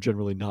defenses were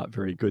generally not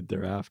very good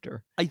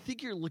thereafter. I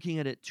think you're looking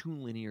at it too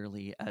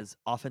linearly as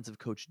offensive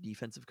coach,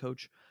 defensive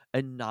coach,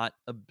 and not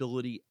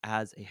ability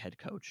as a head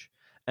coach.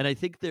 And I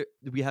think that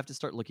we have to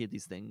start looking at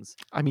these things.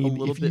 I mean,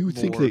 if you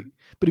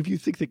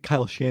think that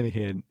Kyle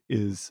Shanahan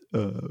is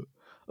a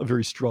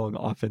very strong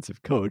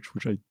offensive coach,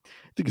 which I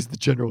think is the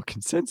general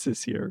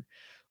consensus here,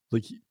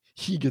 like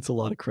he gets a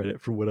lot of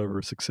credit for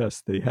whatever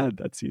success they had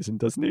that season,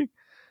 doesn't he?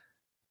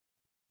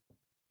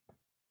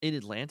 In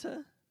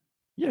Atlanta?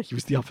 Yeah, he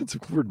was the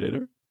offensive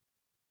coordinator.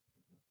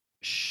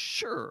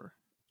 Sure.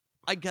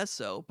 I guess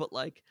so, but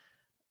like...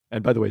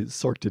 And by the way,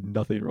 Sark did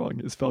nothing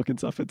wrong as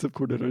Falcons offensive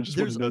coordinator. I just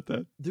want to note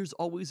that. There's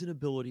always an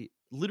ability.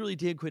 Literally,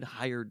 Dan Quinn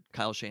hired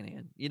Kyle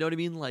Shanahan. You know what I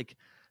mean? Like,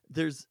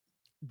 there's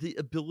the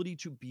ability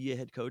to be a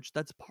head coach.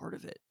 That's part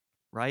of it,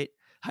 right?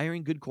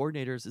 Hiring good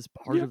coordinators is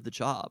part of the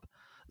job.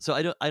 So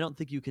I don't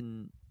think you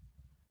can...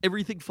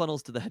 Everything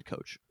funnels to the head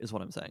coach is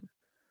what I'm saying.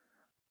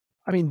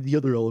 I mean, the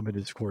other element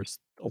is, of course,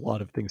 a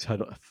lot of things had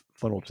a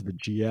funnel to the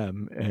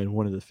GM. And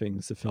one of the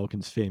things the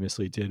Falcons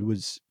famously did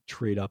was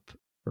trade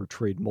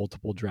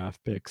multiple draft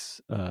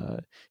picks,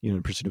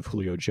 in pursuit of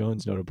Julio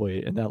Jones,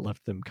 notably. And that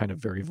left them kind of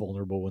very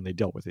vulnerable when they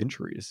dealt with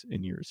injuries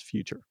in years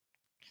future.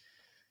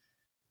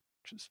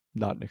 Which is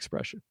not an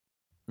expression.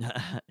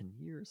 In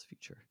years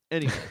future.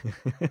 Anyway.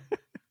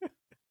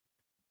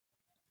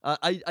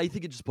 I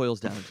think it just boils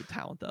down to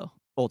talent, though,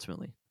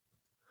 ultimately.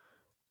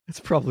 It's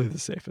probably the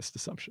safest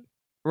assumption.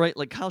 Right,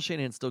 like Kyle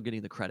Shanahan's still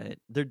getting the credit.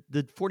 The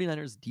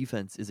 49ers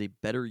defense is a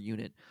better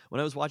unit.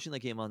 When I was watching that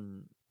game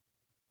on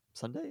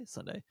Sunday,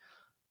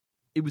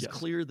 it was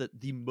clear that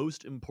the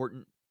most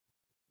important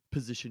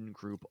position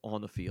group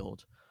on the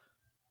field,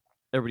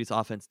 everybody's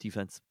offense,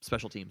 defense,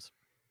 special teams,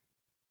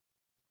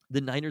 the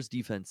Niners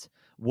defense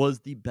was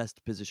the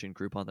best position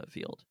group on that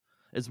field.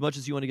 As much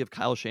as you want to give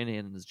Kyle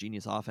Shanahan and his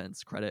genius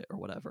offense credit or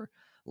whatever,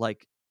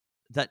 like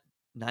that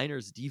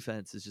Niners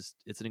defense is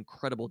it's an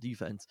incredible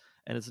defense,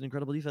 and it's an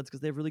incredible defense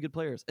because they have really good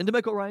players. And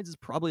DeMeco Ryans is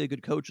probably a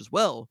good coach as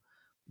well,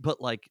 but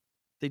like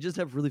they just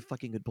have really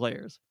fucking good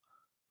players.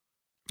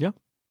 Yeah.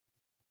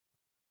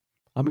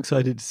 I'm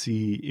excited to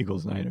see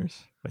Eagles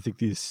Niners. I think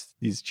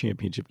these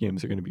championship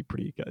games are going to be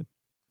pretty good.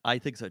 I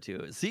think so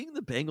too. Seeing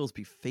the Bengals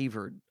be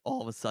favored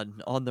all of a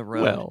sudden on the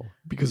road. Well,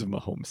 because of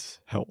Mahomes'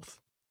 health.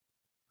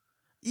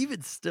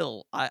 Even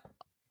still, I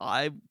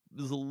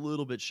was a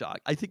little bit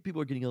shocked. I think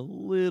people are getting a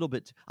little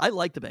bit... I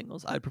like the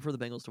Bengals. I prefer the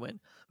Bengals to win.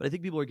 But I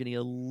think people are getting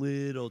a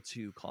little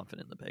too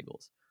confident in the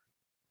Bengals.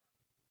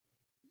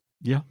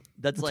 Yeah.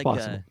 That's like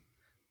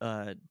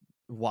a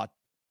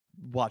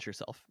watch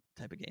yourself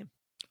type of game.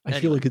 I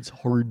feel like it's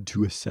hard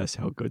to assess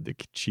how good the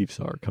Chiefs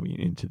are coming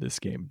into this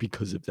game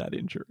because of that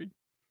injury.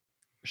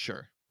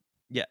 Sure.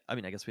 Yeah, I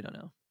mean, I guess we don't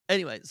know.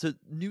 Anyway, so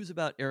news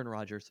about Aaron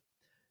Rodgers.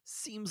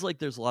 Seems like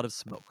there's a lot of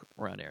smoke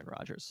around Aaron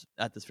Rodgers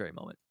at this very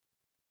moment.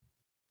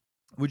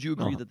 Would you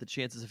agree that the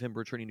chances of him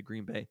returning to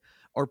Green Bay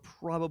are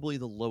probably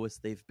the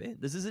lowest they've been?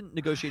 This isn't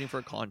negotiating for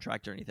a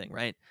contract or anything,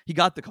 right? He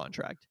got the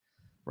contract,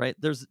 right?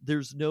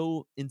 There's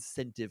no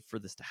incentive for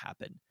this to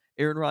happen.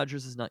 Aaron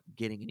Rodgers is not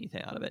getting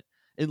anything out of it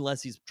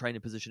unless he's trying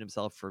to position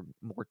himself for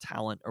more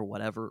talent or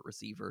whatever,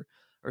 receiver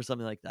or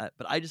something like that.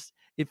 But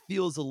it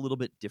feels a little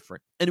bit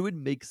different. And it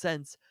would make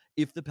sense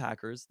if the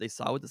Packers, they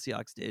saw what the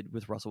Seahawks did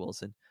with Russell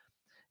Wilson.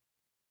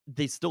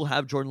 They still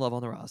have Jordan Love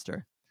on the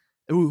roster,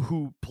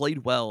 who played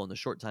well in the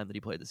short time that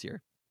he played this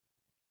year.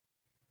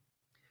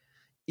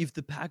 If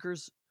the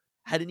Packers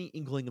had any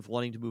inkling of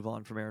wanting to move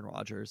on from Aaron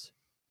Rodgers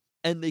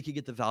and they could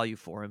get the value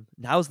for him,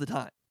 now's the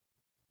time,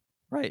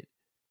 right?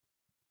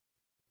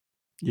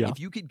 Yeah. If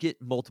you could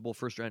get multiple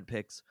first-round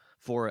picks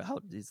for, how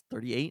is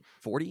 38,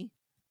 40?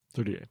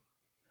 38.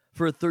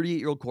 For a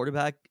 38-year-old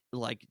quarterback,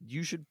 like,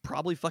 you should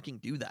probably fucking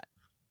do that.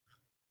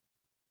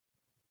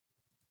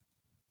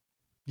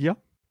 Yeah.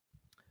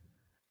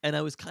 And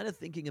I was kind of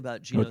thinking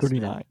about Geno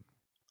 39. Smith.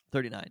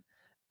 39.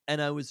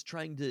 And I was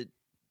trying to,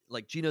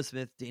 like, Geno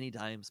Smith, Danny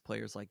Dimes,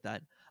 players like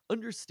that,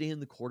 understand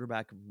the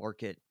quarterback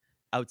market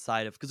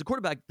outside of, because a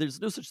quarterback,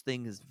 there's no such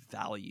thing as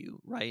value,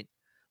 right?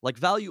 Like,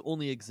 value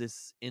only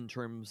exists in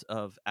terms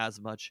of as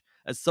much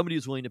as somebody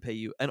is willing to pay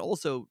you, and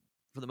also,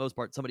 for the most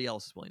part, somebody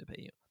else is willing to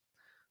pay you,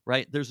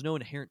 right? There's no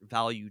inherent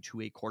value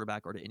to a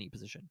quarterback or to any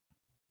position.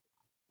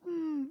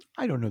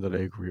 I don't know that I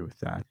agree with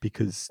that,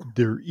 because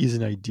there is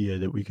an idea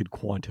that we could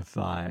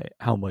quantify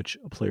how much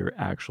a player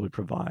actually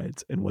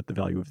provides and what the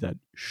value of that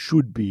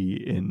should be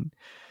in,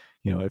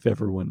 if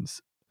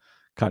everyone's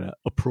kind of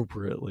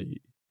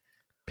appropriately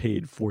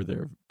paid for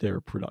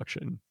their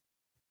production.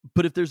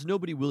 But if there's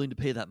nobody willing to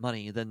pay that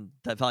money, then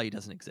that value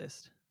doesn't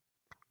exist.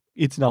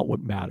 It's not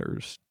what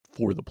matters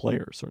for the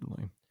player,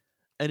 certainly.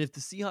 And if the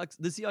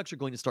Seahawks are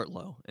going to start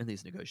low in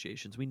these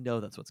negotiations, we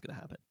know that's what's going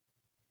to happen.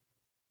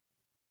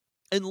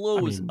 And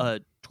low is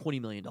 $20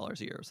 million a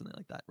year or something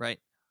like that, right?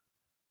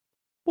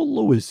 Well,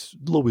 low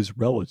is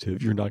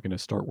relative. You're not going to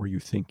start where you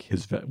think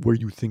is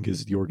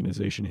the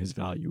organization his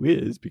value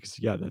is, because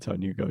that's how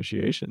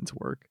negotiations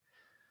work.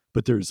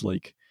 But there's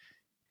like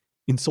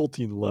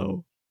insulting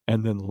low,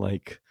 and then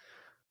like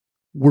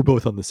we're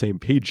both on the same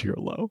page here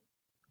low.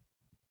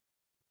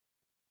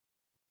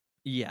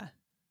 Yeah.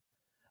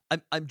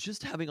 I'm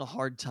just having a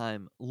hard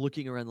time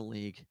looking around the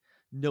league,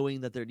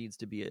 knowing that there needs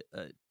to be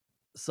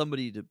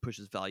somebody to push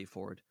his value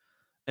forward,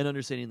 and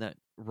understanding that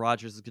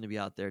Rodgers is going to be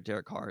out there,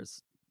 Derek Carr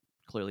is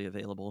clearly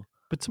available.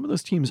 But some of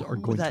those teams are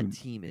going that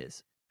team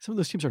is. Some of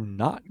those teams are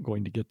not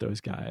going to get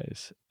those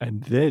guys,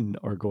 and then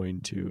are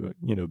going to,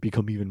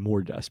 become even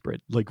more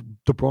desperate. Like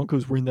the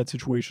Broncos were in that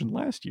situation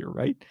last year,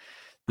 right?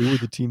 They were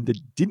the team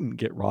that didn't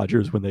get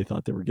Rodgers when they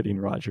thought they were getting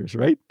Rodgers,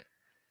 right?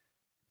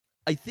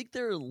 I think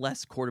there are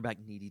less quarterback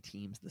needy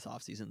teams this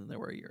offseason than there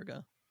were a year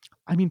ago.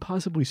 I mean,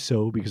 possibly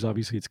so, because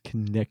obviously it's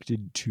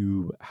connected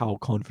to how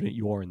confident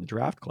you are in the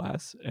draft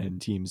class,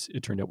 and teams,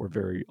 it turned out, were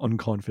very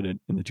unconfident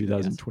in the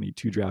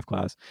 2022 draft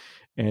class,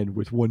 and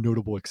with one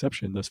notable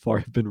exception thus far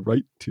have been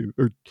right to,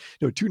 or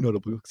no, two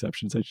notable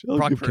exceptions.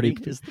 Brock Purdy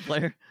is the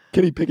player.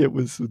 Kenny Pickett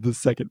was the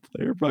second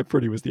player. Brock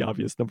Purdy was the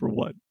obvious number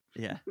one.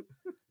 Yeah.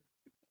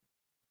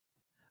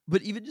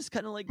 But even just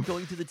kind of like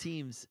going to the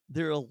teams,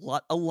 there are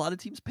a lot of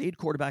teams paid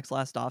quarterbacks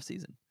last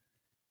offseason.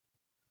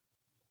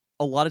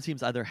 A lot of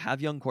teams either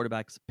have young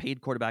quarterbacks,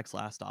 paid quarterbacks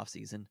last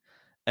offseason,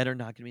 and are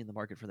not going to be in the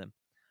market for them.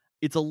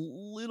 It's a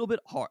little bit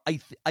hard. I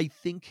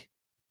think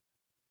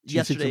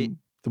yesterday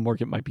the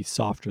market might be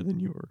softer than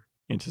you were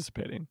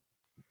anticipating.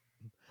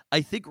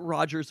 I think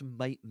Rodgers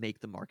might make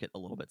the market a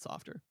little bit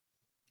softer.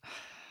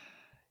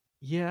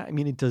 Yeah, I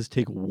mean, it does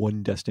take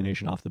one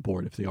destination off the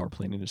board if they are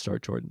planning to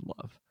start Jordan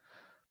Love.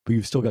 But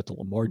you've still got the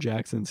Lamar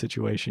Jackson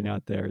situation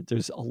out there.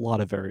 There's a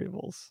lot of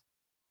variables.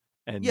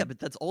 And yeah, but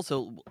that's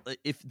also,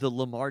 if the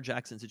Lamar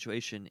Jackson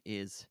situation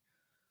is...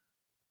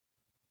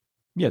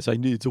 Yes,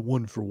 it's a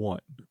 1-for-1.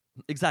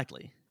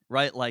 Exactly,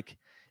 right? Like,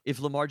 if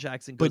Lamar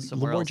Jackson goes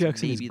somewhere Lamar else,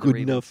 Jackson maybe is good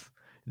enough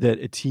that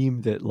a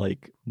team that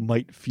like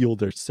might feel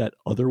they're set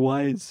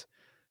otherwise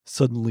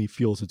suddenly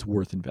feels it's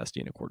worth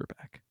investing in a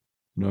quarterback.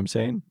 You know what I'm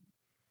saying?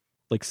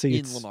 Like, say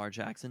it's Lamar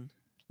Jackson.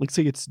 Like,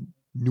 say it's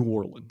New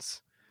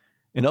Orleans.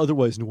 And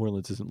otherwise, New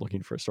Orleans isn't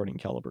looking for a starting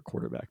caliber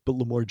quarterback. But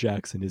Lamar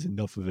Jackson is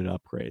enough of an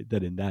upgrade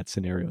that in that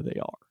scenario, they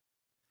are.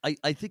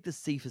 I think the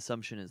safe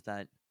assumption is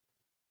that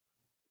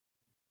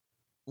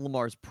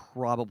Lamar's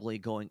probably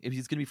going, if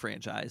he's going to be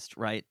franchised,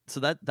 right?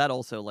 So that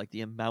also, like, the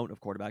amount of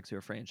quarterbacks who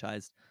are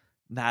franchised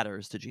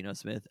matters to Geno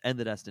Smith and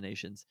the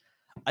destinations.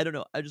 I don't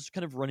know. I'm just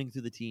kind of running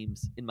through the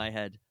teams in my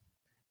head,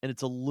 and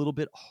it's a little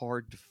bit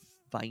hard to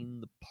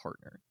find the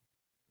partner.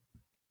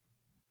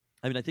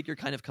 I mean, I think you're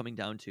kind of coming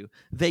down to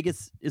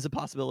Vegas is a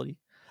possibility.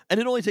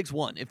 And it only takes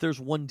one. If there's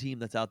one team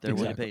that's out there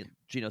willing to pay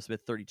Geno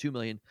Smith $32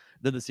 million,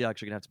 then the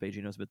Seahawks are going to have to pay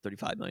Geno Smith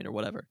 $35 million or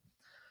whatever.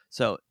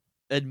 So,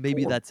 and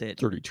maybe that's it.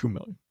 $32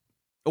 million.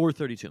 Or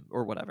 32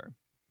 or whatever.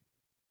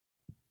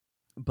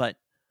 But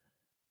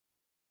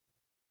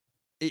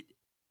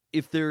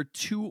if there are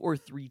 2 or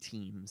 3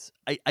 teams,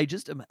 I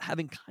just am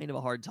having kind of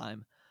a hard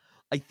time.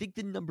 I think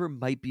the number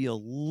might be a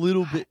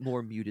little bit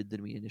more muted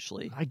than we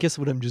initially. I guess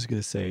what I'm just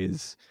going to say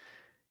is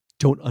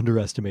don't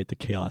underestimate the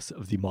chaos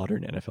of the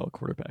modern NFL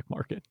quarterback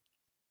market.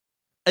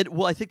 And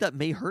well, I think that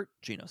may hurt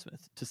Geno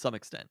Smith to some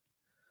extent.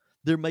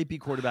 There might be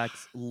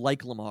quarterbacks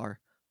like Lamar,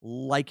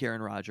 like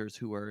Aaron Rodgers,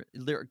 who are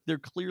they're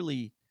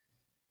clearly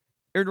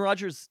Aaron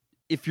Rodgers.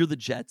 If you're the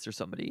Jets or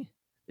somebody,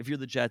 if you're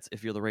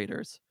the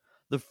Raiders,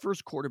 the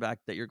first quarterback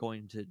that you're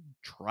going to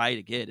try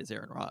to get is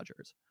Aaron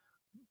Rodgers.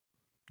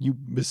 You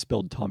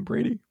misspelled Tom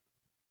Brady.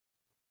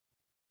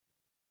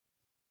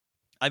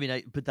 I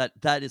mean, but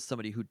that is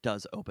somebody who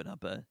does open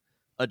up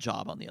a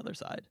job on the other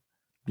side.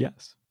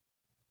 Yes.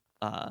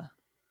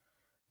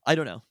 I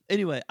don't know.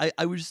 Anyway,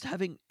 I was just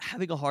having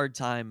a hard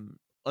time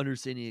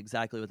understanding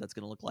exactly what that's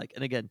going to look like.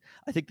 And again,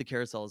 I think the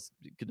carousel is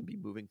going to be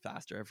moving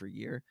faster every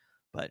year,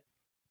 but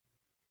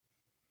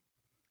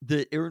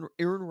the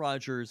Aaron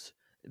Rodgers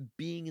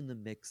being in the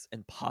mix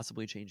and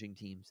possibly changing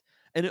teams,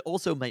 and it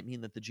also might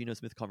mean that the Geno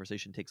Smith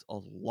conversation takes a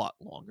lot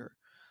longer.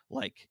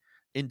 Like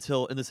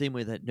until in the same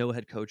way that no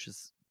head coach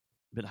has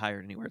been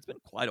hired anywhere. It's been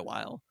quite a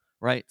while,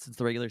 right? Since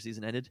the regular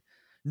season ended.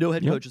 No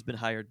head coach has been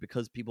hired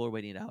because people are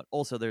waiting it out.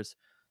 Also, there's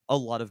a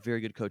lot of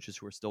very good coaches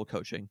who are still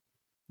coaching.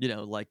 You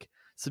know, like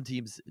some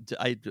teams,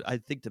 I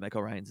think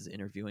DeMeco Ryans is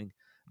interviewing,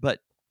 but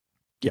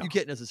you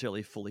can't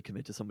necessarily fully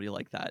commit to somebody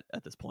like that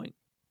at this point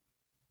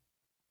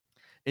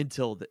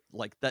until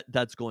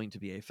that's going to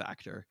be a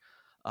factor.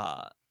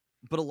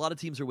 But a lot of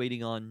teams are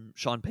waiting on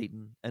Sean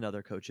Payton and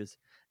other coaches.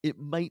 It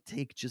might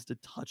take just a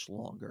touch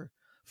longer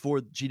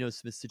for Geno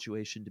Smith's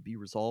situation to be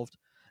resolved,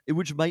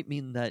 which might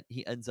mean that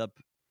he ends up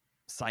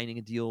signing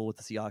a deal with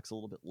the Seahawks a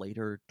little bit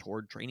later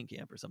toward training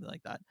camp or something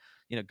like that.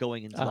 You know,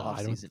 going into the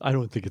offseason. I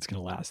don't think it's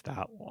going to last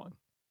that long.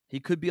 He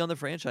could be on the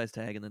franchise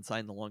tag and then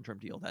sign the long-term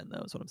deal then,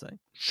 though, is what I'm saying.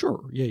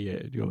 Sure.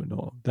 Yeah.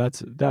 No,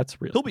 that's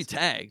real. He'll be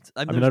tagged.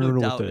 I mean, there's no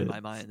doubt in my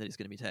mind that he's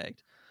going to be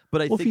tagged.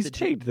 But I think if he's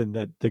tagged, then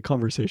that the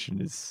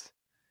conversation is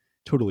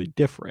totally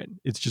different.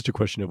 It's just a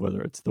question of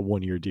whether it's the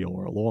 1-year deal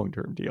or a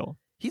long-term deal.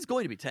 He's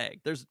going to be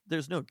tagged.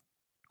 There's no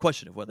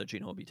question of whether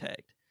Geno will be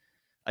tagged.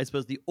 I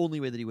suppose the only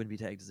way that he wouldn't be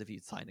tagged is if he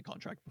signed a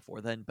contract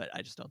before then, but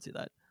I just don't see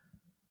that.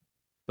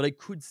 But I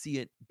could see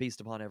it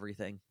based upon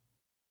everything.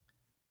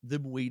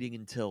 Them waiting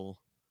until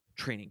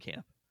training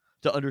camp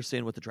to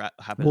understand what the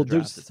happened in the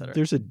draft, etc.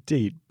 There's a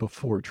date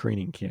before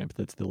training camp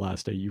that's the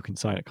last day you can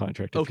sign a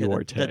contract if you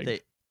are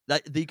tagged.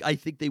 I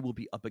think they will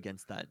be up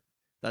against that.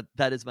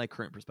 That is my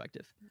current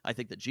perspective. I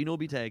think that Geno will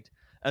be tagged,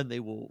 and they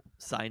will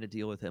sign a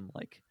deal with him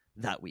like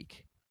that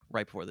week,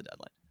 right before the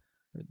deadline.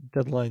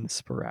 Deadline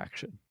spur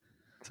action.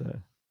 It's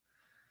a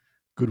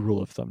good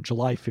rule of thumb.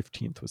 July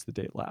 15th was the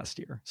date last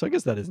year. So I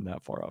guess that isn't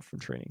that far off from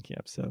training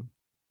camp. So,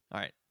 all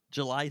right.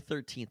 July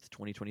 13th,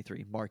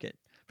 2023. Mark it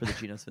for the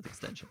Geno Smith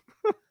extension.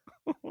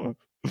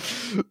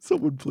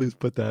 Someone please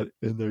put that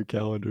in their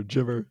calendar.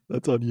 Jimmer,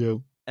 that's on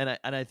you. And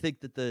I think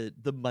that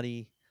the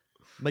money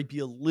might be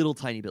a little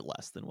tiny bit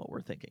less than what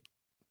we're thinking.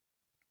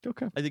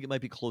 Okay. I think it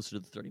might be closer to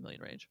the 30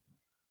 million range.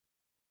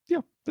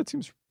 Yeah, that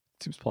seems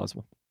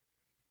plausible.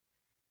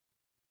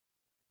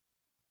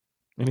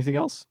 Anything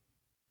else?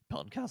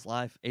 Peltoncast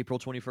Live, April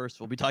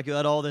 21st. We'll be talking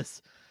about all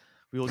this.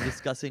 We will be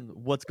discussing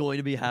what's going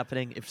to be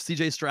happening. If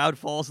CJ Stroud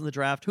falls in the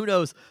draft, who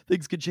knows?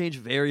 Things could change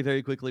very,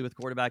 very quickly with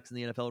quarterbacks in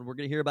the NFL, and we're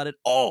going to hear about it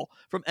all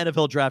from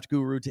NFL draft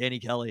guru Danny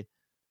Kelly.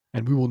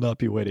 And we will not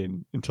be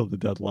waiting until the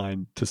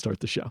deadline to start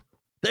the show.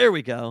 There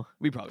we go.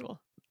 We probably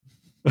will.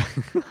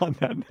 On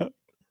that note.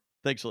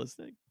 Thanks for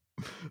listening.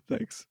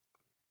 Thanks.